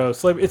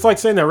slavery, it's like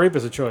saying that rape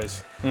is a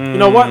choice. You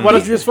know what? Why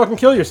don't you just fucking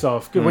kill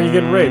yourself when you're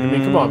getting raped? I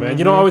mean, come on, man.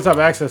 You don't always have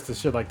access to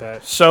shit like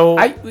that. So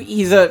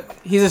he's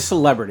a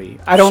celebrity.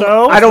 I don't.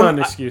 So? I It's don't. not an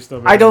excuse,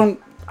 though, man. I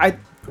don't.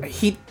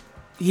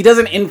 He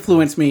doesn't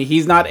influence me.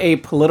 He's not a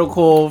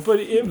political But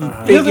it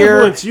doesn't figure.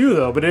 influence you,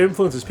 though. But it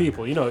influences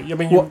people. You know, I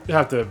mean, you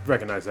have to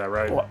recognize that,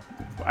 right?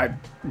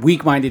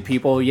 Weak-minded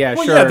people. Yeah,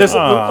 Well, sure.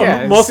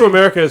 yeah, most of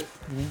America is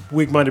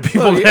weak-minded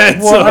people. Well, man,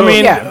 well, so- I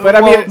mean, yeah, but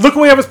I mean, look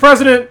what we have as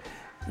president.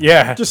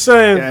 Yeah. Just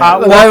saying. Yeah. A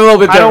little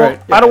bit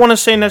different. I don't want to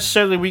say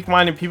necessarily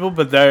weak-minded people,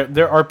 but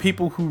there are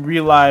people who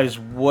realize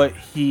what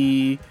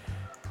he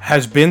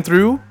has been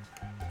through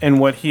and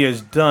what he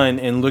has done,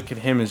 and look at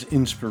him as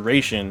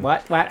inspiration.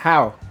 What?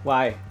 How?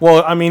 Why?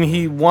 Well, I mean,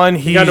 he got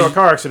into a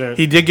car accident.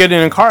 He did get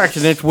in a car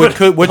accident, which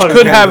could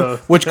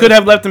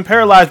have left him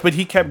paralyzed, but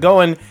he kept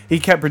going. He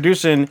kept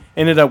producing.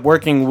 Ended up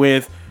working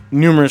with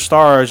numerous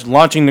stars,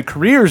 launching the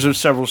careers of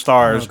several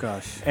stars. Oh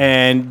gosh!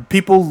 And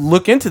people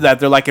look into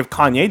that. They're like, if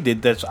Kanye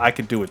did this, I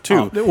could do it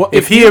too. Well,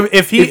 if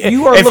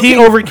he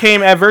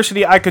overcame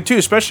adversity, I could too.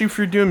 Especially if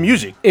you're doing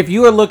music. If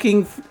you are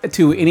looking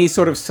to any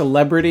sort of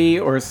celebrity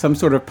or some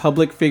sort of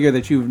public figure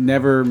that you've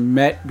never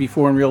met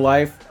before in real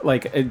life,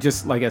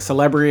 just like a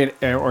celebrity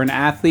or an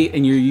athlete,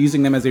 and you're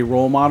using them as a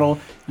role model,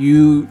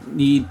 you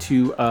need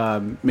to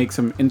make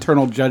some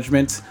internal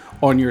judgments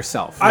on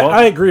yourself.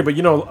 I agree, but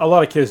a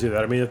lot of kids do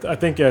that. I mean, I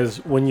think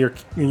when you're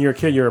a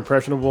kid, you're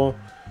impressionable,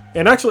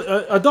 and actually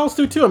adults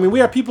do too. I mean, we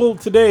have people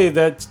today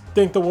that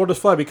think the world is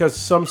flat because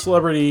some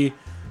celebrity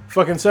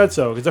fucking said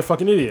so, because they're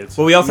fucking idiots.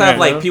 But we also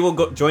have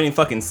people joining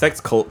fucking sex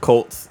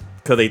cults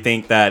because they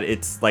think that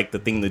it's like the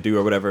thing to do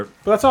or whatever.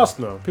 But that's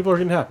awesome though. People are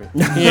getting happy.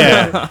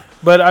 Yeah,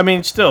 but I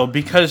mean, still,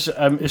 because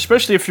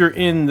especially if you're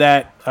in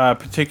that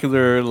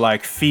particular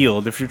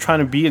field, if you're trying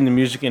to be in the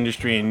music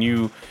industry and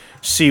you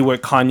see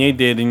what Kanye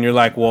did and you're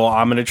like, well,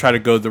 I'm going to try to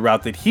go the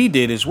route that he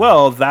did as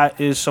well, that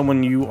is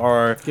someone you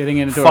are getting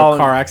into a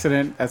car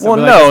accident. That's my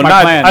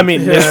plan. I mean,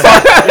 as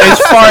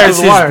far as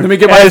his, let me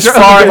get my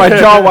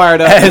jaw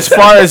wired up. As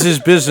far as his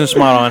business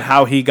model and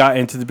how he got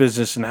into the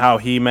business and how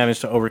he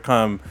managed to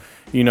overcome,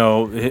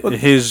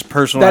 his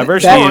personal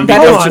adversity and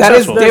become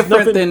successful. That is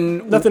different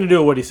than nothing to do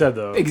with what he said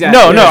though. Exactly.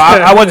 No,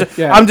 I wasn't.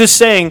 Yeah. I'm just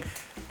saying,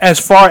 as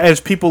far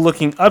as people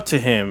looking up to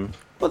him.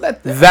 Well,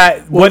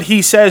 what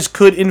he says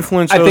could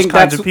influence those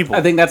kinds of people.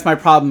 I think that's my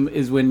problem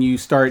is when you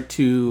start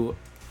to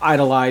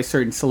idolize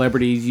certain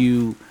celebrities,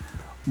 you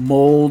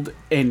mold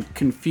and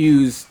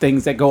confuse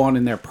things that go on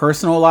in their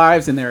personal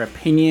lives and their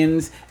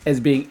opinions as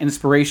being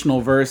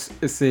inspirational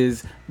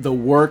versus the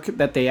work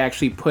that they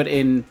actually put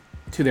into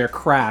their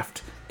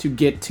craft to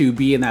get to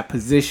be in that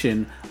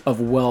position of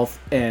wealth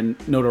and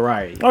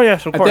notoriety. Oh,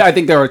 yes, of course. I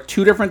think there are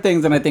two different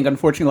things, and I think,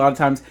 unfortunately, a lot of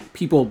times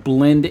people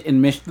blend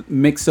and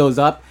mix those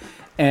up.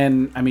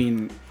 And I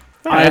mean,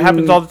 it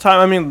happens all the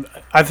time. I mean,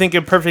 I think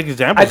a perfect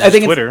example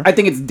is Twitter. I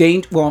think it's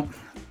dangerous. Well,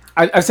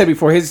 I've said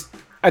before, he's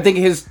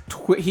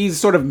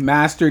sort of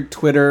mastered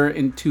Twitter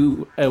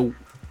into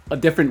a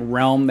different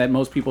realm that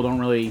most people don't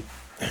really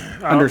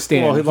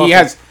understand. Well,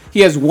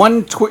 he has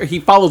one. He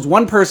follows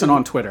one person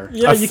on Twitter.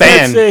 Yeah, you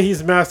can't say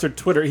he's mastered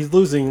Twitter. He's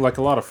losing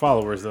a lot of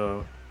followers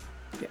though.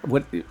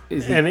 What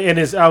is and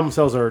his album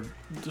sales are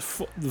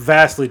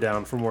vastly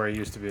down from where it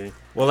used to be.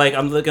 Well,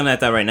 I'm looking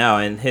at that right now,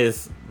 and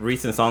his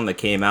recent song that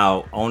came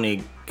out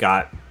only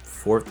got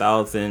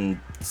 4,000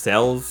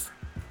 sales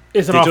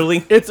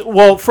digitally.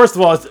 First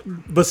of all,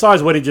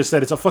 besides what he just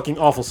said, it's a fucking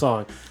awful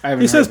song.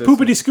 He says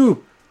 "poopity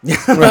scoop."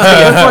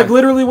 That's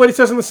literally what he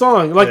says in the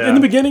song. In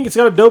the beginning, it's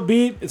got a dope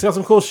beat, it's got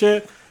some cool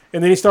shit,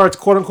 and then he starts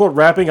quote unquote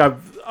rapping.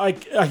 I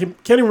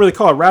can't even really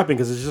call it rapping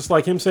because it's just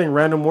like him saying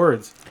random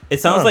words. It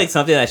sounds like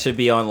something that should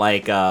be on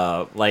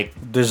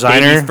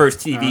Designer Baby's First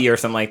TV or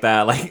something like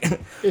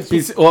that.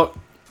 He's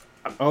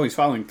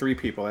following 3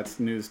 people. That's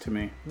news to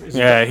me.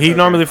 Yeah, he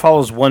normally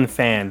follows one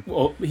fan.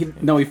 Well,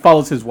 he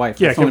follows his wife.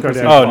 Yeah, Kim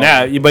Kardashian. Oh,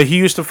 now, but he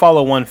used to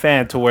follow one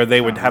fan to where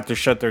they would have to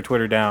shut their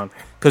Twitter down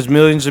because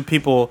millions of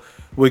people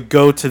would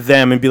go to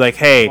them and be like,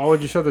 "Hey, why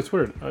would you shut their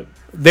Twitter?"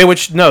 They would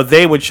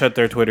shut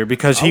their Twitter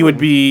because he would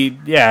be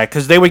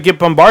because they would get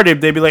bombarded.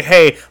 They'd be like,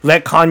 "Hey,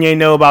 let Kanye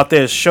know about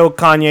this. Show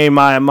Kanye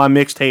my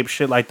mixtape,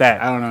 shit like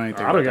that." I don't know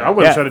anything. I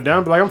wouldn't shut it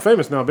down. But I'm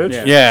famous now,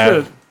 bitch.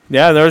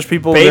 Yeah. There's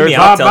people. Pay me,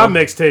 I'll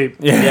my mixtape.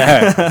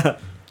 Yeah.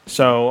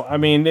 So I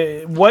mean,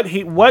 what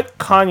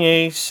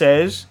Kanye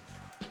says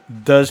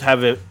does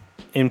have an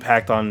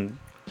impact on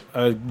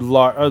a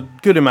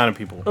good amount of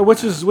people,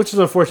 which is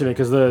unfortunate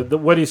because the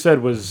what he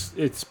said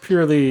it's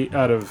purely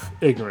out of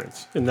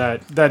ignorance in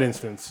that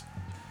instance.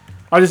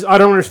 I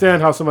don't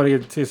understand how somebody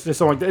could say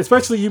something like that,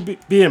 especially you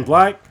being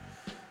black.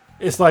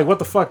 It's like, what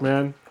the fuck,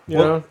 man? You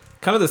know.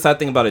 Kind of the sad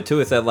thing about it too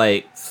is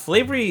that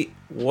slavery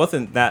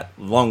wasn't that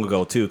long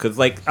ago too, because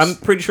I'm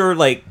pretty sure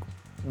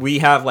we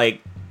have our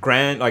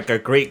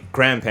great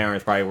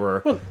grandparents probably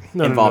were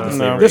involved in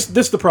slavery. This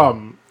is the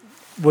problem.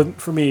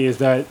 For me is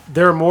that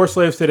there are more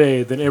slaves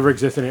today than ever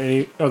existed at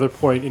any other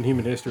point in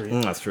human history.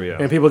 That's true, yeah.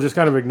 And people just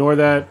kind of ignore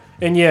that.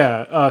 And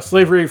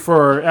slavery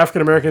for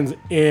African Americans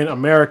in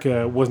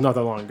America was not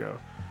that long ago.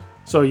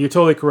 So you're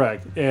totally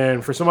correct.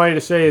 And for somebody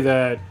to say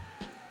that,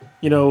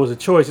 it was a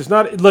choice, it's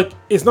not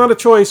a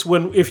choice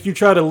if you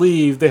try to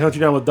leave, they hunt you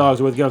down with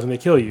dogs or with guns and they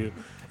kill you.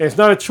 And it's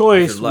not a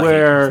choice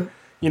where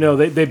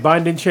they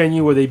bind and chain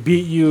you, where they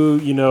beat you.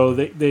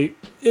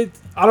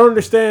 I don't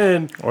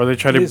understand. Or they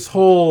try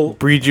to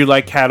breed you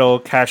like cattle,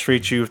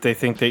 castrate you if they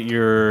think that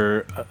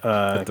you're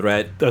a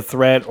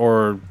threat,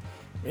 or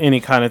any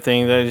kind of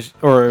thing that is,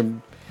 or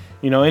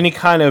any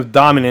kind of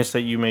dominance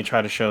that you may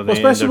try to show, they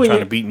end up trying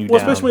to beat you down.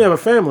 Especially when you have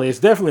a family, it's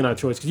definitely not a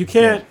choice because you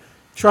can't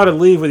try to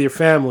leave with your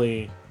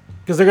family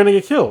because they're gonna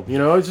get killed.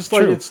 It's just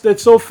like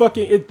it's so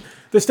fucking.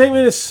 The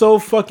statement is so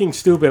fucking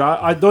stupid.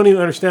 I don't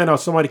even understand how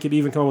somebody could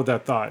even come up with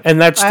that thought.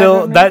 And that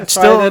don't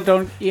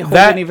hold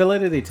any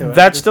validity to it.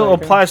 That still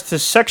applies to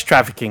sex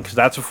trafficking because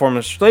that's a form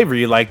of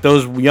slavery. Like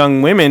those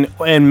young women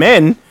and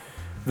men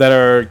that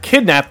are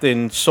kidnapped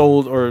and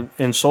sold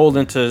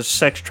into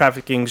sex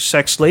trafficking,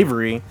 sex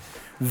slavery,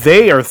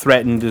 they are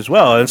threatened as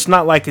well. And it's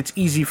not like it's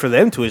easy for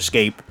them to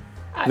escape.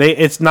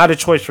 It's not a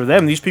choice for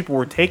them. These people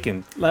were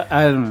taken.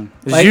 I don't know.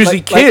 It's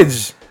usually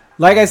kids.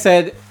 Like I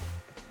said,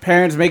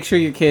 parents, make sure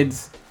your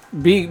kids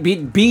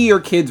be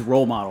your kids'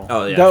 role model.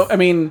 Oh yeah. I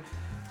mean,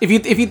 if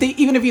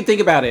you think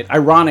about it,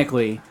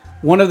 ironically,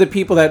 one of the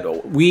people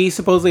that we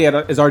supposedly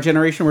as our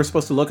generation were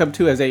supposed to look up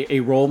to as a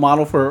role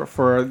model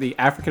for the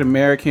African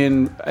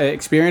American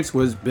experience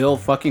was Bill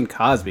fucking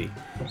Cosby.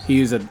 He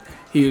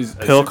was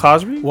Bill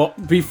Cosby? Well,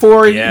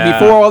 before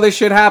all this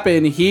shit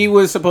happened, he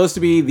was supposed to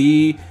be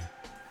the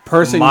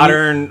person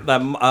modern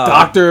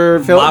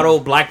Dr. Phil, model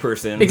black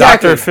person.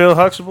 Exactly. Dr. Phil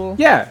Huxtable?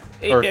 Yeah.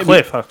 Or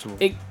Cliff Huxtable.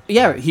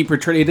 He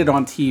portrayed it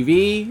on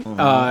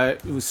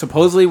TV.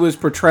 Supposedly was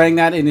portraying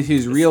that in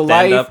his real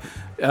life.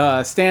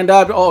 Stand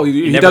up. Oh,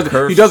 he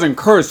doesn't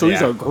curse, so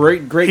he's a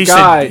great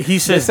guy. He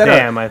says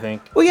damn, I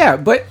think. Well, yeah,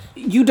 but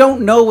you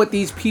don't know what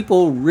these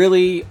people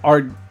really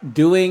are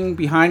doing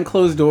behind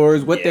closed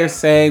doors, what they're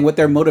saying, what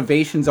their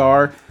motivations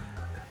are.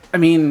 I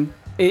mean,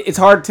 it's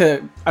hard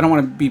to... I don't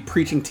want to be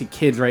preaching to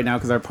kids right now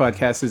because our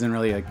podcast isn't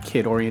really a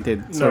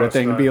kid-oriented sort of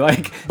thing. To be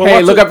like,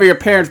 hey, look up for your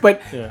parents.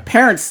 But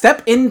parents,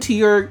 step into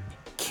your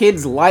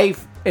kid's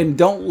life and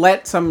don't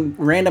let some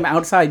random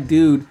outside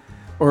dude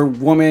or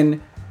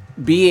woman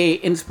be a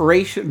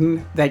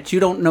inspiration that you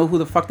don't know who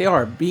the fuck they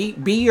are. Be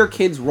your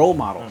kid's role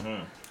model.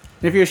 And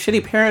if you're a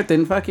shitty parent,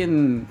 then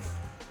fucking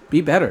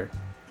be better.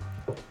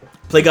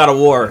 Play God of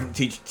War.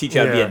 Teach you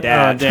how to be a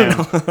dad.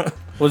 Damn.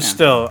 Well,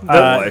 still,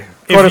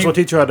 Curtis will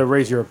teach you how to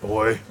raise your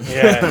boy.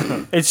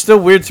 Yeah, it's still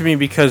weird to me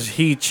because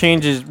he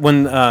changes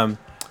when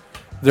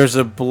there's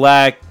a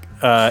black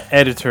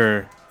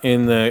editor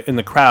in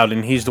the crowd,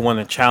 and he's the one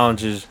that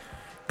challenges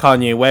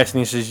Kanye West, and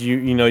he says,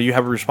 you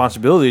have a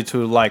responsibility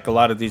to like a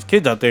lot of these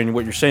kids out there, and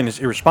what you're saying is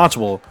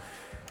irresponsible.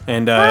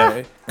 And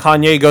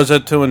Kanye goes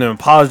up to him and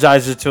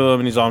apologizes to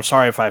him, and he's like, I'm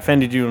sorry if I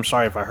offended you, I'm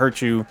sorry if I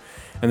hurt you.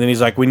 And then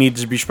he's like, we need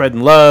to be spreading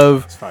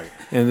love.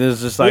 And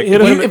this is like,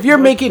 if you're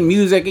making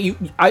music,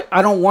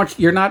 I don't want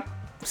you're not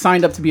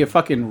signed up to be a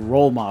fucking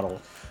role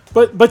model.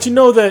 But you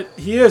know that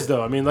he is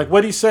though. I mean, like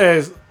what he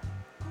says,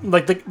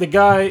 like the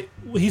guy,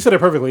 he said it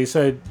perfectly. He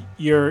said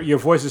your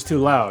voice is too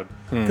loud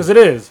because it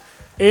is.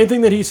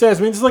 Anything that he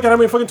says, I mean, just look at how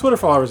many fucking Twitter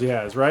followers he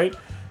has, right?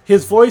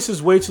 His voice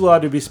is way too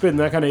loud to be spitting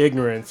that kind of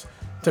ignorance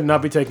to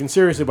not be taken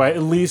seriously by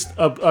at least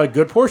a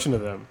good portion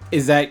of them.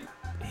 Is that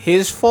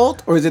his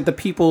fault or is it the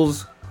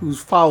people's who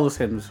follows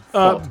him's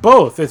fault?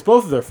 Both. It's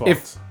both of their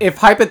faults. If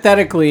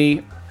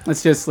hypothetically,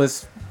 let's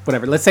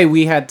say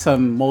we had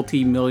some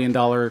multi-million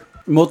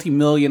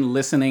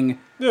listening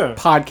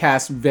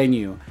podcast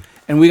venue,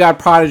 and we got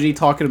Prodigy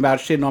talking about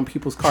shitting on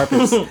people's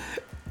carpets,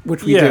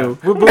 which we do.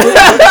 We do.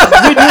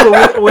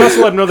 We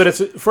also let him know that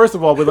it's. First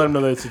of all, we let him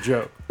know that it's a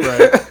joke,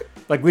 right?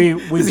 Like we.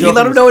 Does he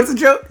let him know it's a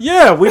joke?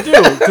 Yeah, we do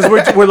because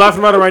we're laughing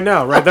about it right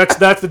now, right?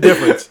 That's the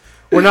difference.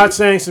 We're not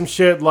saying some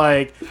shit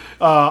like,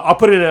 I'll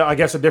put it in, a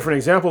different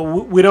example.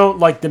 We don't,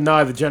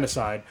 deny the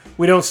genocide.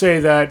 We don't say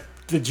that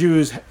the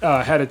Jews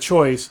had a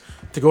choice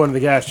to go into the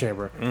gas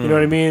chamber. You know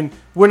what I mean?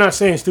 We're not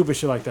saying stupid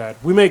shit like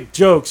that. We make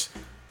jokes.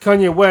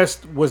 Kanye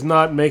West was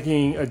not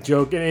making a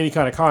joke in any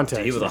kind of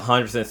context. He was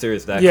 100%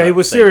 serious. He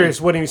was serious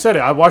when he said it.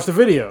 I watched the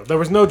video. There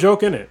was no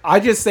joke in it. I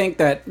just think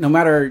that no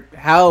matter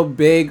how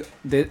big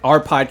our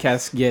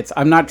podcast gets,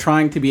 I'm not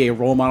trying to be a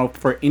role model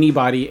for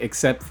anybody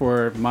except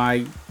for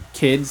my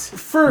kids,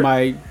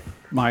 my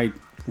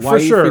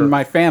wife, and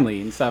my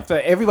family and stuff. So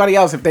everybody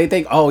else, if they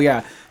think, oh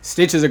yeah,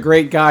 Stitch is a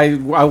great guy,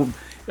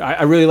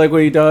 I really like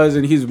what he does,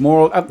 and he's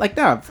moral. I'm like,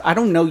 no, I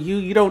don't know you.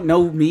 You don't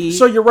know me.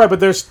 So you're right, but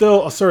there's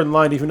still a certain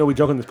line, even though we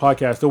joke on this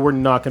podcast, that we're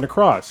not going to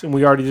cross, and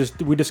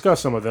we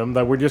discussed some of them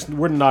that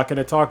we're not going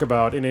to talk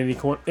about in any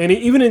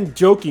even in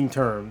joking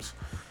terms.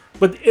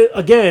 But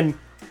again,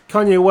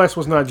 Kanye West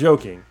was not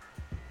joking.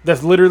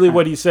 That's literally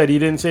what he said. He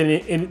didn't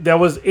say any. That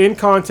was in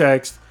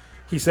context.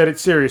 He said it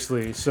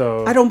seriously,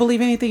 so... I don't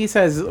believe anything he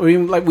says. I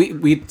mean,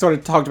 we sort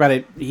of talked about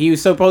it. He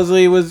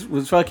supposedly was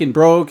fucking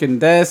broke and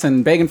this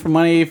and begging for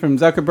money from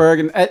Zuckerberg.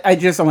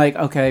 And I'm like,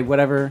 okay,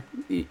 whatever.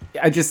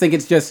 I just think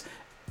it's just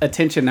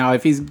attention now.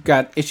 If he's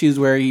got issues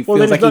where he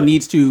feels like he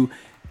needs to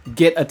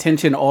get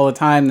attention all the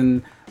time,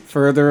 then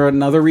further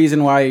another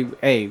reason why,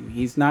 hey,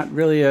 he's not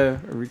really a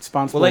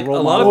responsible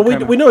role model.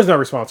 Well, we know he's not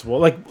responsible.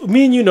 Like,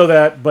 me and you know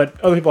that, but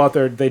other people out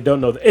there, they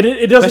don't know that.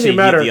 It doesn't even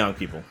matter. The young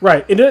people.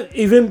 Right.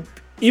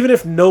 Even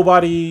if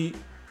nobody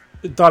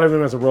thought of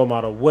him as a role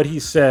model, what he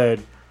said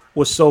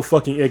was so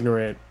fucking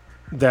ignorant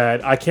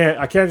that I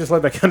can't just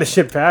let that kind of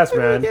shit pass,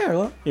 man. Yeah,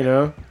 well, you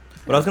know.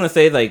 But I was gonna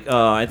say, like,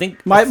 I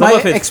think My some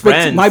of his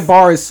friends. my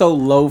bar is so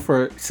low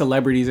for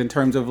celebrities in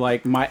terms of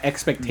like my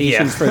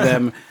expectations for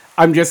them.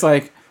 I'm just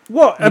like,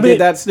 Well, I you mean,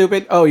 did that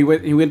stupid. Oh, he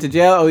went to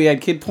jail. Oh, he had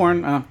kid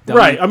porn. Oh, dummy.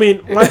 right. I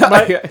mean,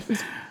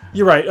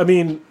 you're right. I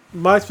mean,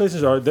 my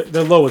expectations are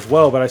they're low as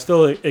well, but I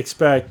still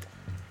expect,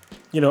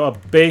 a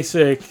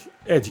basic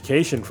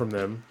education from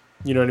them.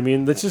 You know what I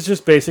mean? This is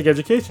just basic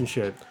education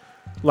shit.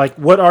 Like,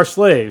 what are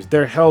slaves?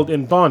 They're held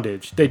in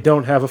bondage. They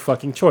don't have a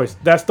fucking choice.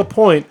 That's the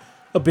point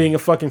of being a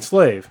fucking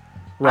slave,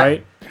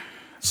 right?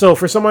 So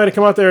for somebody to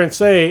come out there and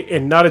say,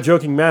 in not a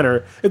joking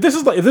manner, if this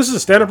is a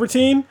stand-up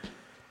routine,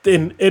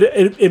 then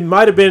it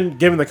might have been,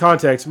 given the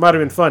context, might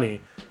have been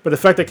funny. But the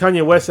fact that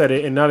Kanye West said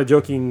it in not a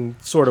joking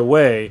sort of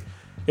way,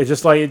 it's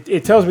just like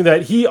it tells me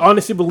that he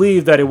honestly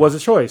believed that it was a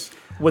choice.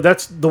 Well,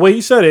 that's the way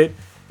he said it.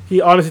 He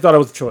honestly thought it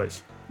was a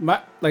choice.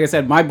 Like I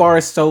said, my bar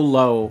is so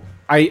low.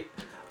 I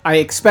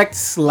expect a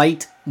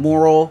slight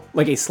moral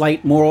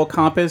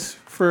compass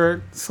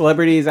for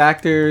celebrities,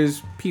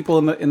 actors,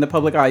 people in the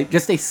public eye.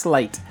 Just a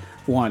slight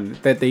one,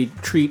 that they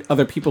treat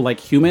other people like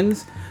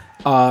humans.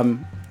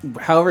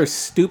 However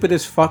stupid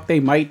as fuck they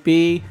might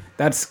be,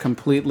 that's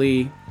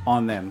completely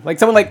on them. Like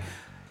someone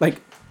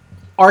like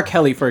R.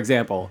 Kelly, for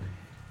example.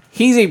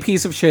 He's a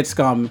piece of shit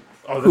scum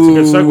who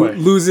a good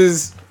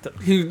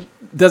segue.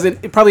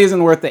 It probably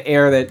isn't worth the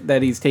air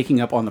that he's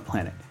taking up on the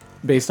planet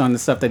based on the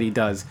stuff that he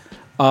does.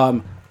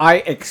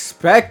 I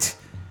expect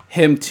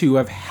him to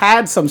have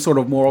had some sort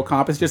of moral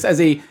compass just as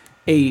a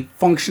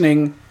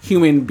functioning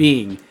human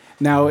being.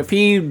 Now, if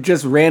he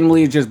just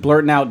randomly just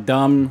blurting out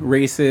dumb,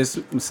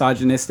 racist,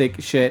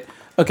 misogynistic shit,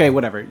 okay,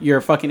 whatever. You're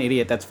a fucking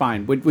idiot. That's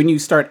fine. When you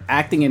start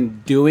acting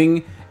and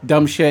doing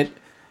dumb shit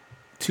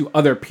to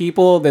other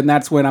people, then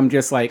that's when I'm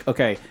just like,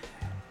 okay.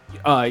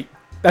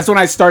 That's when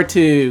I start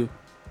to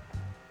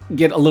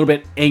get a little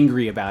bit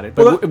angry about it.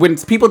 But when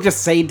people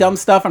just say dumb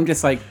stuff, I'm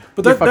just like,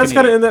 but that's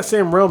kind of in that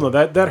same realm, though.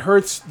 That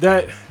hurts.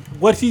 That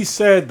what he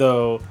said,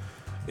 though,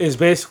 is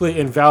basically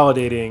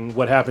invalidating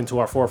what happened to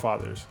our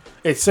forefathers.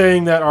 It's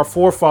saying that our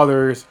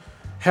forefathers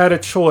had a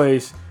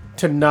choice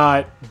to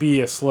not be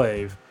a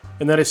slave,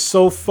 and that is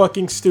so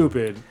fucking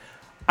stupid.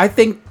 I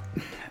think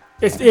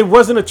it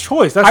wasn't a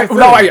choice. That's the thing.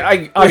 No,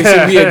 I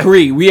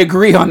obviously we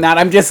agree on that.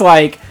 I'm just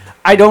like,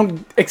 I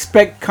don't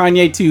expect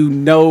Kanye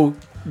to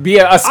be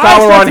a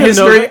scholar on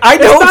history. I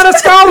don't. It's not a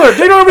scholar.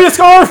 They don't be a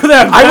scholar for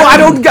that. I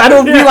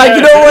don't be like,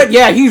 you know what?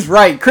 Yeah, he's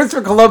right.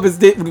 Christopher Columbus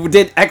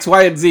did X,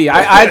 Y, and Z.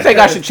 I think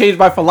I should change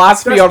my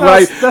philosophy on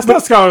that's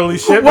not scholarly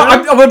shit. Well,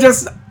 I'm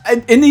just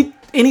any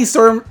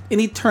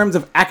terms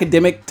of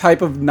academic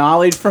type of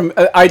knowledge from.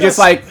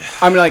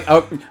 I'm like,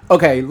 oh,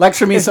 okay,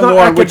 lecture me some more.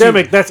 It's not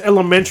academic. That's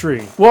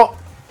elementary. Well,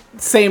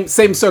 same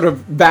sort of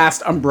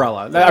vast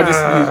umbrella.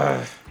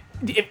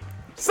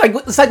 It's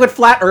like with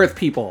flat Earth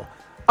people.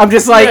 I'm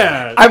just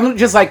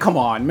like, come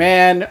on,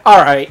 man.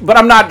 All right, but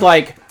I'm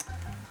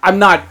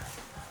not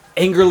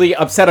angrily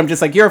upset. I'm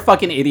just like, you're a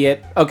fucking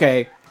idiot.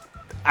 Okay,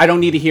 I don't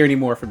need to hear any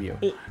more from you.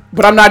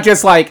 But I'm not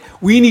just like,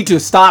 we need to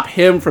stop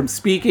him from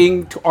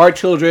speaking to our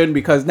children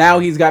because now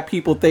he's got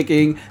people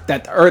thinking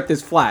that the Earth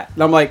is flat.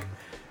 And I'm like,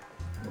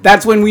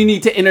 that's when we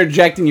need to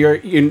interject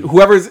in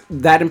whoever's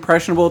that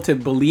impressionable to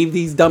believe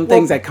these dumb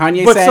things that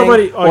Kanye's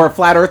saying, or a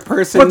flat Earth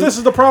person. But this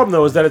is the problem,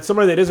 though, is that it's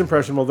somebody that is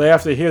impressionable. They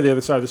have to hear the other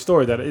side of the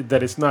story,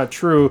 that it's not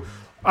true.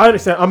 I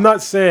understand. I'm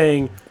not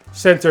saying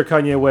censor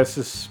Kanye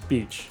West's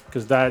speech,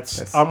 because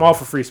I'm all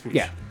for free speech.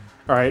 Yeah.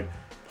 All right?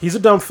 He's a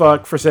dumb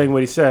fuck for saying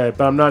what he said,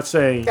 but I'm not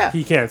saying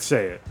he can't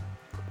say it.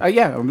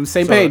 Yeah, I'm on the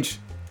same page.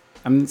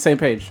 I'm on the same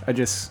page. I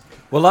just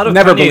a lot of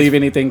never believe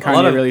anything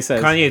Kanye really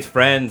says. Kanye's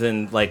friends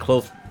and like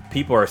close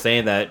people are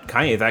saying that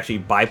Kanye is actually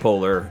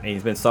bipolar and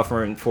he's been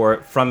suffering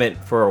from it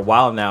for a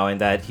while now, and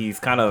that he's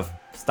kind of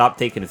stopped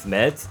taking his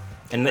meds.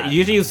 And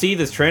usually you see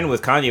this trend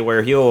with Kanye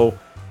where he'll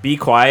be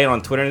quiet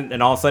on Twitter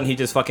and all of a sudden he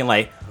just fucking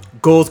like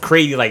goes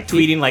crazy, like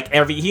tweeting like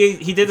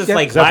he did this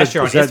like last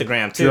year on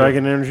Instagram too.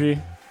 Dragon Energy?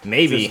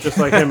 Maybe. Just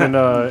like him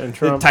and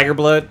Trump. Tiger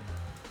Blood.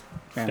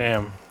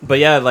 Damn. But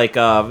yeah, like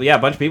a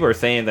bunch of people are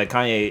saying that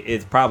Kanye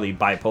is probably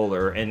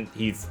bipolar, and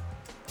he's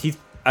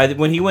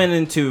when he went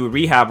into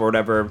rehab or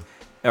whatever,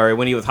 or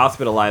when he was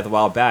hospitalized a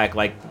while back,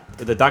 like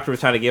the doctor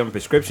was trying to give him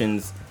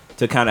prescriptions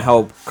to kind of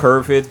help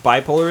curb his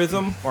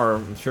bipolarism, or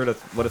I'm sure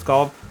that's what it's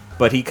called.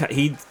 But he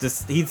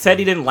said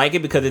he didn't like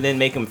it because it didn't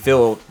make him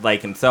feel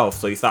like himself,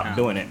 so he stopped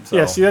doing it. So.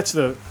 Yeah, see, that's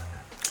a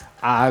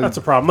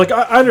problem. Like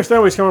I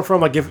understand where he's coming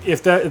from. Like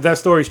if that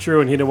story's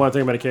true and he didn't want to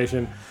take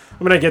medication,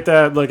 I mean I get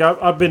that. Like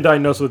I've been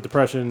diagnosed with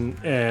depression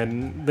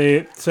and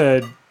they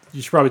said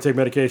you should probably take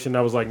medication.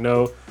 I was like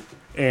no,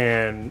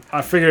 and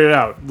I figured it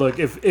out. Look,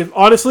 if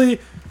honestly.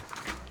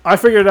 I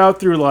figured it out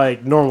through,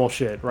 like, normal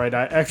shit, right?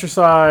 I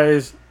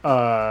exercise.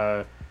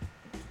 There's,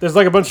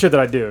 like, a bunch of shit that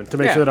I do to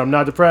make sure that I'm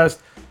not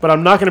depressed. But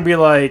I'm not going to be,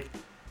 like,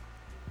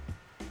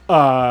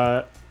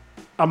 I'm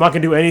not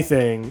going to do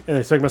anything and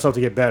expect myself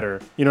to get better.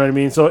 You know what I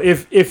mean? So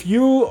if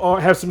you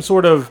have some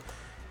sort of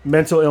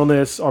mental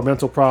illness or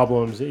mental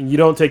problems and you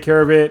don't take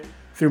care of it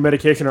through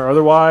medication or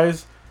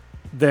otherwise,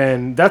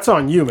 then that's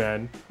on you,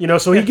 man. You know,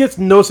 so he gets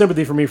no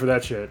sympathy from me for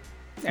that shit.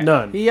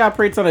 None. He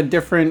operates on a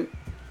different,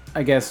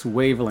 I guess,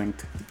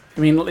 wavelength. I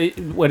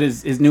mean, what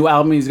is his new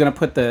album? He's gonna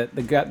put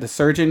the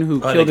surgeon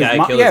who killed his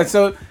mom. Yeah,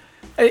 so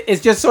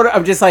it's just sort of.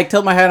 I'm just like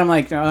tilt my head. I'm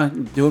like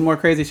doing more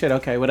crazy shit.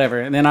 Okay,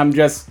 whatever. And then I'm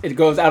just. It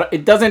goes out.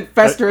 It doesn't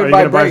fester in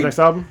my brain. Are you gonna buy his next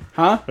album?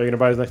 Huh? Are you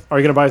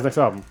gonna buy his next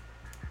album?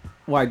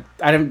 Well,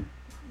 I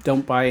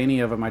don't buy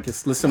any of them. I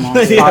just listen on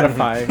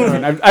Spotify.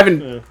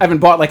 I haven't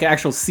bought like an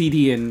actual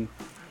CD in.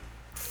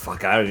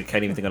 Fuck, I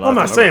can't even think of. I'm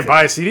not saying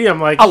buy a CD. I'm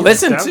like I'll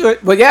listen to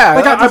it, but yeah.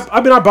 Like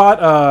I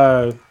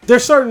bought.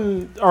 There's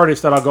certain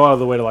artists that I'll go out of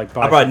the way to like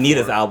buy. I bought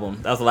Nita's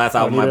album. That was the last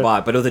album I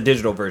bought, but it was a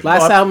digital version.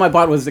 Last album I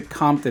bought was the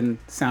Compton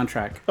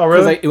soundtrack. Oh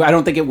really? I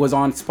don't think it was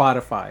on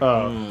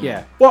Spotify.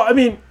 Yeah. Well, I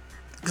mean,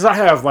 because I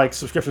have like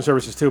subscription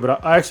services too,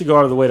 but I actually go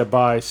out of the way to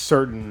buy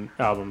certain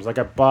albums. Like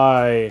I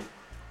buy.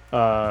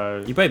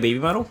 You buy Baby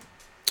Metal?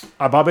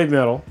 I bought Baby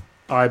Metal.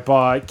 I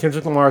bought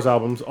Kendrick Lamar's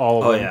albums,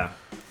 all of them. Oh yeah.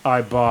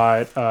 I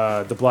bought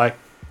the Black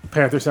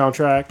Panther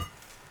soundtrack,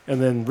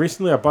 and then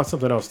recently I bought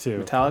something else too.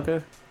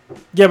 Metallica?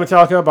 Yeah,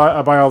 Metallica.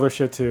 I buy all their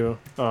shit too.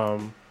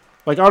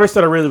 Like artists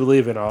that I really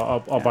believe in,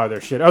 I'll buy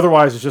their shit.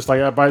 Otherwise, it's just like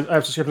I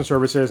have subscription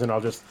services, and I'll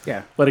just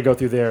let it go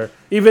through there.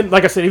 Even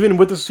like I said, even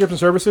with the subscription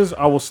services,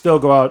 I will still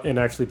go out and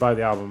actually buy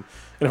the album.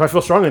 And if I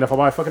feel strongly enough, I'll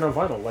buy it fucking on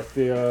vinyl, like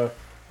the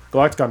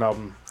Galacticon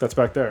album that's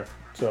back there.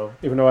 So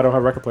even though I don't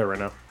have a record player right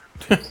now.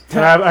 And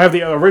I have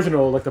the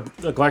original, like the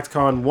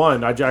Galacticon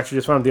 1. I actually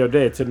just found it the other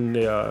day. It's in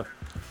the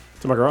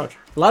it's in my garage.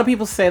 A lot of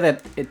people say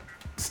that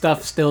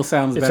stuff still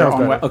sounds better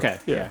on web. Okay,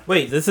 yeah.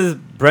 Wait, this is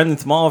Brendan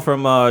Small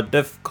from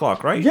Def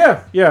Clock, right?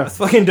 Yeah. That's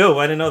fucking dope.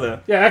 I didn't know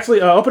that. Yeah,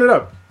 actually, open it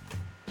up.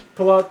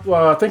 Pull out.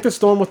 I think it's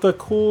the one with the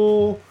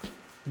cool.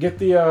 Get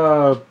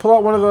the pull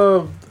out one of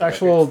the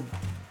actual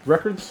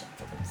records.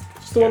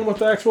 It's the one with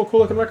the actual cool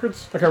looking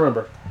records. I can't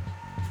remember.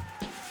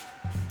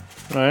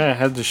 Oh yeah, it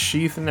has the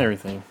sheath and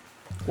everything.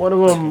 One of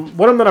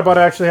them that I bought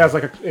actually has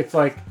it's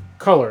like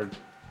colored.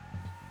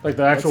 Like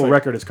the actual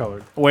record is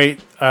colored.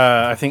 Wait,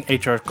 I think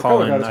HR's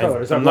calling.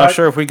 I'm not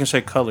sure if we can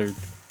say colored.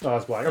 Oh,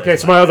 it's black. Okay,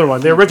 so my other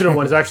one, the original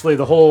one, is actually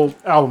the whole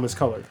album is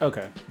colored.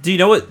 Okay. Do you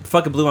know what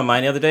fucking blew my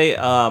mind the other day?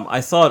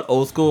 I saw an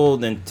old school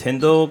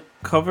Nintendo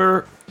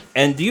cover,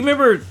 and do you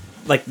remember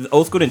like the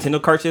old school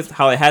Nintendo cartridge?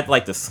 How it had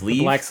like the sleeve,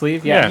 the black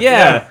sleeve.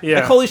 Yeah.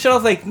 Like, holy shit! I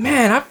was like,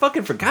 man, I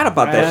fucking forgot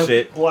about that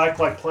shit. Black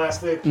like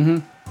plastic.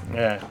 Mm-hmm.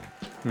 Yeah,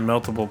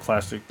 meltable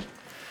plastic.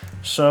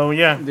 So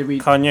yeah,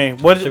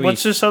 Kanye.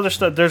 What's this other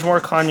stuff? There's more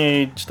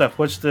Kanye stuff.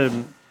 What's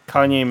the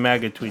Kanye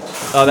MAGA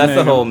tweets? Oh, that's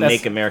the whole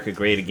 "Make America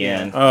Great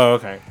Again." Yeah. Oh,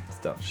 okay.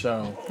 Stuff.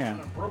 So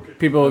yeah,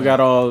 people got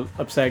all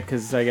upset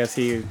because I guess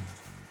he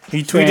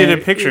tweeted a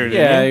picture.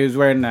 Yeah, he was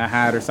wearing a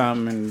hat or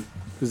something and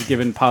was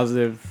giving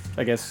positive,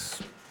 I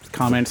guess,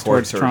 comments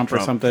towards Trump or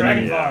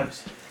something.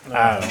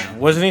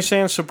 Wasn't he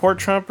saying support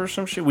Trump or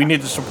some shit? We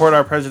need to support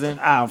our president.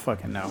 I don't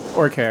fucking know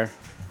or care.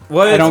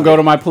 I don't go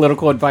to my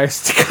political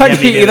advice to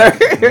Kanye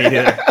either. Me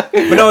neither.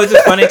 But no, it's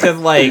just funny because,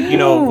 like, you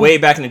know, way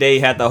back in the day, he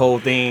had the whole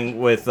thing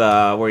with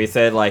where he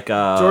said, like,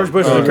 George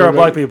Bush doesn't care about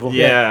black people.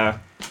 Yeah.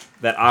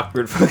 That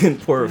awkward fucking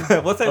poor.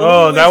 What's that?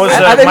 Oh, that was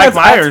I think Mike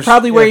Myers. That's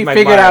probably where he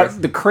figured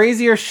out the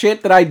crazier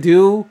shit that I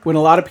do when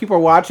a lot of people are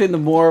watching, the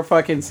more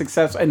fucking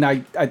successful. And I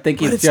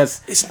think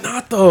it's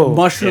not though.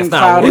 Mushroom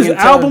cloud. His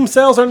album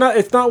sales are not.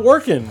 It's not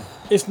working.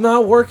 It's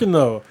not working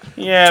though.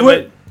 Yeah,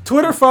 but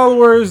Twitter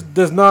followers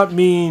does not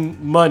mean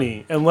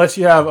money unless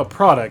you have a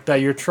product that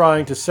you're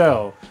trying to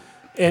sell.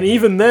 And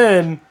even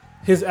then,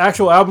 his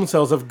actual album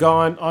sales have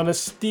gone on a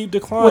steep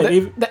decline.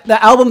 Well,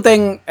 the album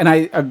thing, and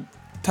I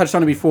touched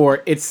on it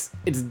before, it's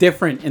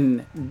different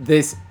in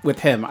this with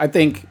him. I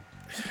think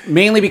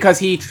mainly because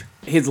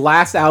his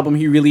last album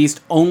he released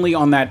only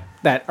on that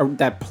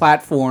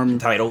platform.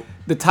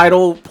 The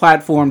title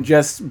platform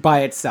just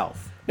by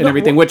itself. And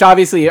everything, which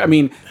obviously, I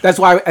mean, that's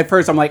why at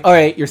first I'm like, all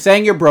right, you're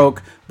saying you're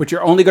broke, but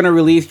you're only going to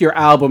release your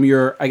album,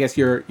 your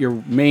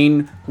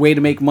main way to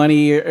make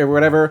money or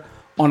whatever,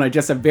 on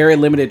just a very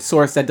limited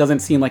source. That doesn't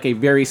seem like a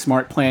very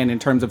smart plan in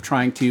terms of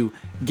trying to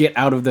get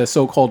out of the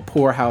so-called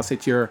poorhouse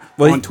that you're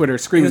on Twitter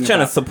screaming about. He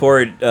was trying to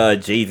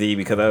support Jay-Z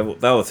because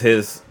that was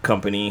his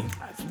company.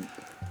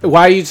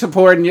 Why are you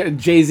supporting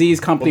Jay-Z's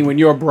company when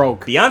you're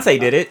broke? Beyonce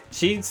did it.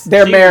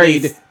 They're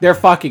married. They're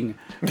fucking.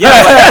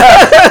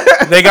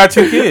 Yeah, they got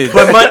 2 kids.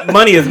 But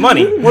money is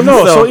money. Well,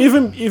 no. So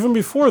even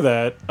before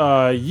that,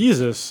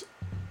 Yeezus,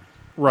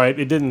 right?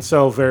 It didn't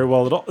sell very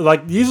well at all.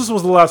 Like Yeezus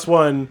was the last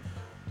one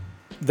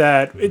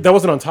that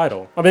wasn't on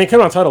Tidal. I mean, it came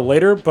on Tidal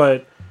later,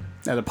 but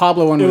the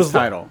Pablo one was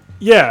Tidal.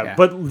 Yeah,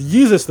 but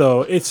Yeezus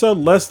though, it sold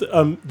less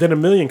than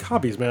 1 million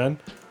copies, man.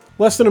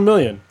 Less than 1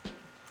 million.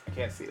 I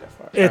can't see that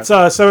far. It's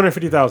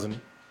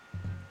 750,000.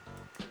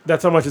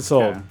 That's how much it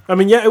sold. Yeah. I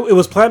mean, yeah, it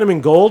was platinum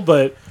and gold,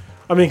 but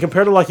I mean,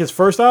 compared to like his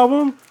first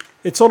album,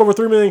 it sold over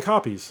 3 million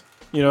copies.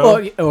 You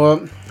know,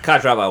 well,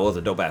 College Dropout was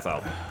a dope ass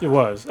album. It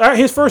was.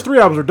 His first 3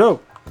 albums were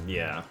dope.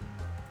 Yeah.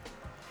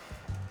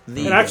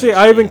 And actually,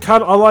 I even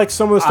I like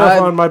some of the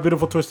stuff on My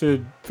Beautiful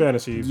Twisted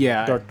Fantasy.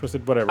 Yeah. Dark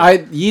Twisted, whatever.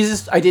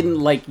 Yeezus, I didn't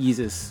like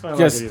Yeezus.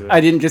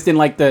 I didn't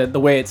like the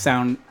way it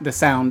the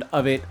sound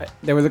of it.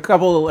 There was a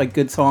couple like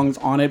good songs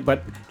on it,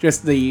 but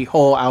just the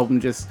whole album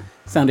just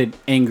sounded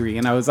angry,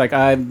 and I was like,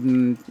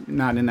 I'm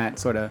not in that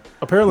sort of.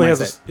 Apparently,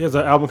 he has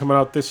an album coming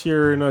out this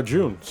year in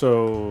June,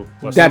 so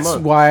that's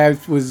why I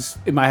was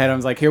in my head. I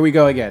was like, here we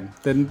go again.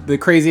 The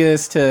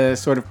craziest to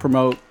sort of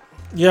promote.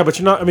 Yeah, but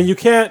you're not. I mean, you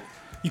can't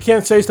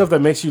say stuff that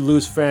makes you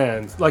lose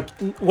fans. Like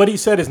what he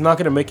said is not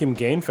going to make him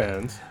gain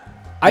fans.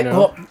 I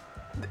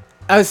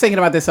was thinking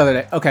about this other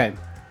day. Okay,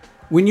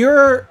 when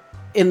you're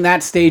in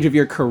that stage of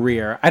your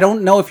career, I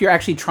don't know if you're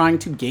actually trying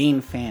to gain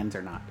fans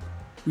or not.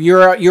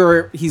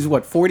 He's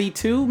what,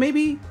 42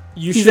 maybe?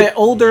 He's an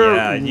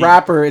older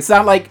rapper. It's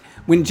not like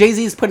when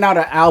Jay-Z is putting out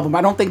an album,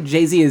 I don't think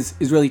Jay-Z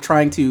is really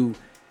trying to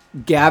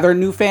gather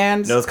new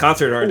fans. Those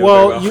concerts aren't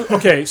doing very well.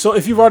 Okay, so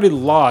if you've already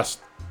lost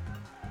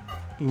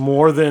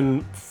more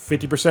than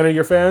 50% of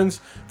your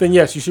fans, then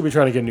yes, you should be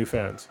trying to get new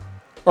fans.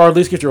 Or at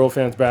least get your old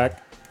fans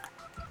back.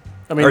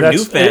 I mean,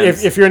 new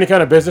fans. If you're any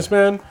kind of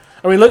businessman.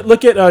 I mean,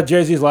 look at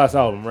Jay-Z's last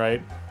album, right?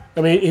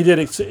 I mean, he did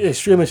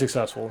extremely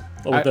successful.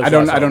 I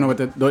don't know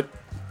what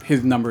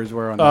his numbers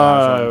were on the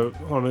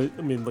last one.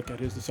 Let me look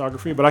at his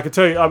discography, but I can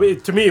tell you, I mean,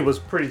 to me, it was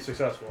pretty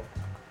successful.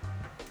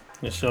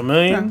 It's still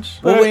millions.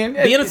 Well, being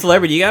a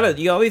celebrity,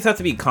 you always have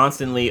to be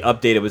constantly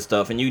updated with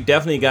stuff, and you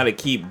definitely got to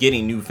keep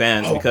getting new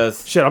fans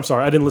because. Shit, I'm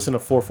sorry, I didn't listen to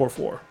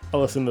 444. I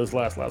listened to this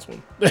last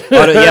one. The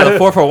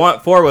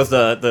 444 was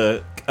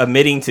the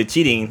admitting to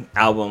cheating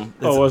album.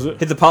 Was it?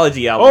 His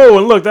apology album. Oh,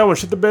 and look, that one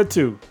shit the bed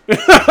too.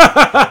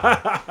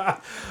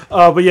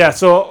 But yeah,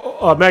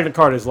 so Magna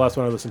Carta is the last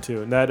one I listened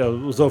to, and that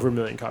was over 1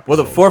 million copies. Well,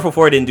 the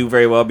 444 didn't do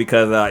very well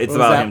because it's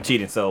about him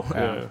cheating, so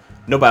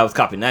nobody was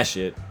copying that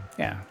shit.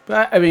 Yeah,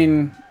 but I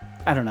mean,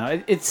 I don't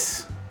know.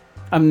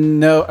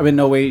 I'm in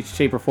no way,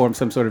 shape, or form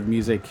some sort of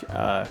music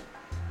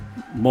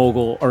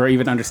mogul or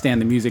even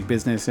understand the music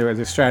business or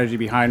the strategy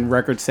behind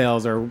record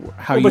sales or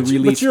how you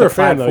release but you're the a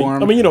fan, platform.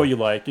 Though. I mean, you know what you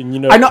like, and you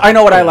know. I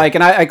know what I like,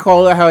 and I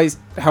call it how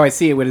I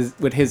see it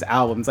with his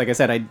albums. Like I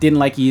said, I didn't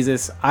like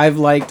Yeezus. I've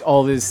liked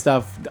all of his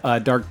stuff. My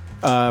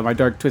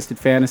Dark Twisted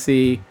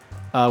Fantasy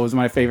was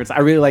my favorites. I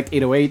really liked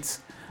 808s.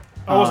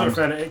 I wasn't a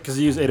fan of it because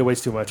he used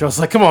 808s too much. I was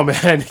like, come on,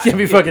 man, you can't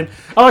be fucking.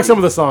 I like some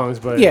of the songs,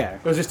 but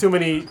it was just too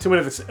many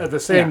of the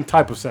same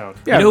type of sound.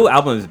 Yeah. You know who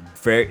album is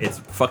it's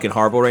fucking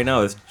horrible right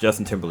now is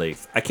Justin Timberlake.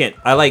 Man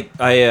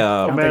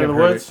in the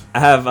Woods. I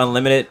have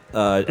Unlimited,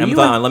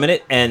 Amazon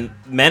Unlimited, and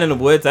Man in the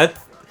Woods.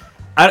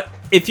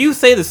 If you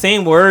say the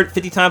same word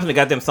 50 times in a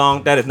goddamn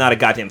song, that is not a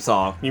goddamn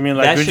song. You mean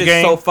like that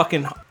shit's so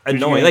fucking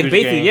annoying. Like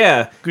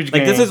basically,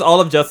 this is all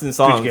of Justin's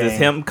songs. It's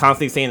him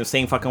constantly saying the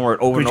same fucking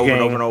word over and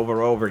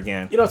over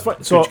again. You know, it's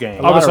funny. So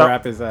a lot of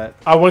rap is that.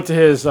 I went to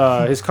his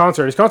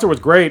concert. His concert was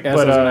great,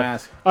 but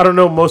I don't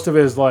know most of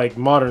his like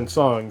modern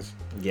songs.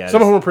 Yeah,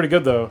 some of them were pretty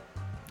good though.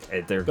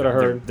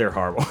 They're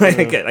horrible.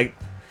 I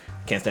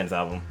can't stand this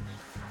album.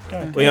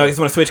 Well, I just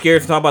want to switch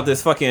gears and talk about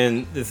this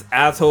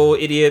asshole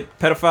idiot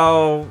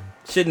pedophile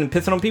shitting and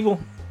pissing on people.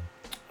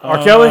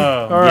 R. Kelly?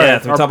 All right. Yeah,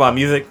 so we talk about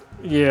music.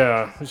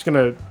 Yeah, I'm just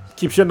going to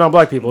keep shitting on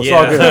black people. It's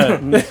all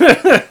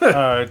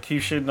good.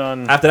 Keep shitting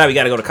on... After that, we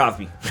got to go to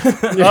Cosby.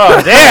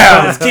 Oh,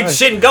 damn! Let's keep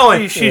shitting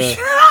going. Cheat.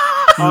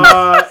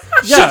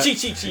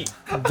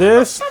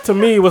 This, to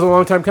me, was a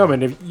long time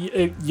coming.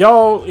 If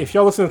y'all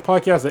listen to the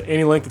podcast at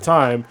any length of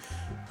time,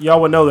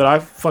 y'all would know that I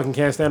fucking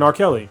can't stand R.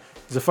 Kelly.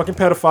 He's a fucking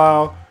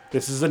pedophile.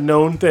 This is a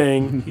known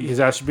thing. He's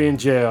actually be in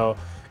jail.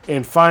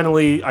 And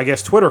finally, I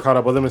guess Twitter caught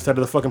up with him instead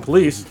of the fucking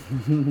police.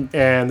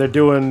 And they're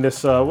doing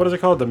this, what is it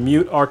called? The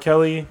Mute R.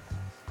 Kelly.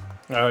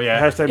 Oh, yeah.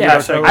 Hashtag yeah,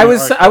 Mute R.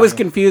 Kelly. I was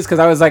confused because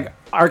I was like,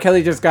 R.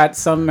 Kelly just got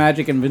some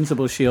magic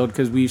invincible shield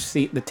because we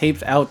see the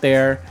tapes out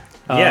there.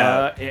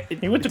 Yeah.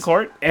 He went to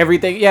court.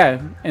 Everything,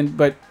 yeah.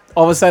 But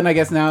all of a sudden, I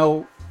guess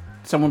now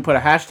someone put a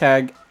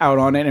hashtag out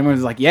on it and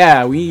everyone's like,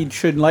 yeah, we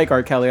shouldn't like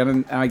R. Kelly.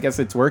 And I guess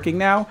it's working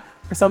now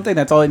or something.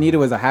 That's all it needed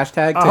was a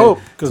hashtag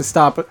to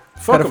stop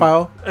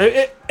pedophile.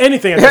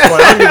 Anything at this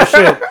point. I don't give a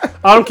shit.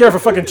 I don't care if a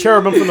fucking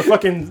cherubim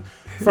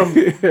from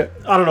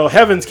I don't know,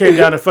 heavens came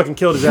down and fucking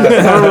killed his ass.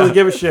 I don't really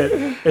give a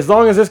shit. As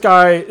long as this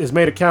guy is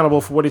made accountable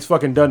for what he's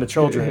fucking done to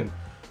children,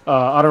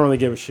 I don't really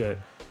give a shit.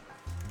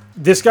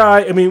 This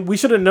guy, I mean, we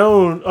should have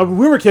known.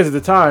 We were kids at the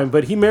time,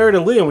 but he married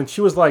Aaliyah when she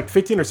was like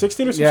 15 or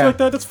 16 or something like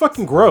that. That's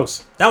fucking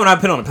gross. That one I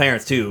put on the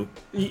parents too.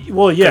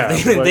 Well, yeah.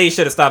 They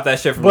should have stopped that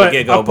shit from the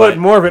get-go. I put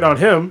more of it on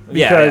him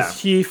because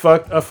he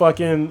fucked a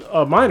fucking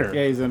minor.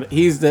 Yeah,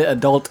 he's the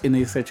adult in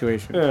these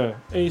situations. Yeah,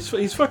 and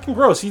he's fucking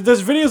gross. He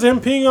does videos of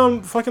him peeing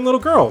on fucking little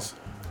girls.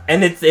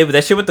 And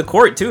that shit with the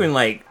court too, and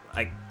like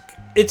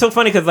it's so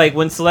funny because like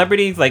when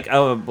celebrities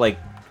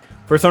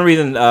for some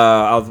reason,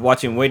 I was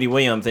watching Wendy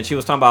Williams, and she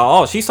was talking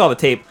about, she saw the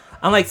tape.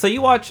 I'm like, so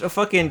you watch a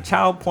fucking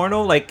child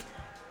porno? Like,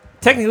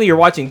 technically, you're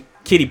watching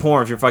kiddie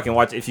porn if you're fucking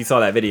if you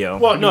saw that video.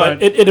 Well, no,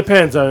 it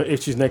depends on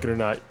if she's naked or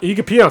not. You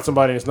can pee on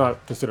somebody and it's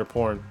not considered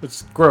porn.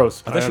 It's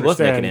gross. I thought she was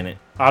naked in it.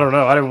 I don't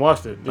know. I didn't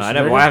watch it. I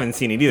haven't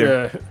seen it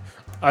either.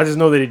 I just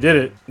know that he did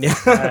it.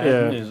 That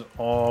Yeah. is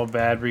all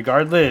bad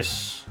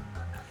regardless.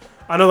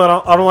 I know that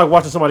I don't like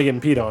watching somebody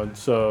getting peed on,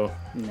 so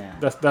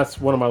Nah. that's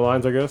one of my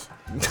lines, I guess.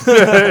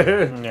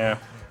 Yeah.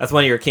 That's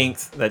one of your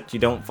kinks that you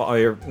don't follow.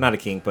 You're not a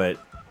kink, but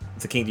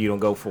it's a kink you don't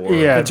go for.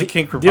 Yeah, It's a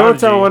kink for the only time I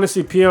prodigy. want to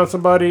see pee on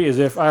somebody is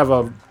if I have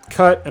a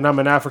cut and I'm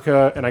in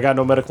Africa and I got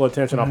no medical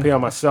attention. I'll pee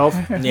on myself.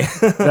 Yeah.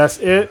 That's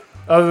it.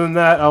 Other than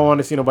that, I don't want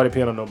to see nobody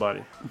peeing on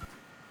nobody.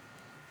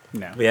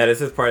 No. But yeah,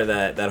 this is part of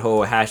that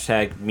whole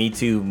hashtag Me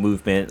Too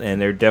movement,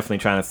 and they're definitely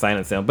trying to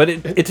silence him. But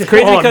it's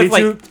crazy Hold on, because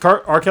Me like Too?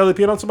 R. Kelly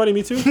peed on somebody?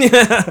 Me Too?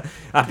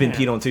 I've been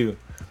peed on too.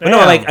 But no,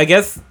 Damn. like I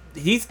guess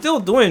he's still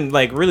doing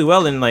like really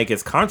well in like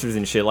his concerts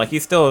and shit. Like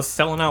he's still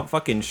selling out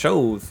fucking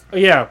shows.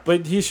 Yeah,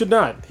 but he should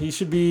not. He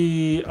should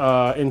be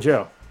in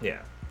jail. Yeah.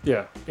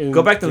 Yeah.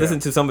 Go back to listen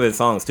to some of his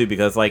songs too,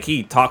 because like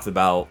he talks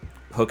about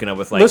hooking up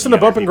with like. Listen to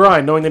younger Bump and people.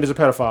 Grind knowing that he's a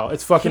pedophile.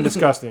 It's fucking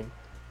disgusting.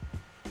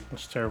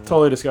 It's terrible.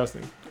 Totally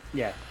disgusting.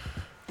 Yeah.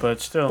 But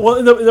still.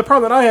 Well, the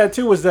problem that I had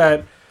too was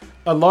that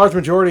a large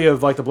majority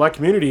of like the black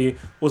community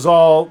was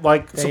all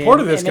like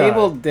supported this guy.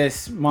 Enabled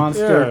this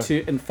monster Yeah.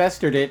 to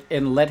infested it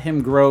and let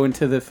him grow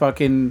into the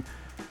fucking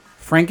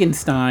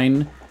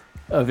Frankenstein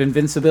of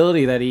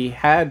invincibility that he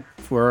had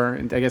for,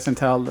 I guess,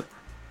 until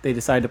they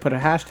decided to put a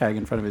hashtag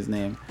in front of his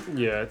name.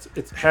 Yeah,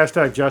 it's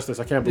hashtag justice.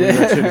 I can't believe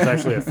that shit is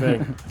actually a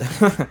thing.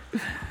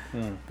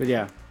 But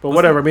yeah. But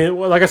whatever. I mean,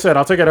 like I said,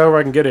 I'll take it however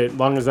I can get it, as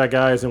long as that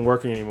guy isn't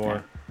working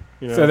anymore.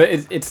 You know? So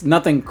it's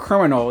nothing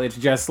criminal. It's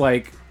just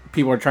like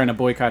people are trying to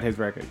boycott his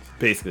records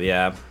Basically,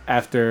 yeah.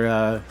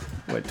 after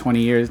 20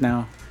 years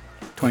now,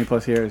 20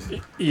 plus years.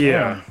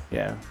 yeah,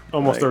 Yeah,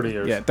 almost 30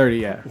 years. Yeah, 30.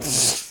 Yeah,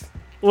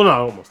 Well, not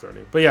almost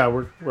 30, but yeah,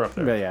 we're up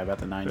there. but yeah, about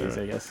the 90s,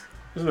 Yeah. I guess.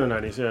 It's in the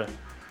 90s,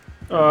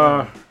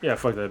 yeah. Yeah,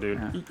 fuck that dude.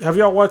 Have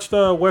y'all watched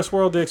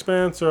Westworld: The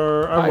Expanse,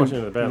 or I'm I-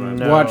 watching the Badlands?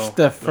 No. Watched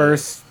the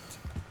first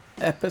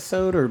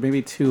episode or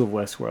maybe 2 of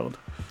Westworld.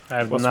 I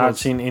have Westworld's- not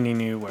seen any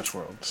new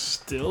Westworld.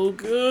 Still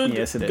good.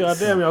 Yes, it is. God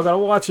damn, y'all gotta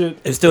watch it.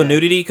 It's still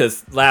nudity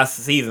because last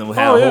season we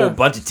had Oh, a yeah. whole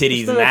bunch of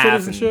titties Still and got titties ass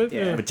and and, shit,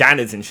 yeah.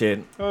 vaginas and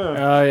shit. Oh,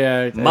 yeah. Oh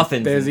yeah,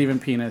 Muffins There's and- even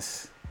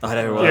penis. Oh,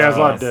 there was. Yeah, it's a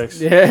lot of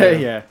dicks. Yeah,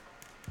 yeah.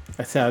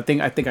 So I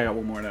think I got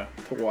one more to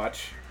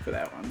watch for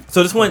that one.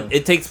 So this one,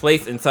 it takes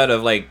place inside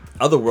of like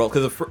other world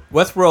because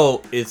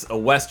Westworld is a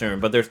western,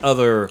 but there's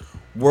other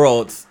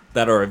worlds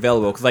that are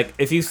available. Because like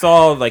if you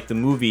saw like the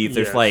movies,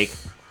 there's Yes.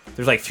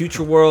 like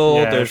future world,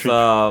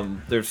 Yeah,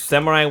 there's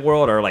samurai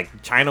world or like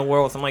China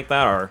world, something like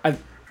that. Or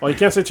Well, you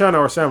can't say China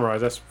or samurai.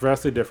 That's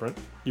vastly different.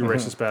 You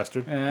racist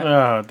bastard.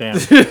 Oh, damn.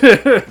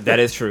 that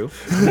is true.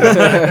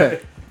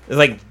 It's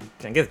like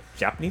I guess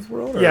Japanese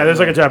world. Or Yeah, there's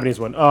like a Japanese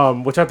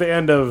one. Which at the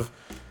end of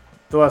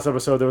the last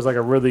episode, there was like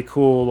a really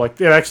cool, like,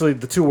 yeah, actually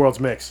the two worlds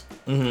mix.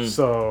 Mhm.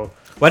 So.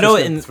 Well, I know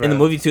it's in the rad.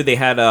 movie too, they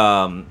had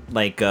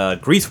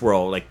Greece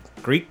world, like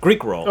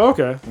Greek world. Oh,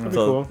 okay. That'd be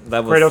So cool.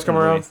 that was Kratos come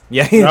in the around? movies.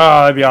 Yeah,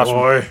 Oh, that'd be awesome.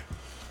 Boy.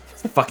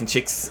 fucking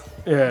chicks.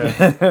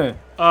 Yeah.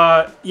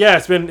 Yeah,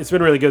 it's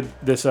been really good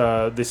this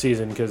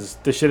season because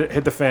this shit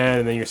hit the fan,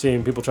 and then you're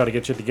seeing people try to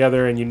get shit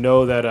together, and you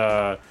know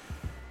that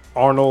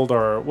Arnold,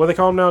 or what do they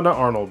call him now? Not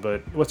Arnold,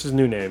 but what's his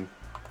new name?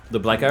 The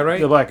black guy, right?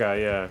 The black guy,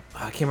 yeah.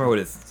 I can't remember what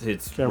his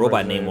Can't remember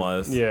robot his name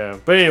was. Yeah,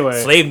 but anyway,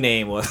 Slave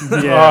name was.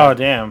 yeah. Oh,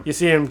 damn. You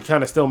see him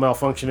kind of still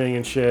malfunctioning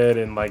and shit,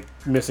 and like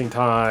missing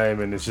time,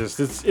 and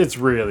it's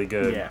really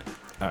good. Yeah.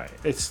 All right.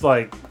 It's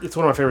like it's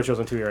one of my favorite shows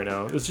on TV right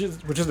now. It's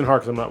just, which isn't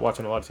hard because I'm not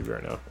watching a lot of TV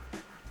right now.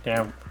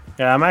 Damn.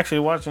 Yeah, I'm actually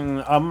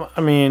watching.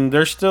 I mean,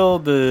 there's still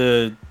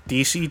the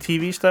DC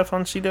TV stuff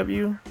on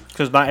CW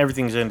because not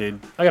everything's ended.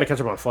 I gotta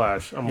catch up on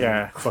Flash. I'm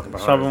Yeah. fucking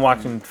behind. So I've been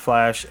watching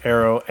Flash,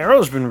 Arrow.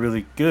 Arrow's been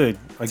really good.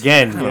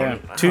 Again, Yeah.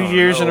 2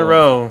 years in a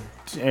row.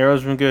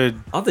 Arrow's been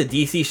good. All the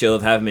DC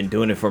shows haven't been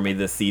doing it for me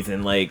this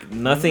season. Like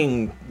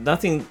nothing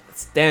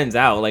stands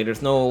out. Like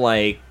there's no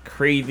like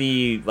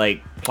crazy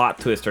like plot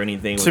twist or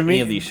anything with To me-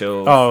 any of these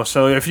shows. Oh,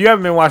 so if you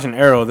haven't been watching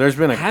Arrow, there's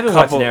been a I haven't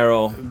couple. watched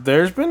Arrow.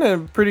 There's been a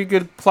pretty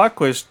good plot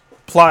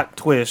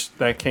twist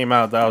that came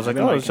out that I was like,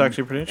 been oh, it's liking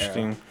actually pretty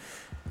interesting.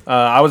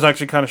 I was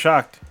actually kind of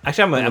shocked.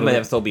 Actually, I'm an bit.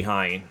 episode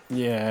behind.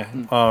 Yeah.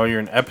 Oh, you're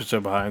an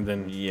episode behind.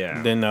 Then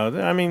Yeah. Then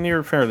no. I mean,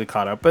 you're fairly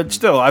caught up, but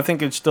still, I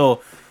think it's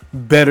still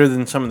better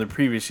than some of the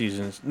previous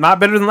seasons. Not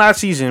better than last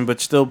season, but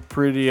still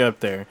pretty up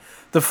there.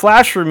 The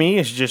Flash for me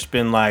has just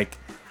been like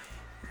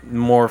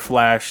more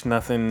Flash.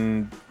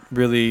 Nothing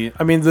really.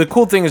 I mean, the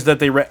cool thing is that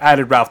they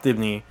added Ralph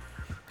Dibny.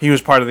 He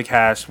was part of the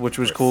cast, which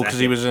was cool because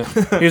he was a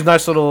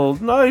nice little.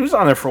 No, he was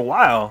on there for a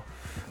while,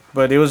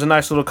 but it was a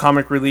nice little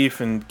comic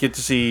relief and get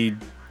to see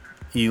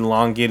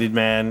Elongated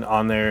Man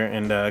on there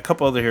and a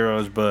couple other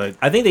heroes. But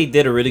I think they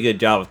did a really good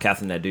job of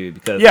casting that dude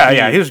because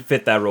Yeah, he was-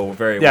 fit that role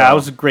very well. yeah, it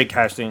was a great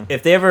casting.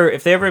 If they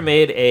ever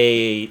made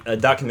a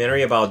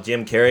documentary about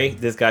Jim Carrey,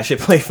 this guy should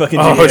play fucking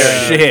Jim Oh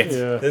Carrey. shit!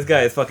 Yeah. This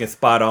guy is fucking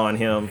spot on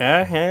him.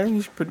 Yeah,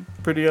 he's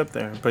pretty up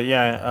there. But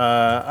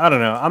yeah, I don't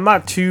know. I'm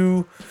not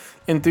too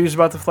enthused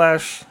about the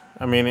Flash.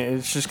 I mean,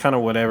 it's just kind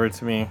of whatever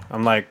to me.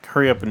 I'm like,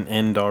 hurry up and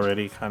end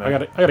already, kind I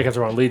of. gotta catch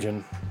up on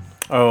Legion.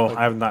 Oh,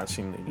 I have not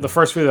seen it. The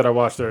first few that I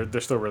watched, they're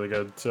still really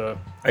good. So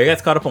Are you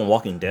guys caught up on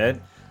Walking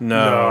Dead?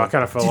 No, I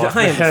kind of fell Dude, off.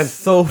 I am man.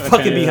 so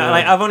fucking yeah. behind.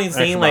 Like, I've only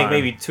seen like behind.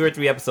 maybe 2 or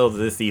 3 episodes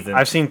of this season.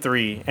 I've seen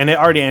 3, and it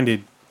already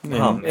ended. in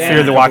Oh, man. Fear the A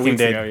couple Walking weeks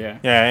Dead. ago, yeah.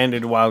 Yeah, it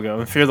ended a while ago.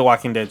 And Fear the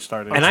Walking Dead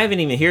started. and I haven't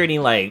even heard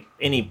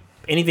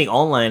anything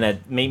online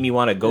that made me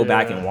want to go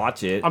back and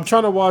watch it. I'm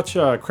trying to watch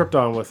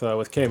Krypton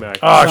with K-Mac.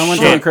 Oh Someone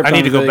told me shit! I Krypton need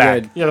to was go really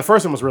back. good. yeah, the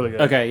first one was really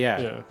good. Okay,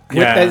 yeah.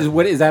 Yeah.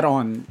 What is that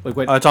on? Like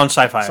what? It's on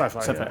Sci-Fi. Sci-fi.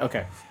 Sci-fi, Yeah.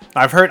 okay.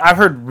 I've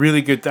heard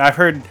really good. I've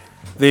heard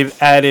they've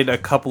added a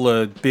couple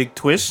of big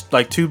twists,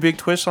 like 2 big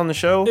twists on the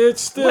show.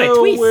 It's still Wait,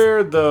 tweets.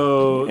 weird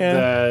though Yeah.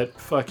 that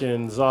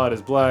fucking Zod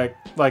is black.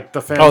 Like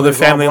the family. Oh, the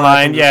is all family black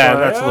line? and Yeah, just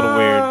like, that's a little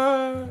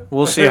weird. weird.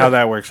 We'll see how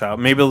that works out.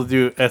 Maybe they'll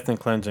do ethnic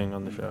cleansing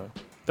on the show.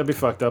 That'd be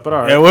fucked up, but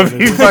all right. Yeah, it would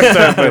be fucked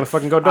up. Gonna But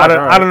fucking go dark.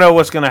 I don't know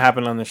what's gonna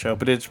happen on the show,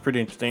 but it's pretty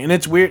interesting and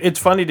it's weird. It's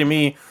funny to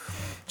me.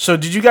 So,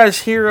 did you guys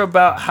hear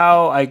about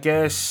how I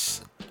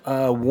guess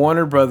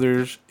Warner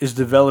Brothers is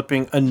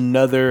developing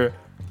another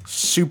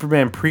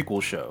Superman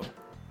prequel show?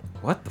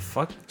 What the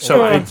fuck?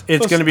 So Yeah,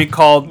 it's going to be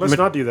called Let's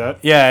not do that.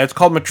 yeah, it's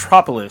called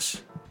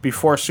Metropolis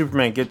before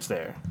Superman gets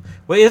there.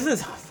 Wait, isn't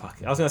this? Fuck.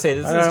 I was gonna say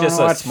this I is don't just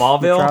a wanna watch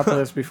Smallville.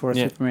 Metropolis before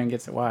Yeah. Superman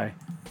gets it. Why?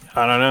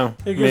 I don't know.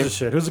 Who gives a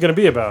shit? Who's it gonna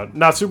be about?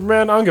 Not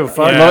Superman? I don't give a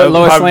fuck. Yeah.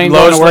 Lois probably Lane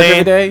Lois going to work Lane.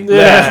 every day?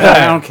 Yeah.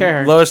 I don't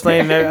care. Lois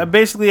Lane.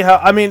 Basically, how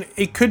I mean,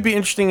 it could be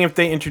interesting if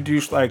they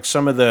introduced like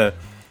some of the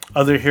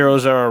other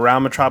heroes that are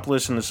around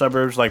Metropolis in the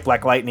suburbs, like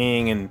Black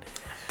Lightning and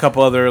a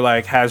couple other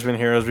like has-been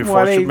heroes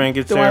before Superman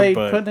gets why there. they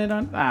But putting it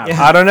on?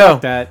 Ah, I don't know.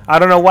 fuck that. I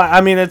don't know why. I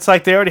mean, it's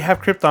like they already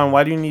have Krypton.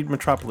 Why do you need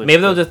Metropolis?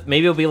 Maybe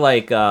it'll be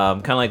like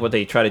kind of like what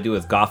they try to do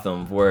with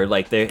Gotham, where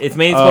like it's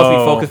mainly supposed to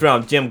be focused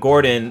around Jim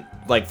Gordon,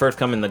 like first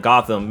coming to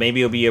Gotham.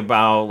 Maybe it'll be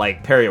about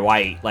like Perry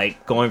White,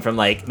 like going from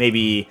like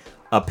maybe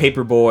a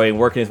paper boy and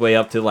working his way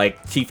up to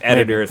like chief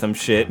editor or some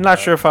shit. I'm not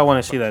sure if I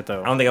want to see that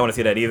though. I don't think I want to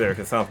see that either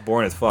because it sounds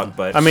boring as fuck.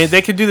 But I mean,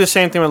 they could do the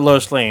same thing with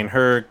Lois Lane.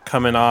 Her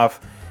coming off,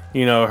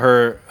 you know,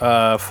 her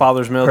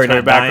father's military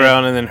not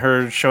background, and then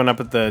her showing up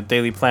at the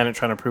Daily Planet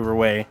trying to prove her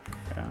way,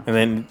 and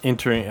then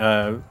entering,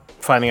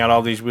 finding out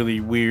all these really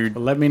weird.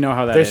 Let me know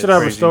how that They is. should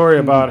have a crazy. story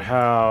about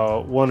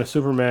how one of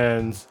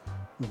Superman's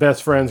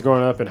best friends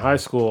growing up in high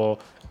school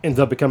ends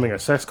up becoming a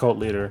sex cult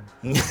leader.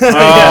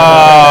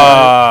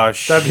 Oh,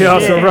 That'd be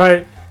awesome,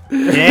 right?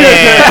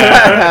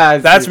 Yeah,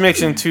 that's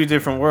mixing 2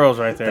 different worlds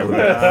right there. But,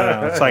 I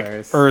don't know. It's like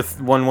Hilarious.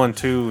 Earth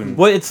 112 and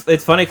well, it's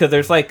funny because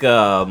there's like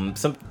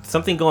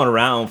something going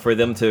around for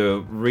them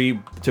to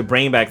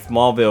bring back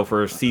Smallville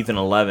for season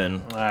 11,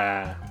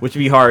 which would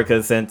be hard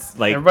because since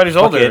like Everybody's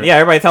fucking- older. Yeah,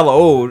 everybody's hella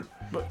old.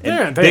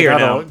 Yeah, And they bigger got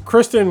now. all-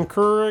 Kristen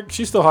Kurg,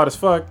 she's still hot as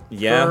fuck.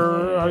 Yeah.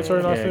 How do you say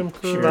her last Yeah, name?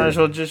 she Kurg. might as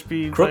well just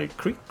be like.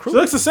 She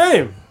looks the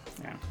same.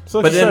 Yeah. She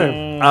looks But the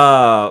then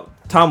same.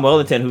 Tom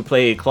Wellington, who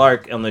played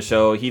Clark on the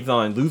show, he's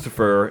on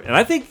Lucifer, and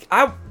I think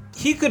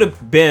he could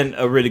have been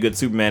a really good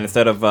Superman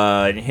instead of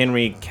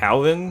Henry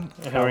Cavill.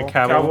 Henry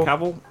Cavill.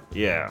 Cavill?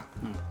 Yeah.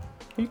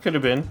 He could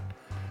have been,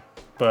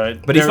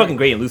 but But he's fucking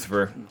great in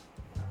Lucifer.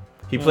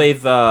 He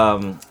plays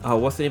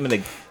what's the name of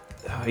the?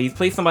 He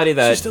plays somebody She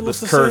that still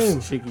was looks the cursed.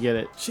 same. She could get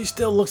it. She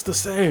still looks the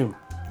same.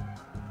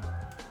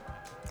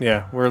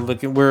 Yeah, we're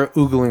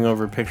oogling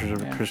over pictures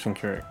of Kristen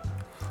Curick.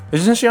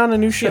 Isn't she on a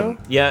new show?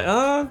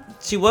 Yeah,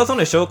 she was on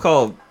a show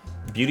called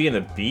Beauty and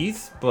the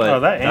Beast, but Oh,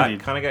 that ended.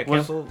 kind of got Was-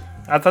 canceled.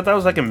 I thought that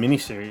was like a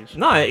miniseries.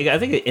 No, I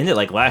think it ended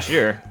like last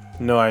year.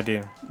 No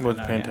idea.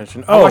 Wasn't paying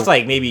attention. I watched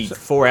like maybe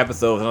 4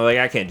 episodes, and I was like,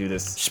 I can't do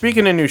this.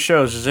 Speaking of new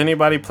shows, does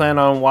anybody plan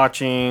on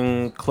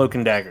watching Cloak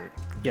and Dagger?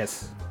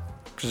 Yes.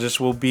 Because this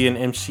will be an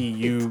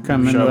MCU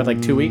Coming in show. with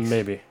like 2 weeks.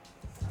 Maybe.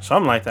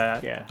 Something like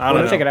that. Yeah. I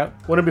don't know. Check it out.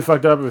 Wouldn't it be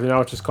fucked up if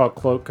now it's just called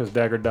Cloak because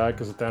Dagger died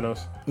because of Thanos?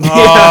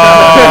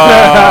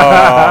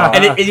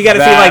 And you got to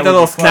see That like the would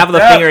little be snap of the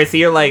fucked up. finger and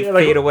see her like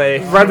like- fade away.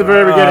 Right at the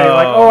very beginning,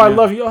 like, oh, I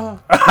love you. Oh.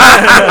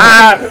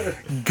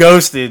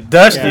 Ghosted,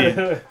 dusted.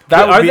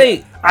 That would Are be,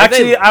 they-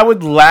 actually? I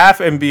would laugh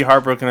and be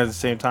heartbroken at the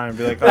same time.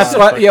 Be like, oh, That's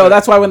why,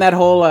 that's why when that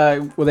whole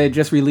when they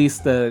just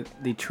released the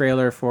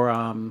trailer for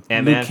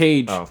Ant-Man? Luke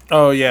Cage,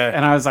 Oh. yeah.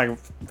 and I was like,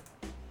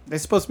 they're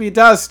supposed to be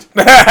dust.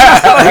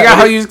 Like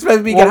how you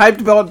expect me to get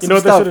hyped about You some know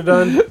what stuff. they should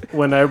have done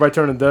when everybody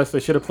turned to dust? They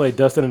should have played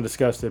Dustin and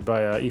Disgusted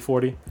by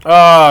E40.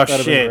 Oh That'd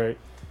have been shit, great.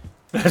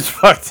 that's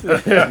fucked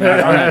up. on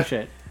that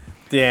shit.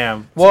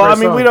 Damn. Well, a I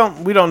great mean,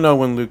 song. we don't know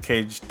when Luke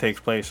Cage takes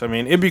place. I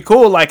mean, it'd be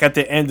cool. Like at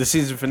the end, the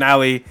season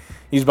finale,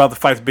 he's about to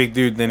fight the big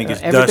dude, then he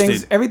gets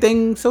dusted.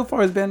 Everything so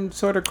far has been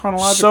sort of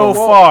chronological. So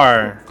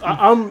far,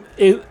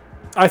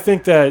 I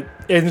think that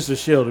Agents of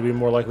S.H.I.E.L.D. would be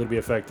more likely to be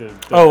affected.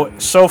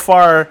 so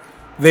far,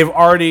 they've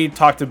already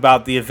talked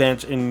about the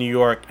events in New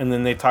York, and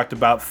then they talked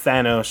about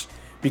Thanos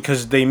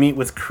because they meet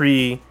with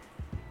Kree,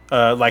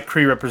 like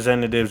Kree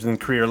representatives, and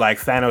Kree are like,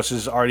 Thanos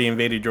has already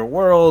invaded your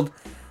world.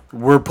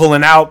 We're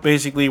pulling out.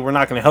 Basically, we're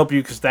not going to help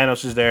you because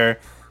Thanos is there.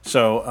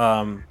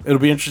 So it'll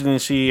be interesting to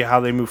see how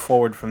they move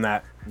forward from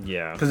that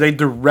Yeah. because they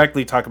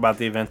directly talk about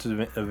the events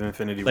of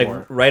Infinity Like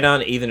War. right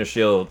on Agent of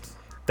S.H.I.E.L.D.,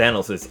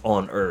 Thanos is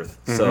on Earth,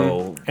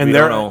 so And we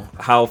they're- don't know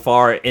how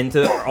far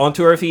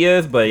onto Earth he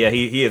is, but yeah,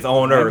 he is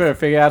on I Earth. better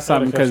figure out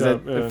something Gotta because catch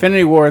up, yeah.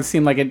 Infinity War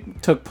seemed like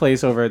it took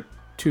place over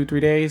 2-3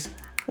 days.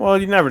 Well,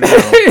 you never know.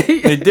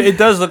 It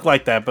does look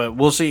like that, but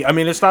we'll see. I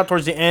mean, it's not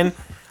towards the end.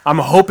 I'm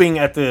hoping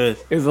at the...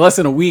 It was less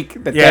than a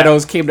week that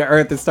Thanos came to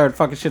Earth and started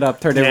fucking shit up,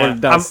 turned everyone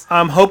to dust.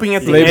 I'm hoping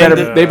at the They end...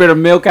 better, they better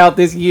milk out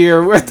this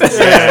year.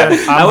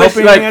 I'm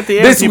hoping like, at the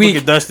end this people week,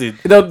 get dusted.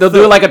 They'll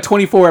do like a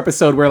 24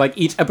 episode where like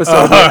each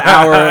episode is an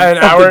hour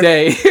of the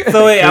day.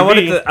 So wait, I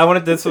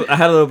wanted this. I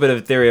had a little bit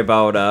of theory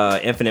about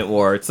Infinite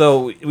War.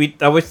 So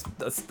I wish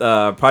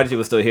Prodigy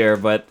was still here,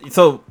 but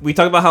so we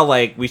talked about how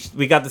like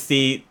we got to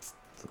see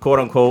quote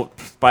unquote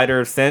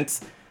Spider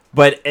Sense,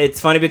 but it's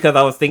funny because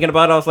I was thinking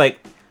about it. I was like,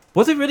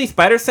 was it really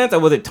Spider Sense or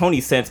was it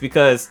Tony Sense?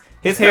 Because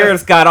his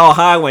hairs got all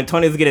high when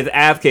Tony was getting his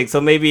ass kicked,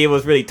 so maybe it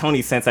was really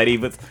Tony Sense that he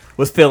was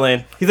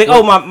feeling. He's like,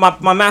 oh,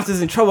 my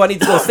master's in trouble. I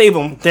need to go save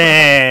him.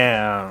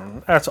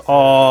 Damn, that's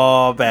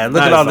all bad.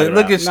 Look Nah, at all it's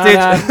this. like Look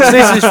at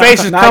that. Stitch's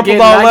face is crumpled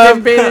all up.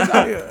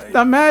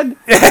 I'm mad.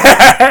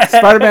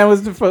 Spider-Man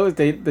was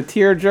the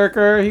tear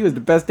jerker. He was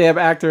the best damn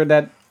actor in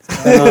that.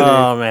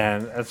 Oh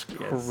man, that's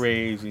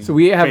crazy. So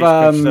we have Face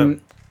punched up.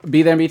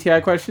 Be the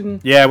MBTI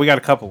question. Yeah, we got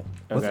a couple.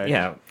 Okay.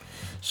 Yeah.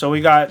 So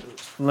we got.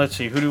 Let's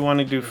see. Who do we want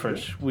to do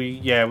first? We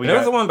There was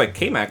got, the one by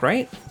K-Mac,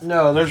 right?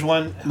 No, there's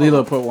one.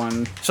 Lilo put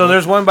one. So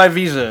there's one by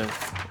Visa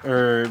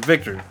or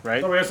Victor,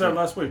 right? Oh, we answered that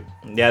last week.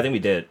 Yeah, I think we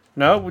did.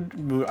 No,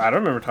 I don't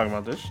remember talking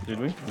about this. Did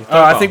we?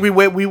 Oh, I think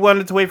we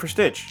wanted to wait for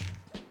Stitch.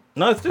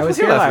 No, this I was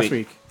here last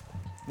week.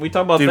 We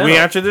talked about Did Thanos. we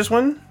answer this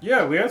one?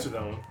 Yeah, we answered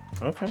that one.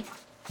 Okay.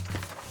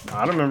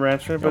 I don't remember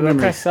answering it, But but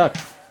memory okay. suck.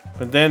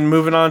 But then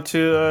moving on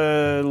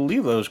to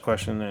Lilo's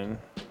question then.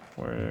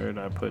 Where did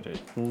I put it?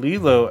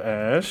 Lilo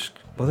asked...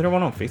 Was there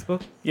one on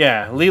Facebook?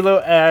 Yeah, Lilo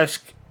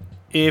asked,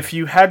 if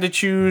you had to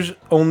choose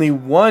only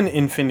one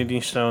Infinity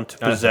Stone to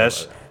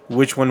possess,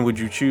 which one would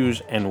you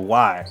choose and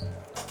why?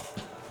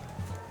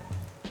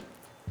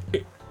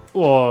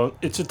 Well,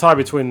 it's a tie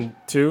between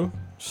two.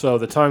 So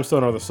the Time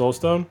Stone or the Soul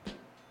Stone.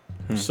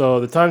 So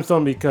the Time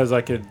Stone because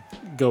I could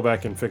go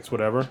back and fix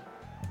whatever.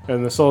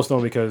 And the Soul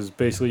Stone because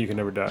basically you can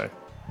never die.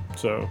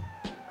 So,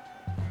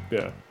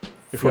 yeah.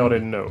 If y'all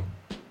didn't know.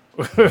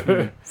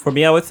 For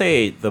me, I would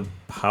say the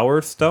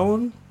Power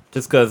Stone.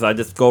 Just because I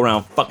just go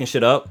around fucking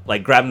shit up.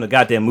 Like grabbing the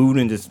goddamn moon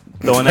and just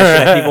throwing that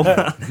shit at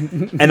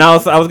people. And I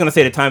was going to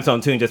say the Time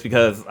Stone too, just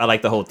because I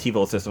like the whole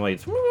TiVo system. Like,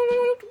 TiVo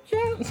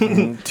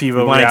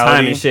wanting time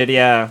reality. and shit,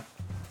 yeah.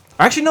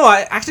 Actually,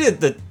 no.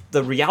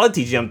 The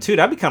reality gem too.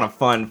 That'd be kind of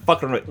fun.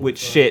 Fucking with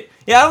shit.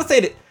 Yeah, I would say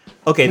that.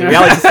 Okay, the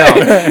reality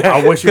stone.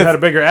 I wish you had a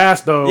bigger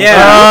ass though.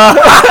 Yeah.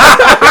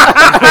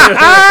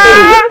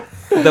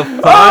 The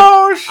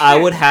fun I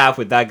would have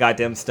with that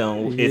goddamn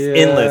stone is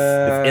endless.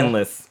 It's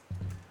endless.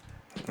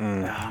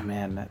 Oh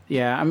man,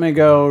 yeah, I'm gonna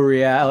go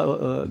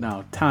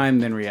no, time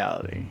then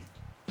reality.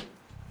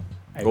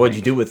 What'd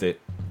you do with it?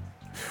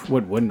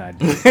 What wouldn't I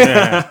do?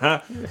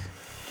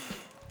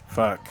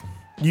 Fuck.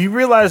 You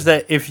realize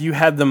that if you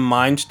had the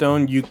Mind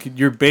Stone,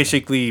 you're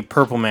basically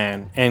Purple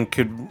Man and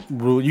could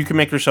rule. You can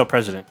make yourself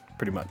president,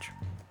 pretty much.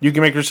 You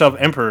can make yourself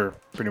emperor,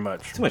 pretty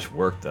much. Too much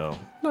work though.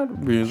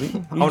 Not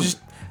really.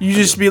 You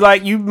just be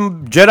like, you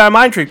Jedi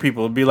mind trick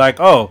people. Be like,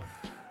 oh,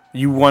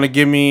 you want to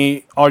give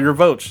me all your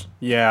votes?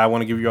 Yeah, I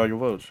want to give you all your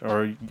votes.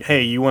 Or,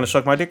 hey, you want to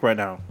suck my dick right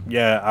now?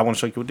 Yeah, I want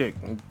to suck your dick.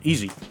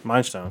 Easy.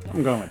 Mind Stone.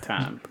 I'm going with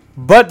time.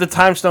 But the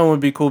Time Stone would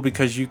be cool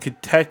because you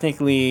could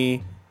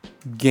technically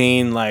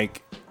gain,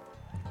 like,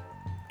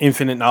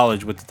 infinite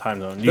knowledge with the Time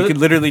Stone. You could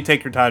literally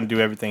take your time, do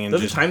everything, and Does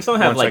just... the Time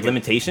Stone have 1 like second.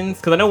 limitations?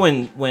 Because I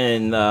know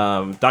when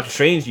Doctor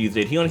Strange used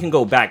it, he only can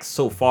go back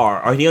so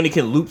far, or he only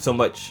can loop so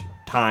much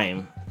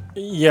time.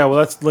 Yeah, well,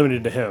 that's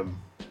limited to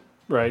him,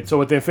 right? So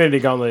with the Infinity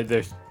Gauntlet,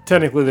 there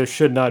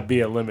should not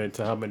be a limit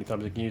to how many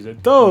times he can use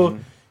it. Though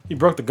he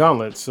broke the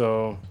gauntlet,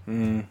 so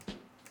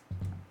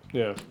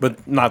yeah,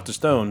 But not the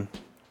stone.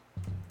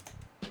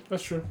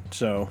 that's true.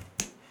 So...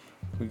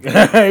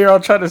 You're all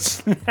trying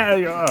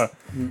to...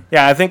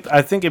 Yeah, I think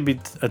it'd be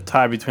a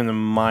tie between the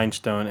Mind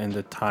Stone and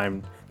the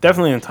Time...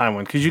 Definitely the Time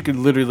one, because you could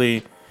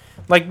literally...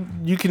 Like,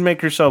 you can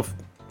make yourself...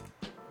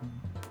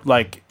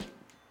 Like,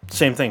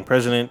 same thing.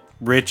 President,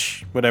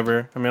 rich,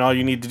 whatever. I mean, all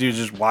you need to do is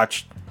just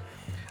watch...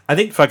 I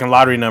think fucking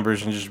lottery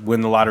numbers and just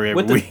win the lottery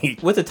every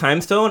week. With the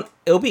Time Stone,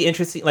 it'll be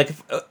interesting. Like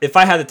if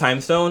I had the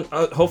Time Stone,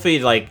 hopefully,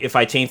 like if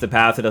I change the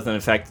past, it doesn't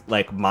affect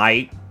like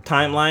my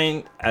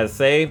timeline as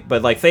say.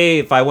 But like say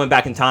if I went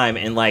back in time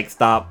and like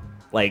stop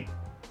like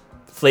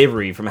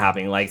slavery from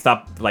happening, like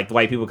stop like the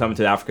white people coming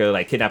to Africa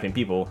like kidnapping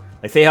people,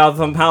 like say how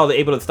somehow they're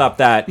able to stop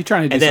that. You're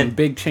trying to do and then, some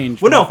big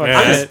change. Well, no, motherfucker.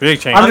 I'm just big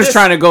change. I'm just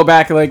trying to go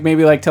back like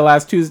maybe like to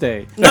last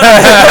Tuesday.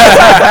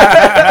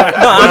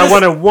 I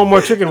wanted one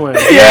more chicken wing.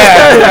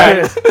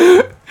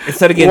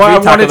 instead of getting Well, I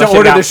three wanted tacos, to I should've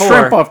order got the four.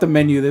 shrimp off the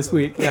menu this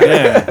week.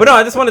 Yeah. But no,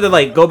 I just wanted to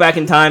like go back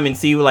in time and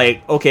see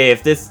like okay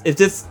if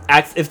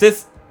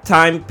this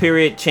time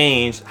period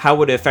changed, how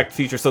would it affect the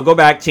future? So go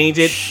back, change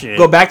it, Shit.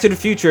 go back to the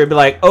future and be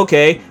like,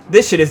 okay,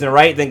 this shit isn't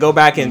right. Then go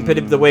back and put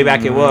it the way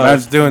back it was.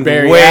 That's doing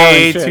Barry way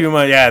Allen shit. too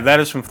much. Yeah, that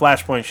is some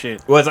Flashpoint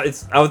shit.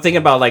 I was thinking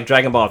about like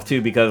Dragon Ball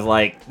too because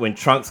like when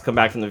Trunks come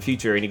back from the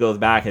future and he goes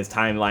back, his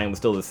timeline was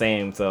still the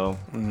same. So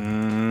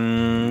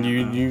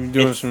You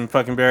doing some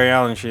fucking Barry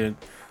Allen shit.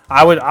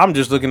 I'm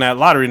just looking at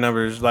lottery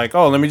numbers. Like,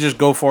 oh, let me just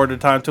go forward the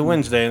time to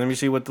Wednesday and let me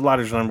see what the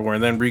lottery number were,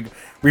 and then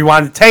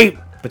rewind the tape.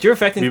 But you're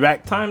affecting Be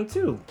back. time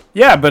too.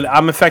 Yeah, but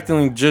I'm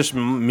affecting just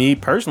me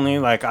personally.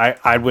 Like,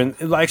 I win,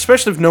 like,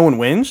 especially if no one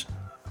wins,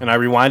 and I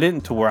rewind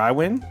it to where I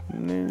win.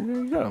 There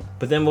you go.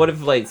 But then what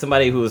if like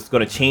somebody who was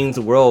going to change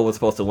the world was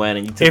supposed to win,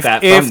 and you took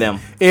that from them?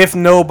 If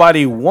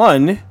nobody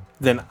won,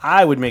 then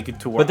I would make it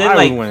to where But then I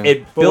like would win.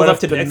 it But builds what up if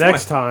to the the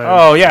next time.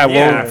 Oh yeah,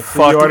 Yeah, well, you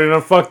fuck. already done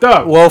fucked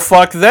up. Well,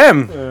 fuck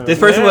them. This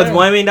person was $1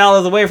 million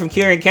away from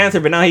curing cancer,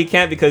 but now he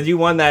can't because you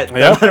won that.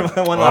 Yep.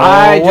 one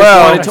I just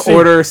well, wanted to see.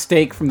 order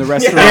steak from the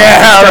restaurant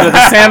Yeah. instead of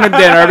the salmon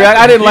dinner.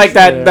 I didn't like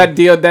that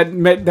deal, that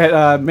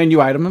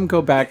menu item. I'm gonna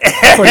go back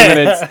 20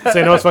 minutes. So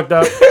you know what's fucked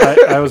up?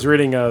 I was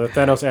reading the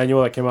Thanos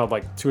annual that came out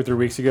like 2 or 3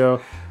 weeks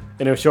ago,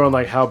 and it was showing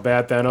like how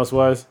bad Thanos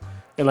was,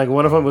 and like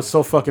one of them was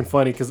so fucking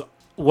funny because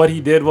what he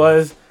did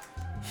was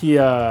he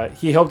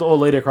helped the old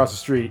lady across the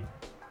street,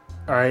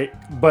 all right,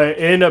 but it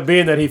ended up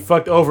being that he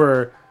fucked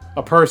over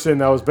a person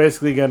that was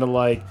basically gonna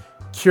like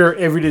cure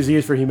every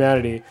disease for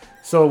humanity.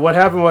 So what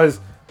happened was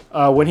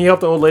when he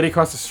helped the old lady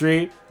across the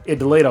street, it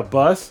delayed a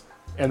bus,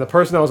 and the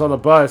person that was on the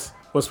bus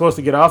was supposed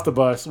to get off the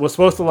bus, was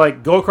supposed to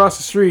like go across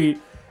the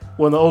street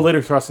when the old lady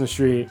was crossing the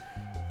street,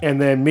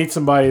 and then meet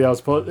somebody that was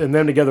supposed, and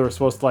them together were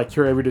supposed to like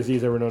cure every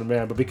disease ever known to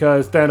man. But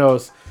because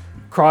Thanos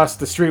crossed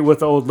the street with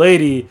the old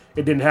lady,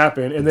 it didn't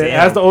happen. And then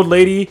as the old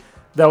lady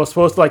that was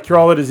supposed to like cure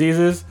all the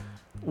diseases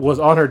was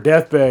on her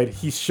deathbed,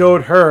 he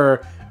showed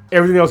her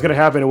everything that was gonna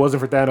happen. It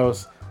wasn't for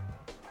Thanos.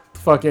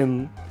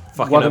 Fucking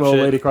Fucking walking up the old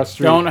shit. lady across the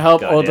street. Don't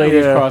help old Goddamn.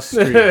 ladies Yeah. cross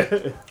the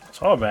street.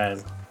 It's all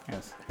bad.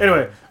 Yes.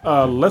 Anyway,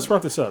 let's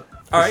wrap this up.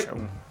 All right.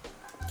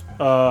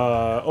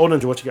 Old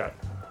Ninja, what you got?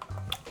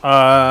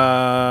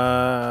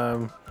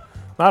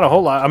 Not a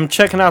whole lot. I'm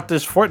checking out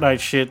this Fortnite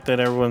shit that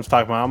everyone's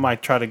talking about. I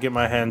might try to get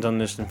my hands on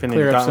this Infinity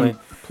Clear up some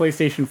Gauntlet.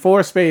 PlayStation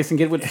 4 space and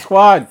get with the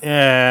squad.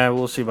 Yeah,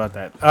 we'll see about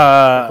that.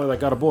 Play like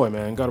God of Boy,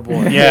 man. God of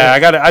Boy.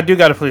 Yeah, I do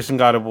got to play some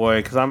God of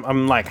Boy because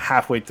I'm like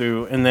halfway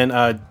through, and then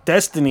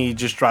Destiny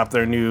just dropped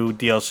their new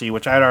DLC,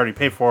 which I had already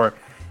paid for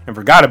and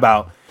forgot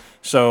about.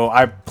 So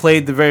I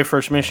played the very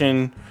first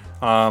mission,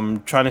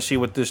 trying to see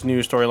what this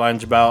new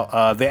storyline's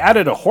about. They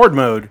added a horde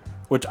mode,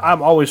 which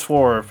I'm always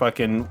for,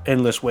 fucking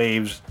endless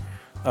waves,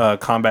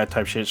 combat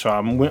type shit. So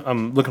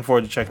I'm looking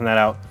forward to checking that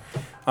out.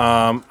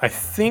 I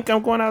think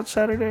I'm going out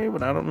Saturday,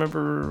 but I don't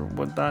remember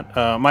what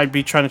that. Might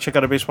be trying to check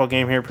out a baseball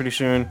game here pretty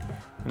soon,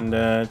 and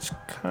that's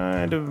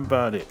kind of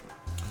about it.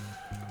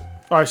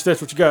 All right,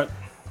 Stitch, what you got?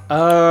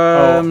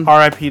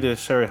 R.I.P. to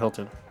Sarah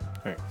Hilton.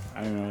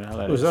 I don't know how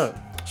that Who's is. that?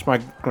 It's my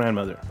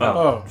grandmother.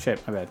 Oh, Shit,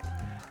 my bad.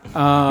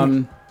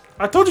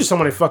 I told you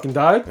somebody fucking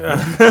died.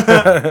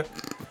 Man,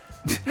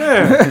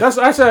 that's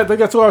actually I think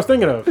that's what I was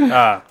thinking of.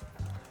 No,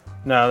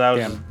 that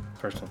was Damn. a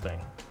personal thing.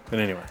 But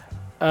anyway.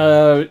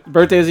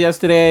 Birthday was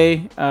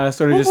yesterday.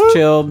 Sort of just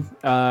chilled.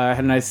 Had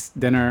a nice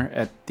dinner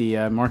at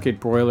the Market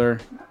Broiler.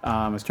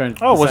 I was trying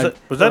to. Oh, was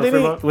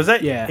decide-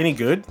 that Yeah. any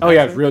good? Oh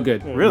yeah, real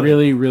good. Really?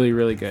 Really, really,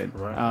 really good.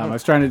 Right. I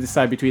was trying to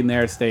decide between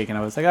their steak, and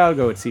I was like, I'll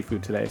go with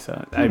seafood today.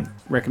 So I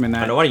recommend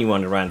that. I know why you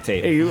wanted to run the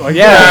tape.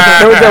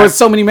 Yeah, there was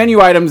so many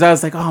menu items. I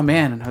was like, oh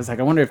man, and I was like,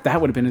 I wonder if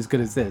that would have been as good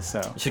as this.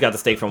 So She got the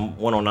steak from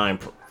 109.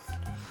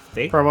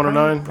 Steak? Prime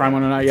 109. Prime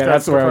 109, yeah, got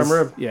that's some where I prime was.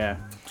 rib. Yeah.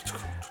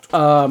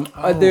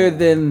 Other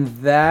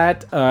than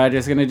that,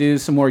 just gonna do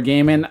some more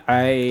gaming.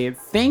 I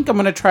think I'm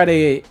gonna try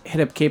to hit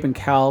up Cape and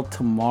Cal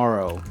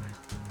tomorrow.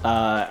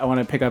 I want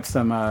to pick up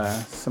some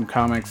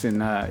comics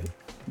and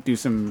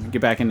get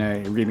back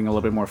into reading a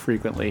little bit more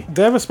frequently.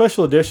 They have a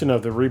special edition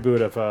of the reboot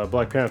of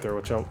Black Panther,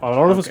 which I don't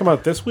know if it's coming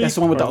out this week. That's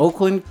the one with the or-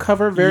 Oakland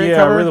cover, variant Yeah,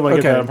 cover. I really want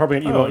to get Okay. that. I'm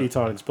probably gonna email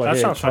Eton and just be like, That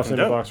hey, sounds toss fucking in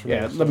a dope. box for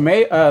Yeah, me. the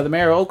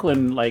mayor of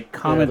Oakland like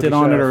commented the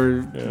on it chef.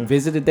 or Yeah.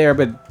 visited there,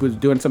 but was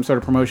doing some sort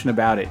of promotion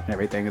about it and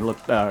everything. It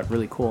looked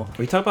really cool.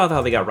 We talked about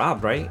how they got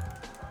robbed, right?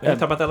 Did we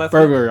talk about that last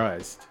week?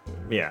 Burglarized.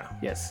 Yeah.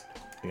 Yes.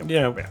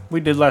 Yeah, we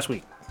did last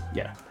week.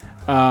 Yeah.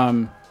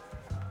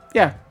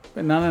 Yeah.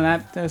 But none of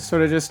that.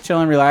 Sort of just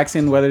chilling,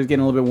 relaxing. Weather's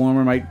getting a little bit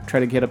warmer. Might try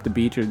to get up the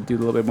beach or do a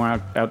little bit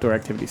more outdoor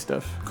activity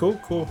stuff. Cool.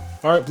 All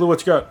right, Blue, what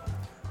you got?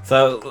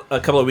 So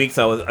a couple of weeks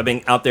I've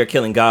been out there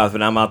killing gods,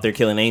 but I'm out there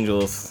killing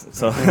angels.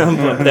 So I'm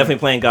definitely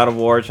playing God of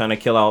War, trying to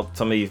kill out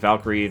some of these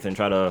Valkyries and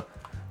trying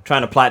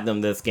to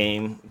platinum this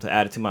game to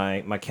add it to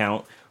my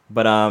count.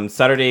 But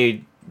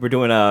Saturday we're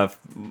doing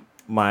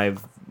my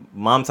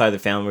mom's side of the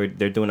family,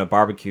 they're doing a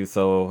barbecue,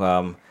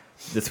 so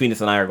the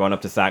Sweetness and I are going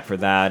up to Sac for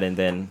that, and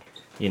then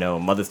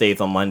Mother's Day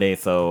is on Monday,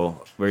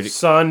 so we're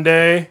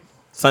Sunday.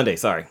 Sunday.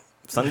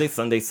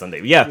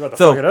 Yeah, You about to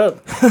fuck it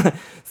up.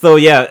 so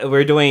yeah,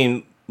 we're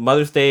doing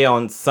Mother's Day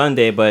on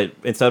Sunday, but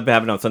instead of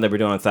having it on Sunday, we're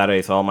doing it on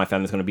Saturday, so all my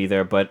family's going to be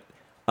there. But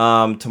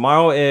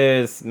tomorrow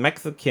is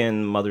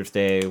Mexican Mother's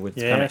Day, which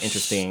is kind of Yes,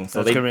 interesting.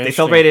 So that's gonna be they interesting.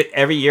 celebrate it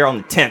every year on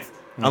the 10th,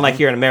 unlike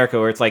here in America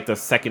where it's like the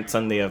second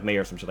Sunday of May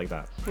or some shit like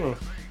that.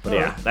 But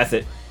yeah, that's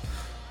it.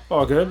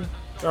 All good.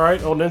 All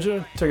right, Old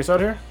Ninja, take us out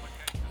here.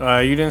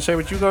 You didn't say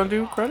what you gonna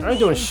do, Credit? I ain't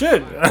doing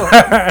shit.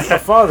 I'm my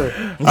father.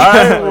 All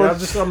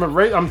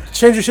right, I'm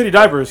changing shitty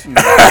diapers.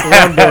 That's what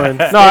I'm doing.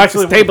 No,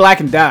 actually, Stay black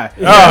and die.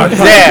 Oh,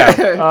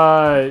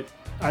 damn.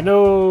 I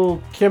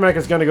know Kamek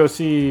is gonna go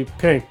see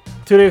Pink.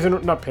 2 days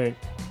in, not Pink.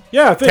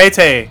 Yeah, I think.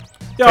 Tay-Tay.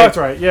 Yeah, that's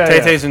right. Yeah,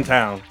 Tay-Tay's in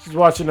town. She's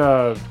watching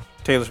Taylor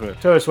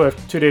Swift. Taylor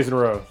Swift 2 days in a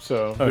row.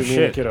 So Oh, me and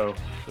shit. the kiddo.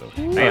 So.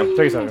 Damn.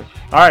 Take us out.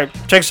 All right,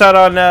 check us out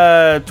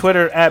on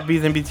Twitter at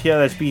BThanBTI.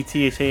 That's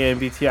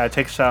BTHANBTI.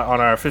 Check us out on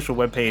our official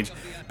webpage,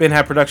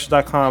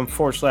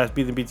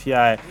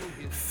 benhatproductions.com/BThanBTI.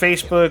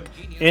 Facebook,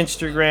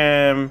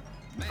 Instagram,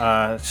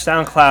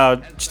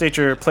 SoundCloud,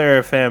 Stitcher,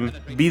 Player FM,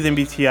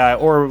 BThanBTI,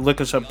 or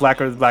look us up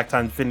Blacker the Black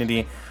Times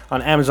Infinity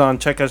on Amazon.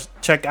 Check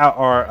out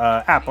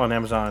our app on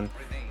Amazon.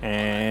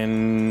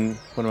 And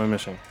what am I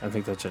missing? I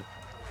think that's it.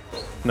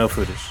 No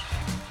fooders.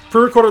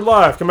 Pre-recorded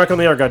live. Come back on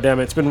the air,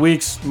 goddammit. It's been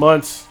weeks,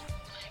 months,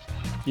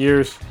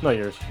 years. Not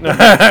years.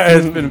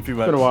 It's It's been a few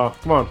months. been a while.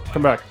 Come on,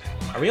 come back.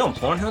 Are we on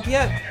Pornhub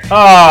yet?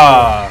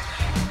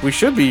 We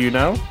should be,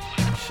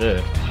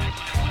 Shit.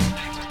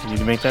 We need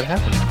to make that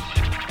happen.